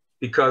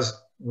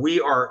 because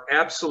we are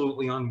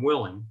absolutely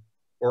unwilling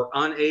or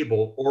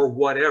unable or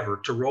whatever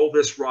to roll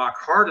this rock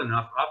hard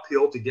enough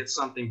uphill to get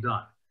something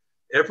done.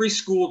 Every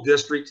school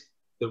district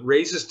that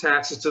raises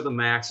taxes to the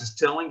max is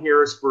telling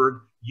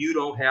Harrisburg, you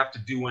don't have to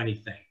do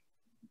anything.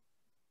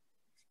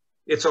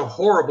 It's a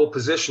horrible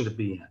position to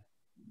be in.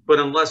 But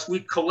unless we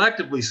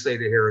collectively say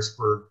to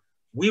Harrisburg,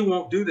 we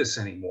won't do this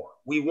anymore,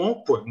 we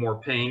won't put more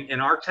pain in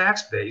our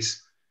tax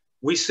base,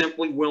 we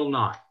simply will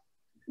not.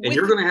 And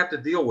you're going to have to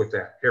deal with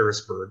that,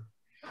 Harrisburg.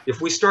 If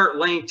we start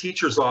laying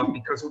teachers off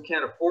because we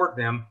can't afford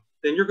them,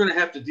 then you're going to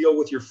have to deal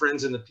with your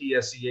friends in the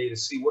PSEA to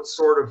see what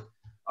sort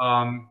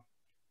of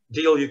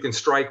deal you can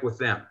strike with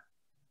them.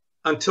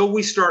 Until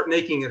we start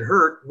making it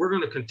hurt, we're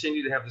going to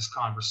continue to have this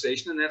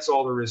conversation, and that's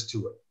all there is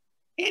to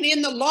it. And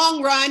in the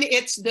long run,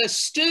 it's the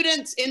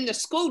students in the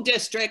school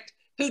district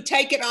who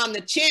take it on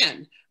the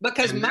chin,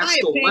 because my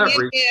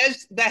opinion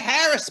is the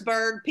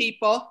Harrisburg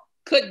people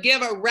could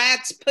give a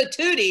rat's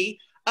patootie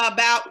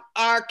about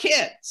our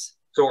kids.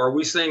 So are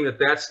we saying that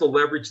that's the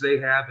leverage they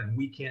have and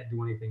we can't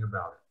do anything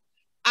about it?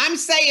 I'm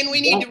saying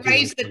we need to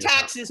raise the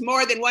taxes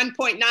more than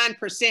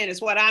 1.9%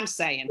 is what I'm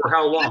saying. For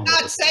how long? I'm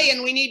not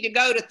saying we need to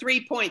go to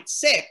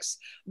 3.6,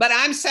 but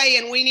I'm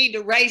saying we need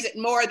to raise it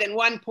more than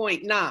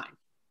 1.9.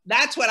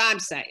 That's what I'm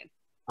saying.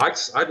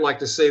 I'd like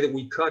to say that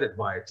we cut it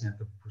by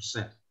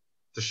 0.1%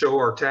 to show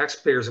our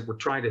taxpayers that we're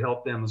trying to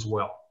help them as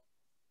well.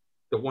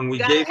 That when we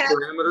gave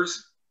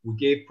parameters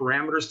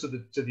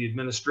to the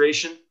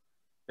administration,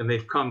 and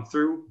they've come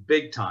through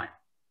big time.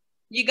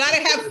 You got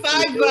to have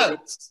 5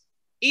 votes.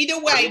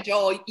 Either way,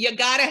 Joel, you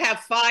got to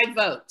have 5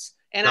 votes.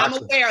 And I'm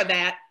aware of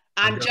that.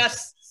 I'm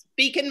just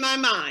speaking my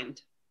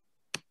mind.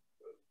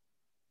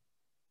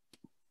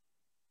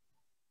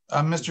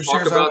 Mr.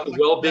 Talk about the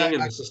well-being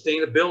and the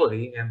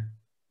sustainability, and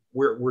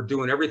we're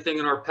doing everything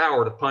in our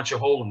power to punch a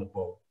hole in the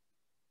boat.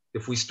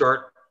 If we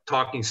start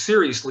talking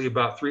seriously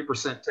about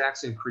 3%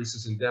 tax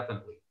increases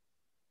indefinitely.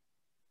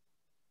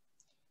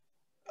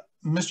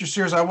 Mr.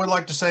 Sears, I would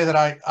like to say that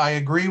I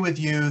agree with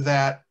you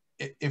that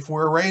if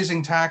we're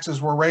raising taxes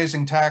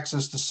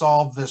to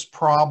solve this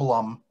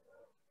problem,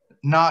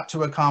 not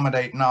to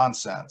accommodate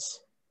nonsense.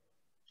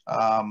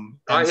 I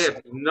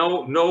have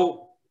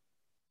no,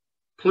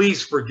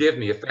 please forgive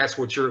me if that's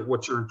what your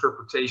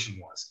interpretation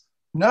was.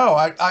 No,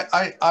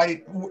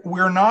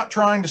 we're not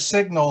trying to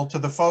signal to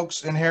the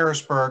folks in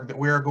Harrisburg that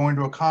we are going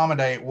to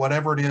accommodate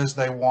whatever it is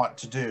they want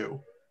to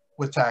do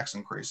with tax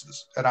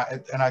increases. And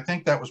I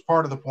think that was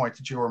part of the point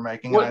that you were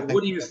making. What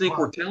do you think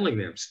we're telling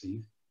them,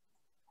 Steve?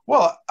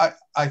 Well,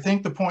 I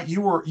think the point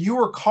you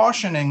were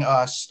cautioning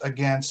us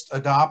against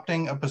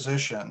adopting a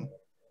position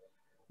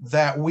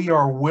that we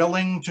are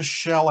willing to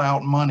shell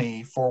out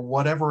money for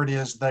whatever it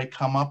is they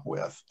come up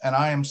with. And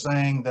I am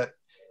saying that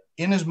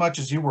in as much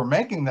as you were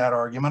making that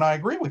argument, I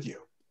agree with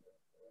you.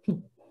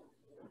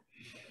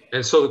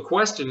 And so the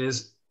question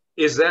is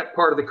that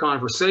part of the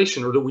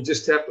conversation, or do we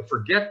just have to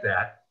forget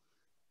that?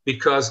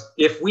 Because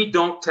if we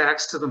don't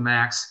tax to the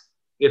max,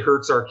 it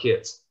hurts our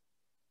kids.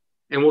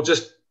 And we'll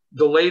just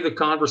delay the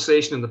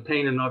conversation and the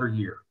pain another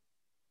year.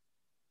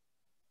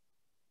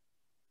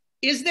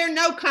 Is there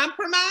no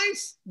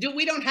compromise?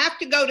 We don't have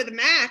to go to the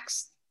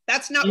max.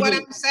 That's not what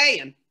I'm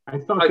saying. I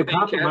thought the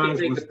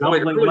compromise was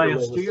doubling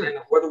last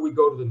year. Whether we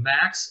go to the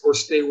max or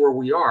stay where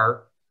we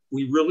are,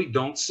 we really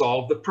don't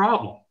solve the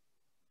problem.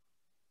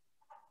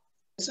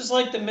 This is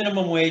like the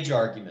minimum wage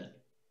argument.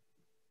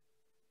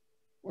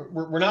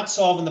 We're not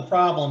solving the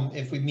problem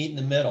if we meet in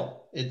the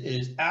middle. It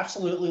is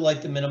absolutely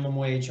like the minimum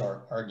wage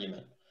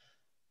argument.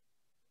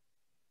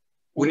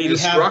 We need a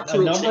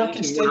structural number of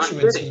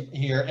constituents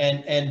here,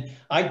 and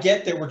I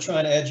get that we're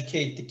trying to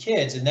educate the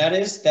kids, and that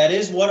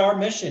is what our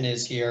mission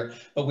is here,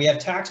 but we have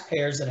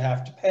taxpayers that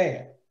have to pay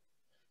it.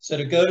 So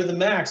to go to the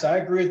max, I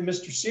agree with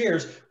Mr.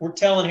 Sears. We're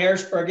telling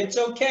Harrisburg, it's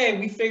okay,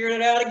 we figured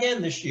it out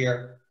again this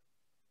year.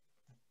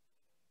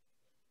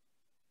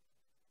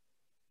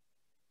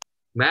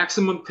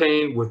 Maximum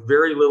pain with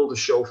very little to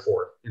show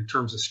for it in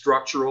terms of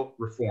structural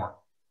reform.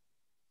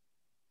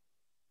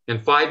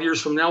 And 5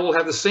 years from now, we'll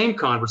have the same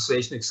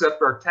conversation,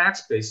 except our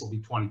tax base will be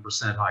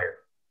 20% higher.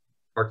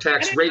 Our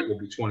tax rate will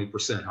be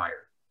 20%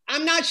 higher.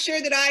 I'm not sure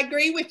that I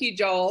agree with you,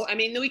 Joel. I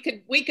mean, we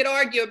could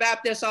argue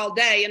about this all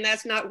day, and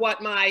that's not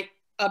what my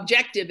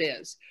objective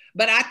is.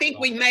 But I think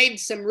we made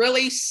some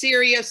really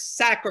serious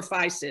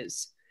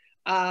sacrifices.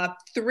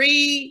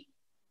 3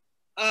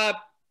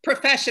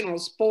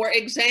 professionals, for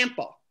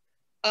example,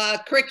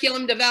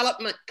 curriculum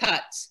development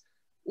cuts.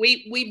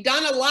 We've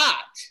done a lot.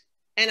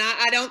 And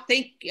I don't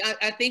think,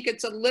 I think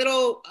it's a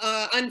little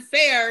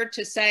unfair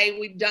to say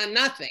we've done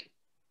nothing.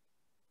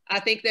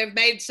 I think they've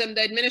made some,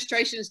 the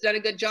administration has done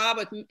a good job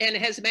with, and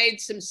has made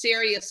some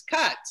serious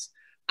cuts.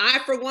 I,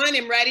 for one,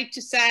 am ready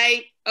to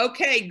say,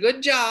 okay,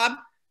 good job.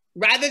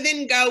 Rather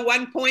than go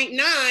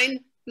 1.9,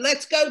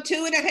 let's go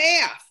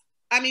 2.5.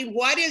 I mean,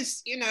 what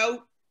is, you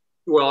know?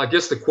 Well, I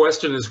guess the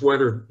question is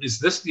whether, is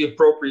this the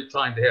appropriate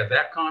time to have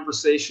that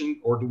conversation,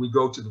 or do we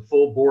go to the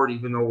full board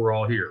even though we're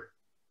all here?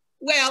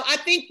 Well, I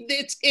think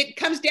it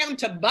comes down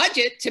to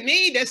budget. To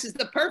me, this is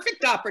the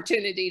perfect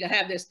opportunity to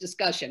have this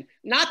discussion.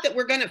 Not that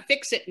we're going to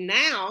fix it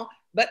now,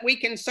 but we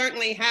can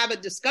certainly have a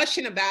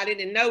discussion about it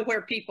and know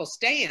where people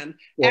stand.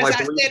 Well, as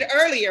I said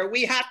earlier,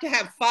 we have to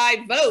have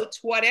 5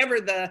 votes,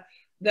 whatever the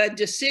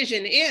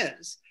decision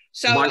is.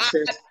 So,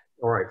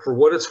 all right, for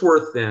what it's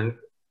worth then,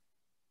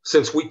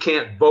 since we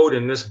can't vote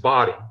in this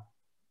body,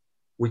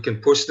 we can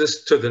push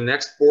this to the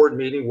next board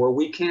meeting where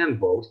we can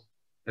vote,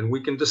 and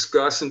we can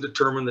discuss and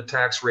determine the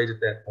tax rate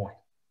at that point.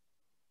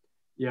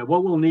 Yeah,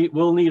 what we'll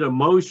need a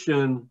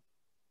motion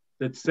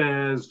that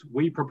says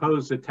we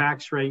propose the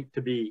tax rate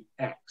to be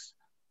X,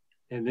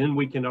 and then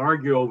we can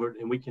argue over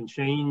it and we can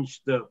change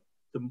the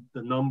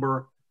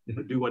number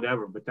or do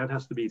whatever, but that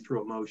has to be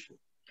through a motion.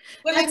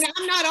 Well,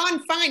 I'm not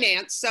on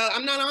finance, so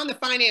I'm not on the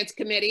finance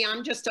committee.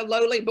 I'm just a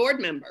lowly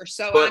board member.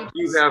 So, but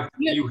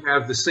you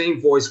have the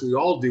same voice we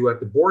all do at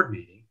the board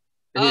meeting,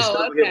 and you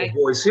certainly have a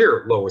voice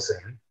here, Lois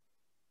Ann.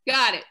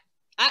 Got it.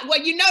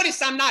 Well, you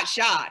notice I'm not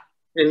shy.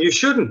 And you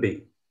shouldn't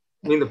be.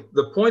 I mean,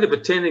 the point of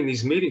attending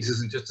these meetings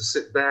isn't just to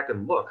sit back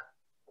and look.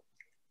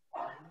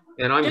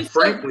 And I'm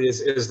frankly,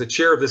 as the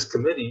chair of this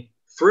committee,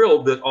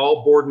 thrilled that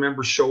all board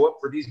members show up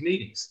for these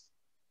meetings.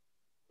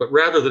 But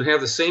rather than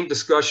have the same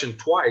discussion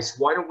twice,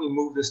 why don't we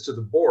move this to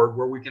the board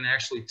where we can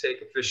actually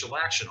take official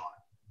action on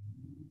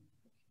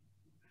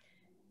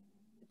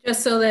it?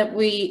 Just so that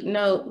we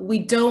know, we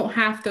don't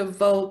have to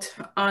vote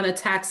on a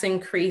tax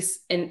increase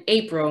in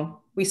April.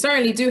 We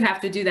certainly do have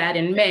to do that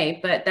in May,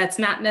 but that's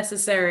not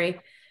necessary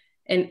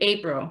in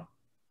April.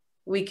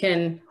 We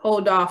can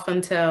hold off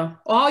until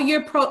all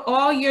you're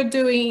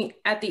doing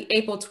at the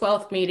April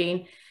 12th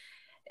meeting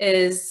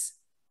is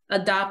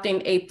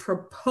adopting a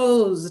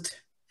proposed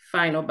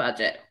final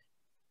budget.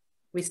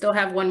 We still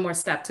have one more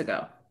step to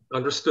go.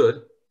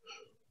 Understood.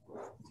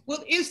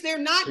 Well, is there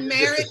not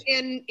merit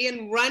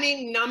in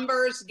running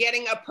numbers,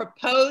 getting a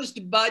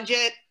proposed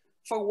budget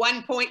for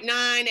 1.9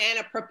 and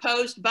a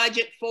proposed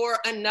budget for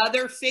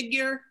another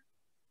figure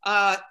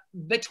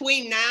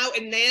between now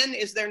and then?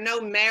 Is there no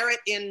merit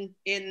in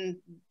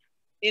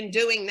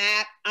doing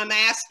that? I'm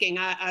asking.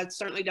 I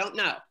certainly don't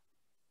know.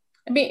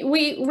 I mean,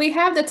 we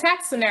have the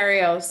tax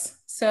scenarios,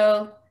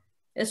 so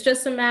it's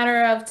just a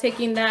matter of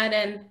taking that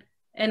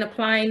and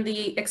applying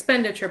the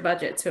expenditure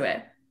budget to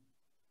it.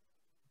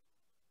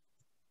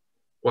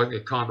 Well,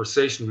 the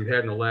conversation we've had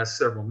in the last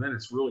several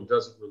minutes really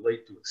doesn't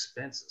relate to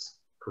expenses,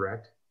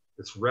 correct?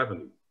 It's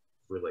revenue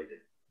related.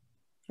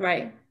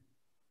 Right.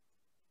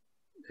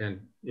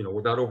 And, you know,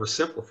 without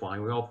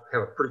oversimplifying, we all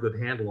have a pretty good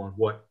handle on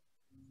what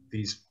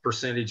these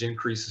percentage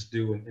increases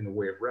do in the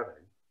way of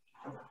revenue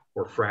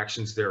or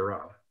fractions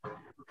thereof.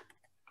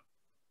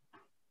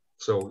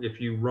 So if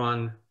you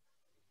run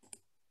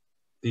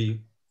the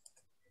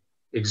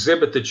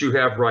exhibit that you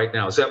have right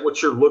now, is that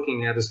what you're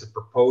looking at as the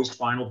proposed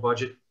final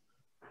budget?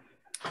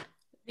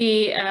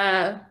 The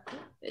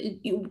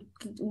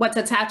what's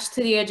attached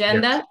to the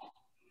agenda? Yes.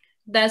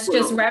 That's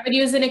just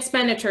revenues and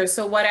expenditures.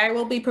 So what I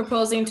will be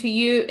proposing to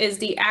you is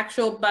the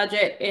actual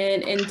budget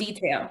in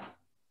detail.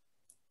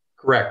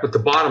 Correct, but the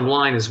bottom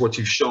line is what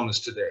you've shown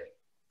us today.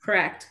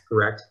 Correct.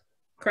 Correct?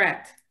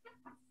 Correct.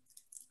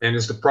 And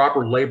is the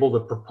proper label the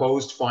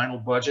proposed final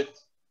budget?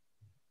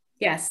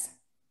 Yes.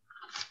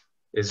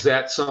 Is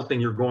that something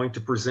you're going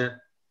to present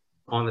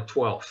on the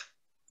 12th?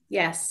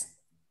 Yes.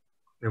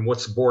 And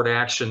what's the board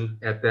action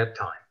at that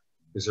time?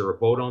 Is there a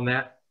vote on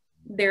that?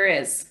 There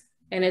is.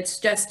 And it's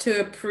just to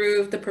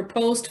approve the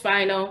proposed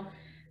final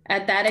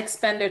at that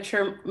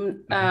expenditure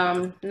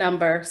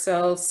number.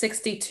 So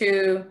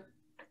 62.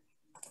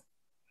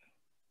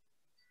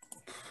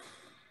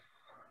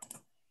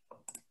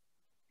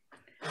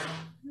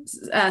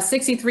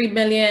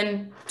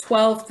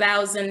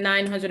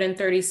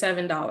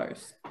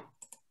 $63,012,937.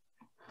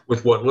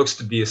 With what looks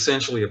to be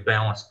essentially a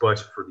balanced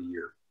budget for the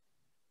year.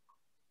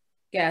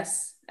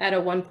 Yes, at a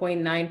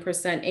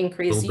 1.9%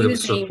 increase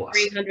using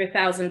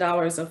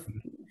 $300,000 of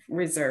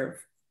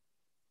reserve.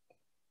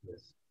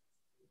 Yes.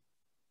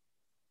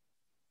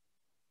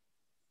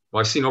 Well,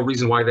 I see no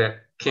reason why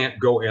that can't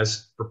go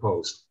as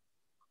proposed.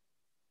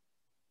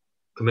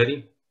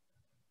 Committee?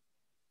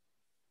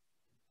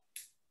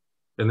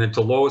 And then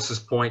to Lois's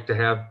point, to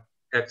have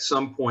at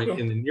some point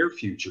in the near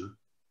future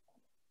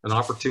an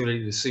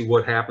opportunity to see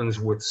what happens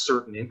with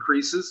certain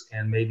increases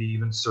and maybe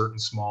even certain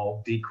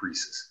small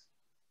decreases.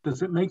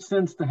 Does it make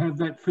sense to have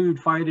that food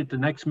fight at the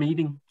next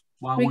meeting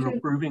while we're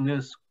approving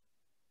this?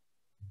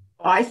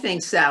 I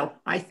think so.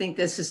 I think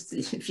this is,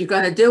 if you're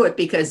going to do it,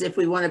 because if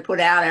we want to put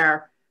out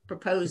our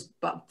proposed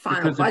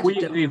final because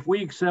budget. if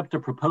we accept a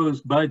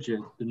proposed budget,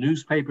 the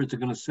newspapers are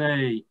going to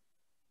say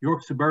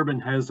York Suburban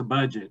has a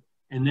budget,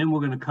 and then we're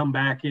going to come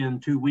back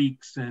in 2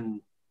 weeks and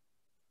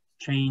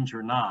change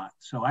or not.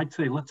 So I'd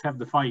say let's have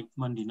the fight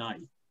Monday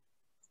night.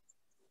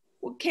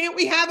 Well, can't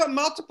we have a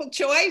multiple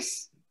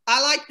choice?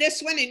 I like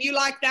this one and you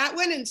like that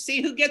one, and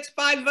see who gets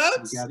 5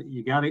 votes?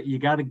 You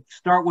got to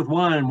start with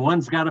one.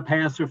 One's got to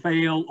pass or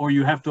fail, or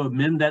you have to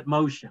amend that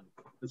motion.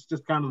 It's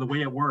just kind of the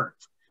way it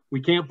works. We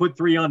can't put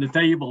 3 on the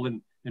table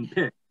and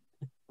pick.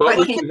 But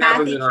we can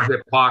have them in our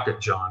hip pocket,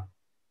 John.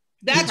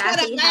 That's what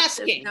I'm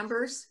asking.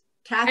 Numbers.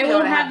 I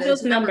will have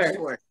those numbers.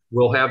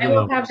 We'll have the numbers. I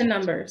will numbers. have the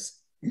numbers.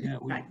 Yeah,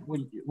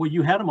 well,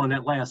 you had them on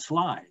that last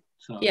slide.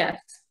 So yes.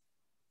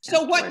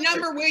 So what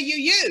number will you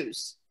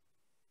use?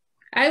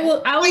 I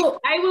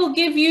will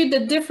give you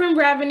the different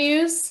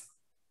revenues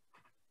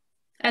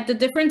at the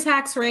different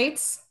tax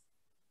rates,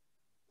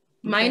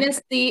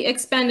 minus the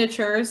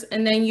expenditures,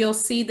 and then you'll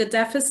see the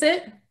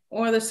deficit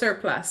or the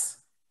surplus.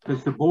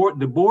 Because the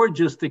board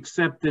just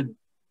accepted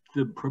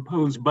the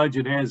proposed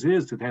budget as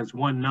is. It has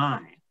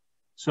 1.9.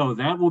 So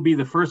that will be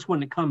the first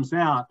one that comes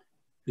out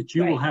that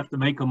you will have to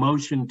make a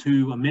motion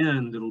to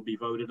amend. It'll be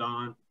voted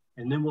on,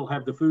 and then we'll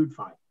have the food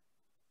fight.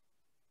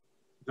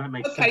 That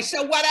makes sense. Okay,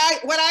 so what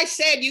I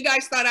said, you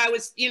guys thought I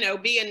was,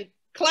 being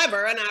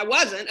clever, and I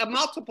wasn't. A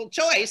multiple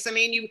choice. I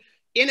mean,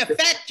 in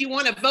effect, you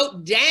want to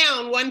vote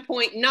down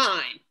 1.9.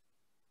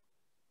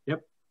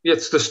 Yep.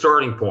 It's the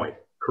starting point.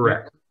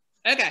 Correct.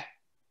 Okay.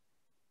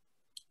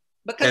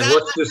 Because and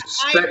let's just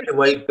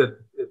speculate that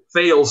it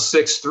fails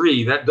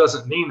 6-3. That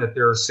doesn't mean that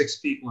there are 6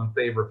 people in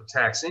favor of a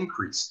tax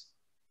increase.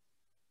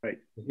 Right.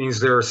 It means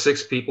there are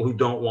 6 people who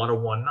don't want a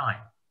 1.9.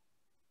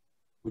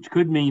 Which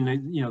could mean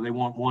that, they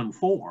want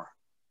 1.4.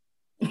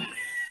 It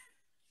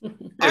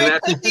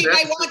could mean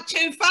they want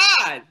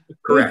 2.5.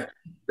 Correct.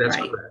 That's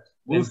correct.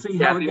 We'll see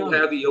how it goes. We'll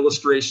have the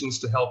illustrations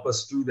to help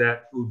us through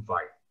that food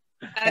fight.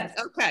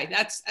 Okay,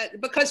 that's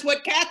because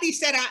what Kathy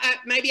said,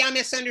 maybe I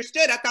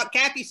misunderstood. I thought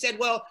Kathy said,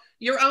 well,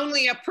 you're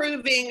only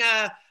approving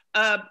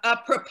a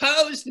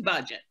proposed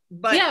budget.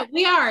 But yeah,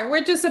 we are.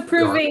 We're just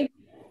approving.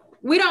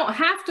 We don't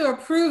have to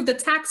approve the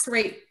tax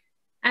rate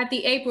at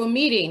the April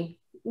meeting.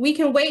 We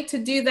can wait to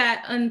do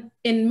that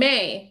in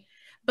May.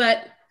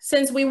 But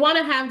since we want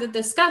to have the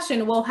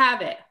discussion, we'll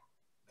have it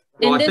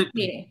in this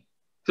meeting.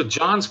 To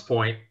John's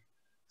point,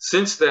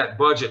 since that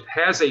budget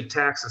has a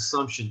tax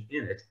assumption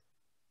in it,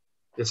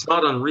 it's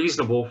not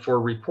unreasonable for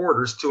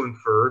reporters to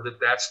infer that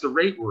that's the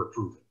rate we're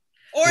approving.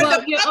 Or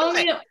well,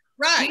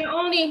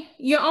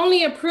 you're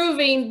only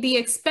approving the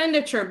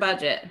expenditure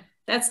budget.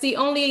 That's the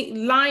only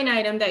line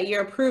item that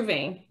you're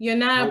approving. You're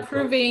not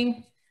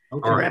approving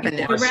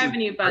the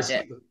revenue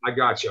budget. I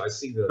got you. I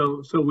see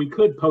the. So we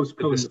could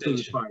postpone the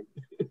food fight.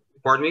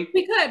 Pardon me?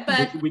 We could,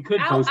 but we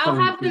could I'll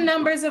have the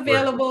numbers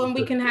available and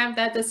we can have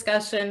that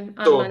discussion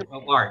on Monday.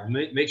 All right,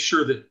 make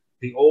sure that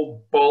the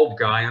old bald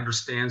guy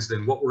understands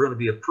then what we're going to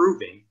be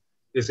approving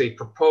is a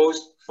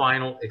proposed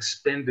final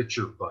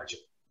expenditure budget.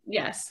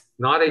 Yes.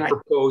 Not a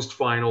proposed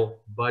final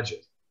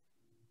budget.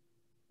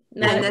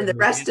 And then the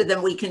rest of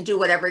them, we can do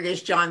whatever it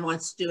is John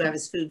wants to do, have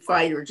his food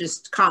fight, or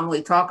just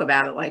calmly talk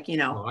about it like,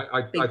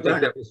 I think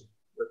that was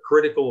a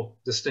critical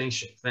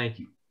distinction. Thank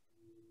you.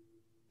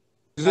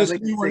 Does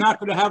this mean we're not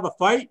going to have a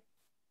fight?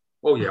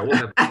 Oh, yeah, we'll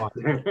have a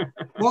fight.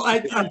 Well,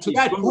 to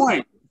that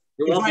point,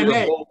 it won't be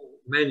the whole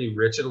menu,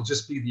 Rich. It'll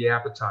just be the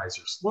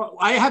appetizers. Well,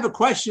 I have a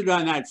question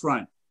on that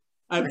front.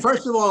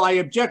 First of all, I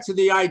object to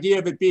the idea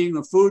of it being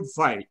a food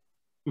fight.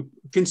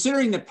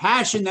 Considering the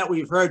passion that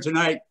we've heard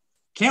tonight,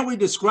 can't we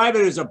describe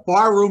it as a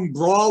barroom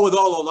brawl with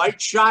all the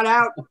lights shot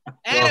out?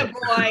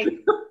 Attaboy.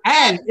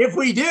 And if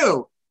we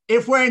do,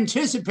 if we're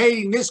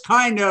anticipating this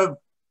kind of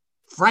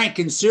frank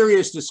and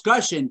serious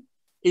discussion,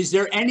 is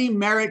there any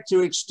merit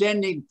to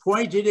extending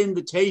pointed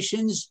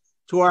invitations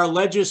to our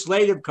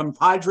legislative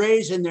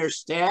compadres and their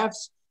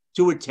staffs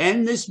to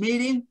attend this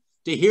meeting,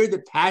 to hear the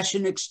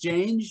passion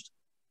exchanged?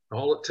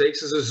 All it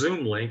takes is a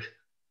Zoom link.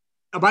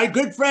 My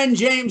good friend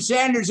James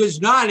Sanders is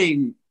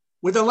nodding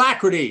with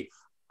alacrity.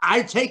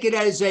 I take it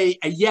as a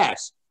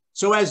yes.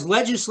 So as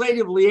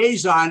legislative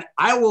liaison,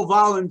 I will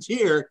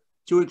volunteer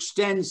to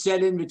extend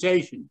said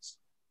invitations.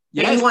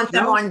 Yes, you want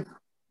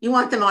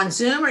them on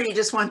Zoom, or you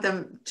just want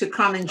them to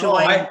come and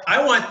join? Oh,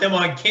 I want them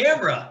on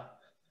camera.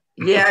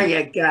 There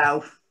you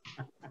go.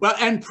 Well,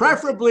 and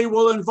preferably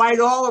we'll invite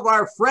all of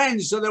our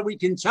friends so that we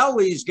can tell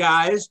these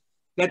guys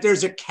that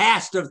there's a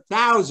cast of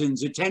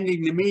thousands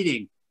attending the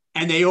meeting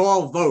and they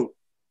all vote.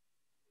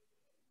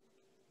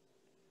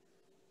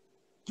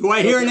 Do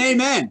I hear an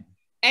amen?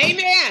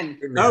 Amen.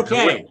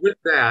 Okay. With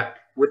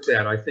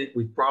that, I think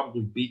we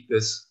probably beat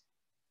this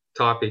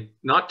topic,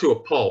 not to a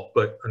pulp,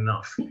 but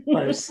enough.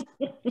 This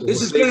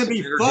is going to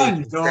be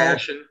fun, Joel.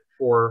 Passion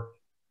for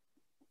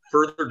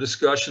further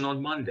discussion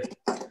on Monday.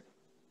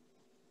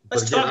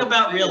 Let's talk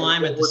about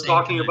realignment. What we're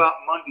talking about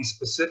Monday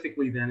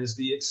specifically then is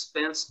the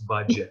expense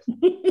budget.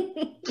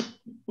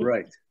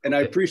 Right. And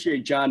I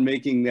appreciate John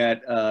making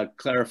that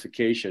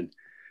clarification.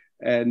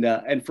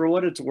 And for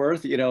what it's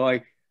worth,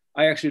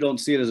 I actually don't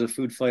see it as a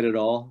food fight at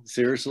all.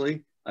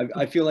 Seriously,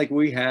 I feel like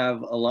we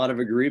have a lot of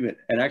agreement,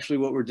 and actually,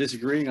 what we're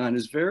disagreeing on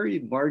is very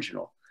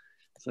marginal.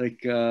 It's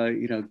like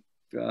you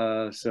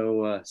know,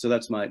 so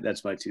that's my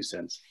 2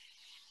 cents.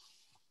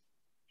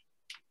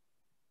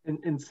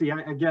 And see,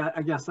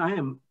 I guess I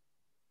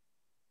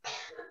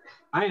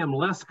am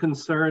less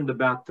concerned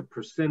about the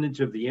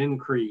percentage of the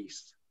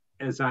increase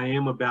as I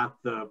am about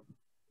the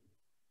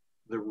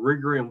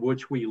rigor in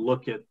which we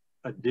look at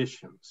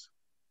additions.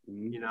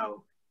 You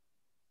know,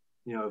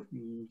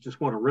 you just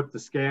want to rip the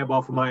scab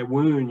off of my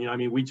wound. You know, I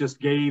mean, we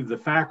just gave the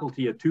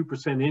faculty a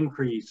 2%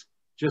 increase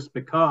just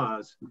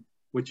because,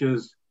 which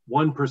is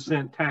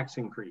 1% tax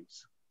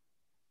increase.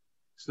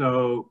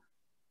 So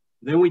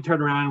then we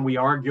turn around and we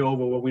argue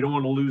over, well, we don't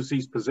want to lose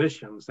these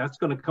positions. That's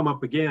going to come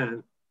up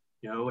again.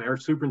 You know, our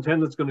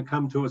superintendent's going to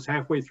come to us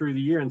halfway through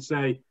the year and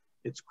say,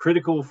 it's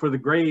critical for the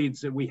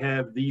grades that we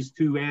have these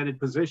 2 added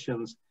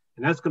positions.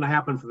 And that's going to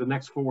happen for the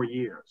next 4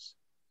 years.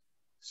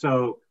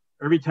 So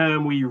every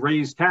time we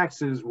raise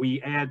taxes,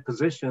 we add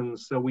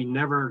positions, so we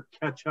never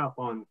catch up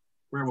on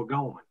where we're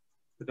going.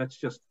 But that's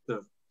just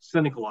the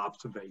cynical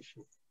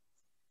observation.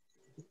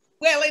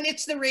 Well, and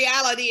it's the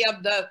reality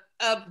of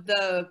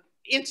the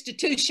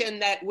institution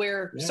that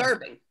we're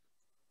serving.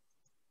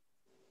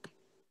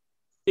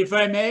 If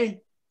I may,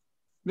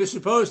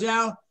 Mr.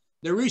 Posnow,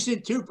 the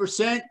recent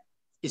 2%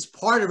 is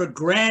part of a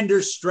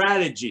grander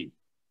strategy.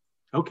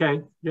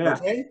 Okay, yeah.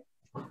 Okay.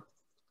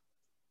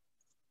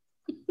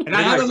 And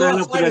I haven't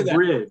lost sight of that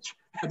bridge.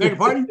 I beg your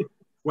pardon?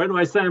 When do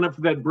I sign up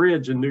for that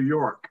bridge in New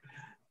York?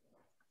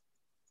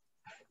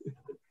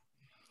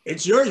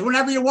 It's yours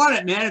whenever you want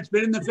it, man. It's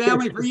been in the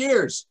family for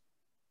years.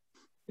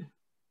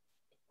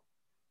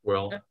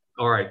 Well,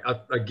 all right.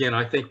 Again,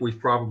 I think we've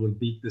probably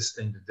beat this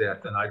thing to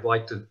death, and I'd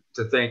like to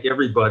thank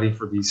everybody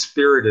for the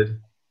spirited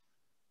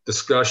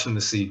discussion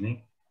this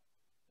evening,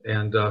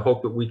 and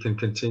hope that we can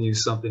continue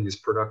something as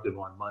productive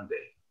on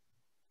Monday.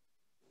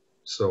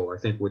 So I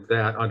think with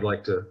that, I'd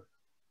like to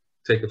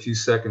take a few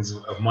seconds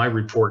of my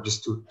report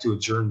just to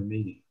adjourn the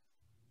meeting.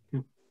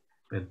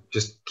 And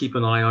just keep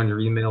an eye on your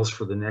emails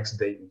for the next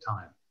date and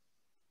time.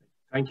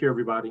 Thank you,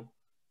 everybody.